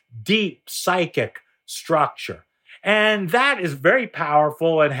of deep psychic structure. And that is very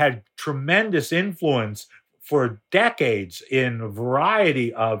powerful and had tremendous influence for decades in a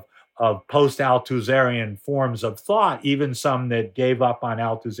variety of post-Althusserian forms of thought, even some that gave up on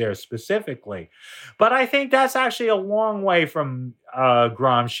Althusser specifically. But I think that's actually a long way from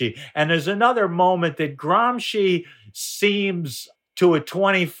Gramsci. And there's another moment that Gramsci seems, to a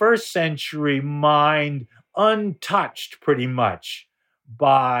 21st century mind, untouched pretty much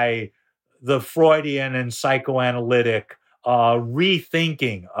by the Freudian and psychoanalytic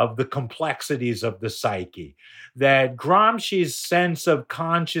rethinking of the complexities of the psyche. That Gramsci's sense of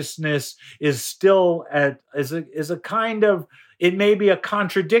consciousness is still is a kind of, it may be a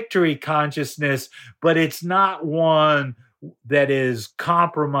contradictory consciousness, but it's not one that is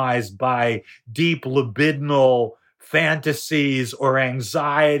compromised by deep libidinal fantasies or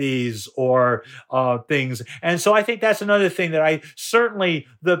anxieties or things. And so I think that's another thing that certainly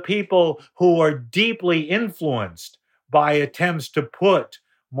the people who are deeply influenced by attempts to put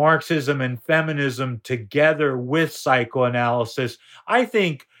Marxism and feminism together with psychoanalysis, I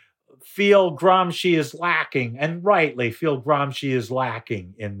think feel Gramsci is lacking, and rightly feel Gramsci is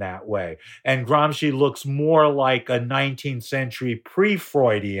lacking in that way. And Gramsci looks more like a 19th century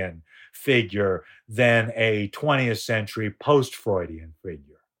pre-Freudian figure than a 20th century post-Freudian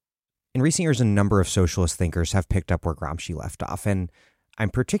figure. In recent years, a number of socialist thinkers have picked up where Gramsci left off, and I'm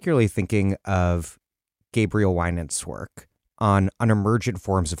particularly thinking of Gabriel Wynant's work on emergent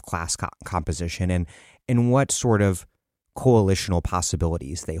forms of class composition and what sort of coalitional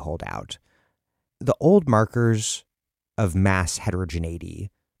possibilities they hold out. The old markers of mass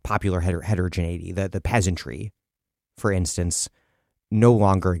heterogeneity, popular heterogeneity, the peasantry, for instance, no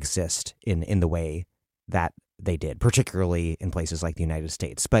longer exist in the way that they did, particularly in places like the United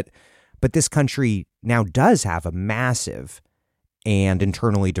States. But this country now does have a massive and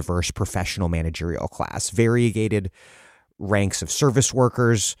internally diverse professional managerial class, variegated ranks of service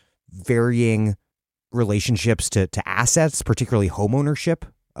workers, varying relationships to assets, particularly home ownership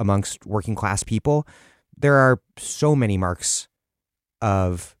amongst working class people. There are so many marks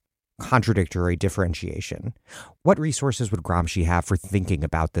of contradictory differentiation. What resources would Gramsci have for thinking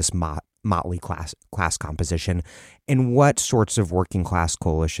about this motley class composition, and what sorts of working class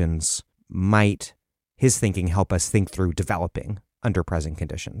coalitions might his thinking help us think through developing under present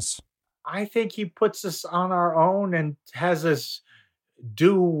conditions? I think he puts us on our own and has us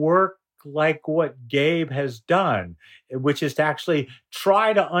do work like what Gabe has done, which is to actually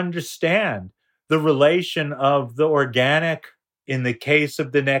try to understand the relation of the organic, in the case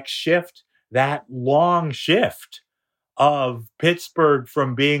of the next shift, that long shift of Pittsburgh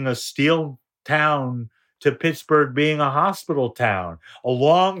from being a steel town to Pittsburgh being a hospital town, a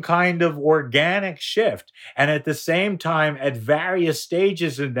long kind of organic shift. And at the same time, at various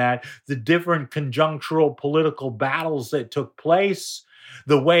stages in that, the different conjunctural political battles that took place,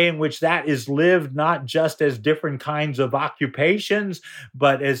 the way in which that is lived, not just as different kinds of occupations,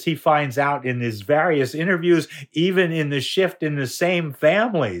 but as he finds out in his various interviews, even in the shift in the same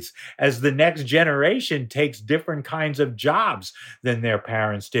families, as the next generation takes different kinds of jobs than their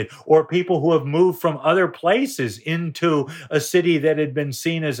parents did, or people who have moved from other places into a city that had been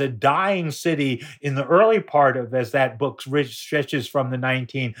seen as a dying city in the early part of, as that book stretches from the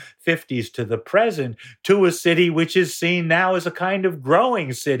 1950s to the present, to a city which is seen now as a kind of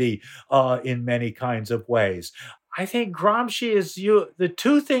growing city in many kinds of ways. I think Gramsci is the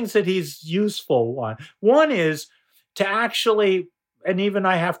two things that he's useful on. One is to actually, and even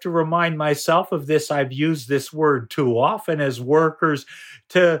I have to remind myself of this, I've used this word too often as workers,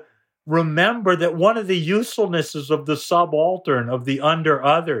 to remember that one of the usefulnesses of the subaltern, of the under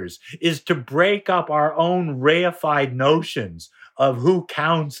others, is to break up our own reified notions of who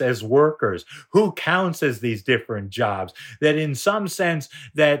counts as workers, who counts as these different jobs. That in some sense,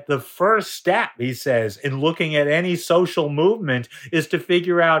 that the first step, he says, in looking at any social movement is to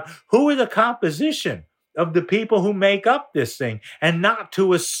figure out who are the composition of the people who make up this thing, and not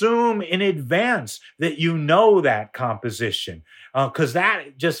to assume in advance that you know that composition. Because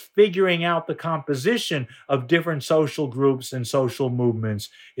that, just figuring out the composition of different social groups and social movements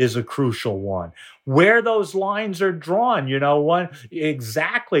is a crucial one. Where those lines are drawn,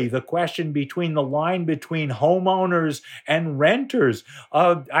 exactly the question between the line between homeowners and renters.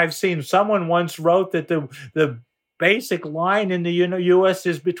 I've seen someone once wrote that the basic line in the U.S.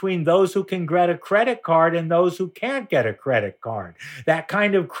 is between those who can get a credit card and those who can't get a credit card. That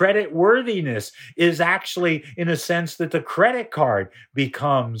kind of credit worthiness is actually, in a sense, that the credit card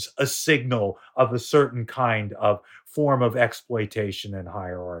becomes a signal of a certain kind of form of exploitation and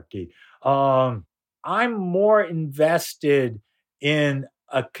hierarchy. I'm more invested in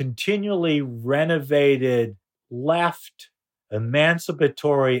a continually renovated left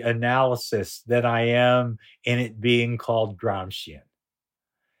emancipatory analysis than I am in it being called Gramscian.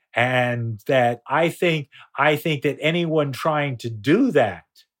 And that I think that anyone trying to do that,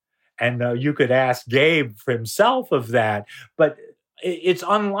 and you could ask Gabe for himself of that, but it's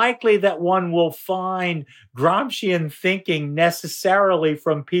unlikely that one will find Gramscian thinking necessarily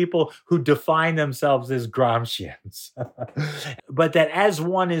from people who define themselves as Gramscians. But that as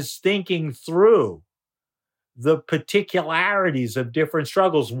one is thinking through the particularities of different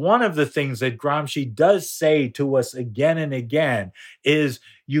struggles, one of the things that Gramsci does say to us again and again is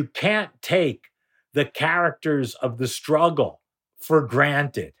you can't take the characters of the struggle for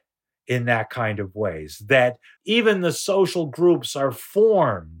granted in that kind of ways, that even the social groups are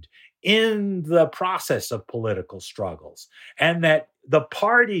formed in the process of political struggles, and that the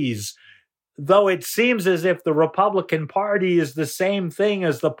parties, though it seems as if the Republican Party is the same thing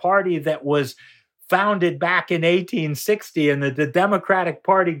as the party that was founded back in 1860, and that the Democratic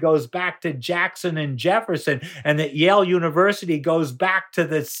Party goes back to Jackson and Jefferson, and that Yale University goes back to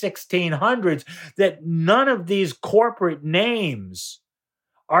the 1600s, that none of these corporate names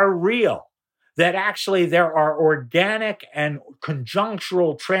are real, that actually there are organic and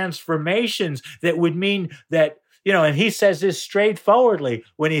conjunctural transformations that would mean that, and he says this straightforwardly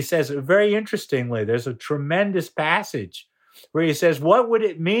when he says, very interestingly, there's a tremendous passage where he says, what would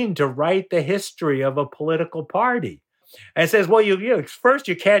it mean to write the history of a political party? And it says, well, first,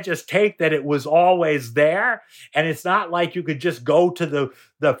 you can't just take that it was always there. And it's not like you could just go to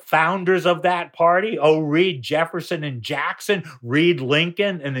the founders of that party. Oh, read Jefferson and Jackson, read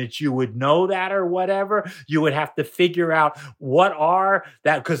Lincoln, and that you would know that or whatever. You would have to figure out what are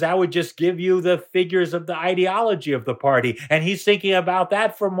that, because that would just give you the figures of the ideology of the party. And he's thinking about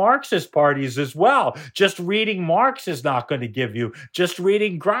that for Marxist parties as well. Just reading Marx is not going to give you, just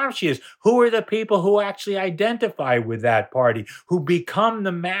reading Gramsci is. Who are the people who actually identify with that party, who become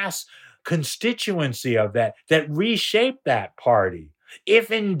the mass constituency of that reshape that party?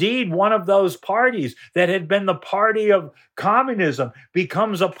 If indeed one of those parties that had been the party of communism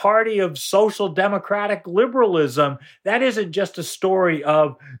becomes a party of social democratic liberalism, that isn't just a story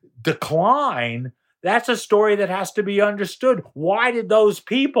of decline. That's a story that has to be understood. Why did those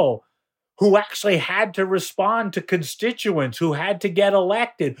people who actually had to respond to constituents, who had to get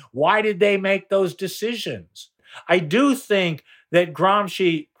elected, why did they make those decisions? I do think that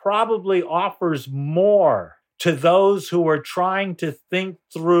Gramsci probably offers more to those who are trying to think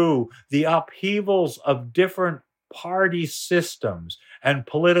through the upheavals of different party systems and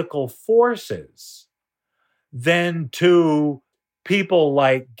political forces than to people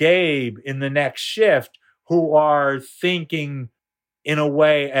like Gabe in the next shift, who are thinking in a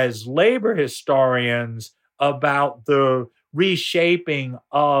way as labor historians about the reshaping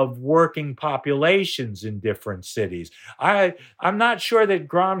of working populations in different cities. I'm not sure that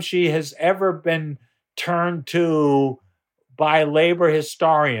Gramsci has ever been turned to by labor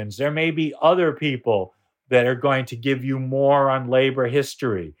historians. There may be other people that are going to give you more on labor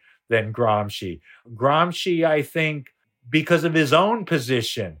history than Gramsci. Gramsci, I think, because of his own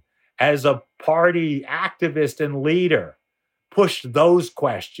position as a party activist and leader, pushed those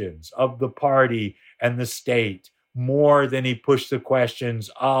questions of the party and the state more than he pushed the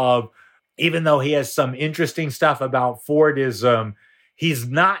questions of, even though he has some interesting stuff about Fordism, he's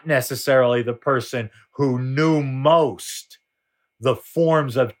not necessarily the person who knew most the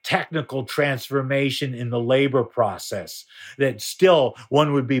forms of technical transformation in the labor process. That still,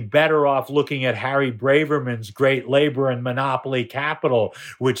 one would be better off looking at Harry Braverman's Great Labor and Monopoly Capital,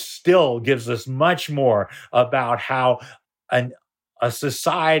 which still gives us much more about how a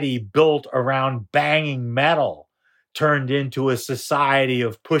society built around banging metal turned into a society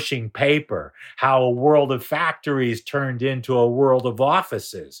of pushing paper, how a world of factories turned into a world of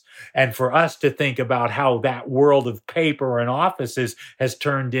offices. And for us to think about how that world of paper and offices has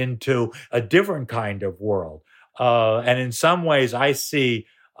turned into a different kind of world. And in some ways, I see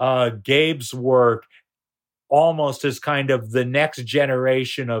Gabe's work almost as kind of the next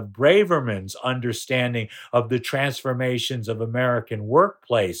generation of Braverman's understanding of the transformations of American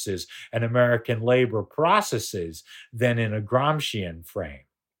workplaces and American labor processes than in a Gramscian frame.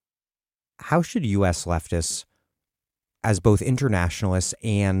 How should U.S. leftists, as both internationalists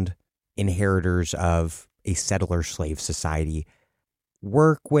and inheritors of a settler slave society,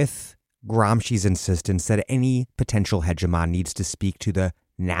 work with Gramsci's insistence that any potential hegemon needs to speak to the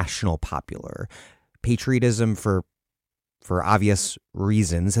national popular? Patriotism, for obvious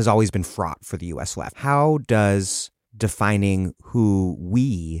reasons, has always been fraught for the U.S. left. How does defining who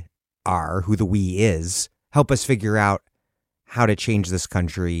we are, who the we is, help us figure out how to change this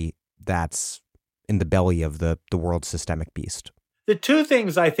country that's in the belly of the world's systemic beast? The two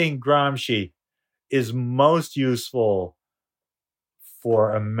things I think Gramsci is most useful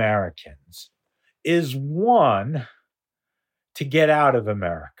for Americans is, one, to get out of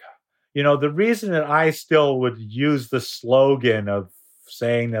America. You know, the reason that I still would use the slogan of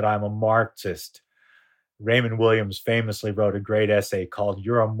saying that I'm a Marxist, Raymond Williams famously wrote a great essay called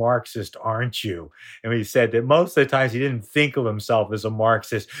 "You're a Marxist, Aren't You?" And he said that most of the times he didn't think of himself as a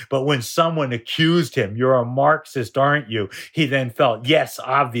Marxist, but when someone accused him, "You're a Marxist, aren't you?" he then felt, yes,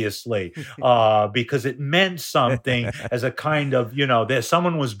 obviously, because it meant something as a kind of, that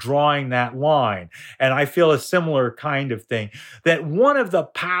someone was drawing that line. And I feel a similar kind of thing, that one of the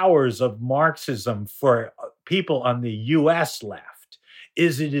powers of Marxism for people on the U.S. left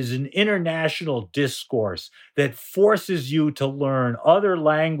is it is an international discourse that forces you to learn other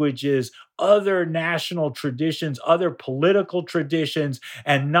languages, other national traditions, other political traditions,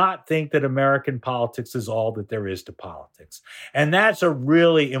 and not think that American politics is all that there is to politics. And that's a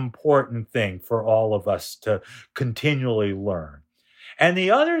really important thing for all of us to continually learn. And the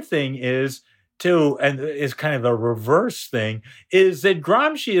other thing is, and is kind of a reverse thing, is that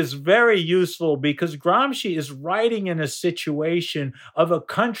Gramsci is very useful because Gramsci is writing in a situation of a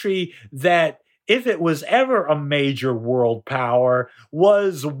country that, if it was ever a major world power,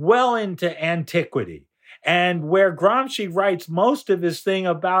 was well into antiquity. And where Gramsci writes most of his thing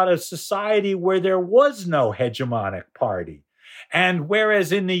about a society where there was no hegemonic party. And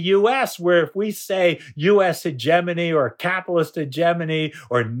whereas in the U.S., where if we say U.S. hegemony or capitalist hegemony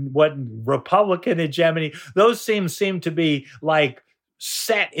or what Republican hegemony, those seem to be like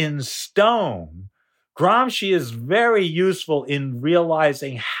set in stone. Gramsci is very useful in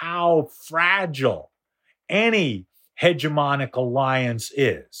realizing how fragile any hegemonic alliance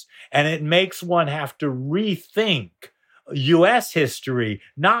is. And it makes one have to rethink U.S. history,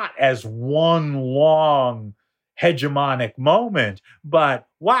 not as one long hegemonic moment, but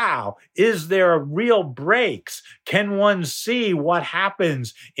wow, is there real breaks? Can one see what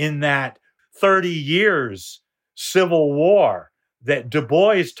happens in that 30 years Civil War that Du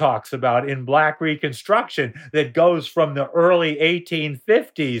Bois talks about in Black Reconstruction, that goes from the early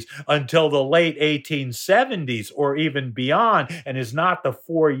 1850s until the late 1870s or even beyond, and is not the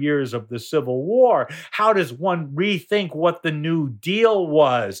 4 years of the Civil War? How does one rethink what the New Deal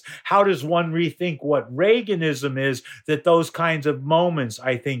was? How does one rethink what Reaganism is? That those kinds of moments,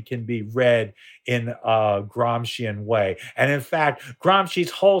 I think, can be read in a Gramscian way. And in fact, Gramsci's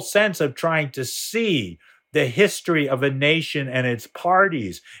whole sense of trying to see the history of a nation and its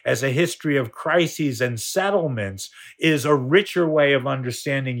parties as a history of crises and settlements is a richer way of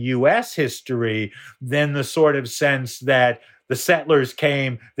understanding U.S. history than the sort of sense that the settlers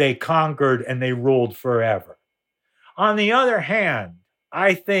came, they conquered, and they ruled forever. On the other hand,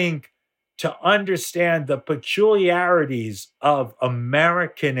 I think to understand the peculiarities of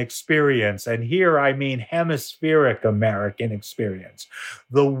American experience, and here I mean hemispheric American experience,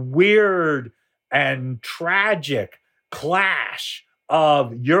 the weird and tragic clash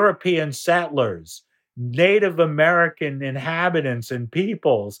of European settlers, Native American inhabitants and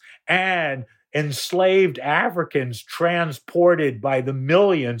peoples, and enslaved Africans transported by the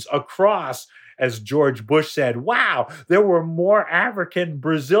millions across, as George Bush said, wow, there were more African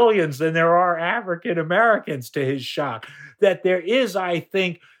Brazilians than there are African Americans, to his shock. That there is, I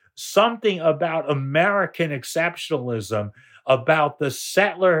think, something about American exceptionalism, about the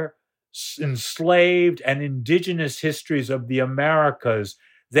settler, enslaved, and indigenous histories of the Americas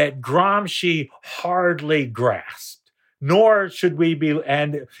that Gramsci hardly grasped. Nor should we be,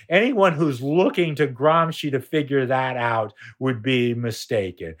 and anyone who's looking to Gramsci to figure that out would be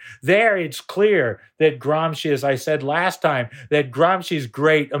mistaken. There, it's clear that Gramsci, as I said last time, that Gramsci's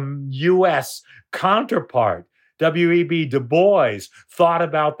great U.S. counterpart, W.E.B. Du Bois, thought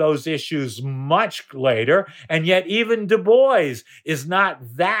about those issues much later, and yet even Du Bois is not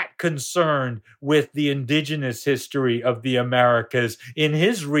that concerned with the indigenous history of the Americas in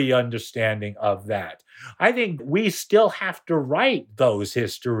his re-understanding of that. I think we still have to write those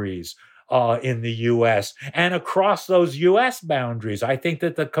histories in the U.S. and across those U.S. boundaries. I think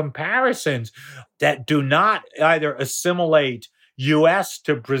that the comparisons that do not either assimilate U.S.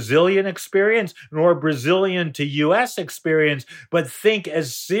 to Brazilian experience nor Brazilian to U.S. experience, but think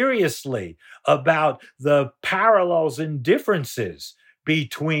as seriously about the parallels and differences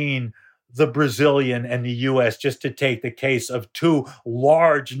between the Brazilian and the U.S., just to take the case of two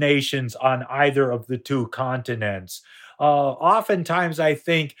large nations on either of the two continents. Oftentimes, I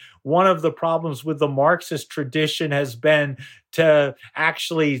think one of the problems with the Marxist tradition has been to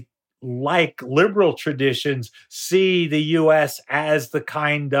actually, like liberal traditions, see the U.S. as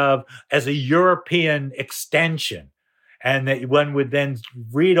as a European extension. And that one would then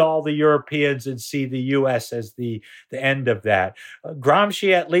read all the Europeans and see the U.S. as the end of that.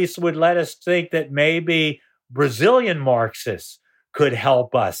 Gramsci at least would let us think that maybe Brazilian Marxists could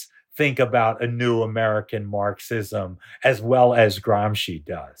help us think about a new American Marxism as well as Gramsci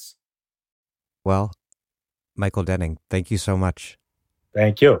does. Well, Michael Denning, thank you so much.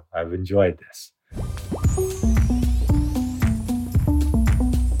 Thank you. I've enjoyed this.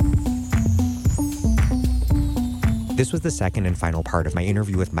 This was the second and final part of my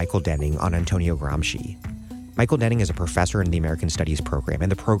interview with Michael Denning on Antonio Gramsci. Michael Denning is a professor in the American Studies program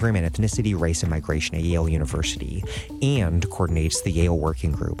and the program in Ethnicity, Race, and Migration at Yale University, and coordinates the Yale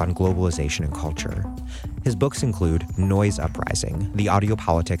Working Group on Globalization and Culture. His books include Noise Uprising, The Audio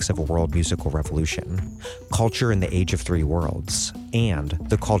Politics of a World Musical Revolution, Culture in the Age of Three Worlds, and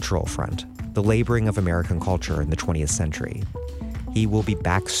The Cultural Front, The Laboring of American Culture in the 20th Century. He will be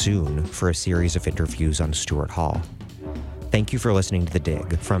back soon for a series of interviews on Stuart Hall. Thank you for listening to The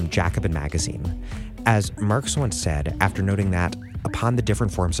Dig from Jacobin Magazine. As Marx once said, after noting that upon the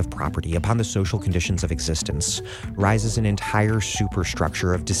different forms of property, upon the social conditions of existence, rises an entire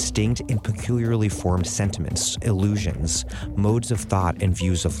superstructure of distinct and peculiarly formed sentiments, illusions, modes of thought, and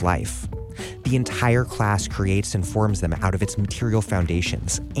views of life. The entire class creates and forms them out of its material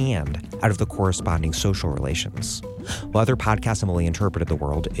foundations and out of the corresponding social relations. While other podcasts similarly interpreted the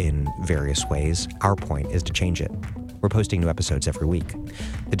world in various ways, our point is to change it. We're posting new episodes every week.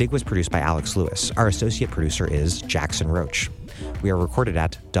 The Dig was produced by Alex Lewis. Our associate producer is Jackson Roach. We are recorded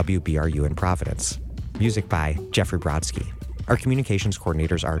at WBRU in Providence. Music by Jeffrey Brodsky. Our communications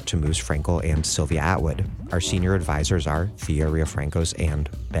coordinators are Tamuz Frankel and Sylvia Atwood. Our senior advisors are Thea Riafrancos and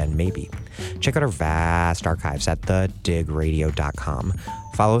Ben Mabey. Check out our vast archives at thedigradio.com.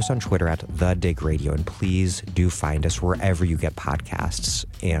 Follow us on Twitter at thedigradio, and please do find us wherever you get podcasts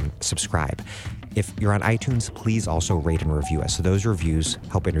and subscribe. If you're on iTunes, please also rate and review us. So those reviews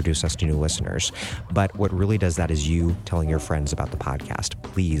help introduce us to new listeners. But what really does that is you telling your friends about the podcast.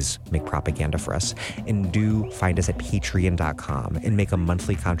 Please make propaganda for us. And do find us at patreon.com and make a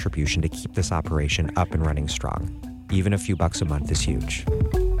monthly contribution to keep this operation up and running strong. Even a few bucks a month is huge.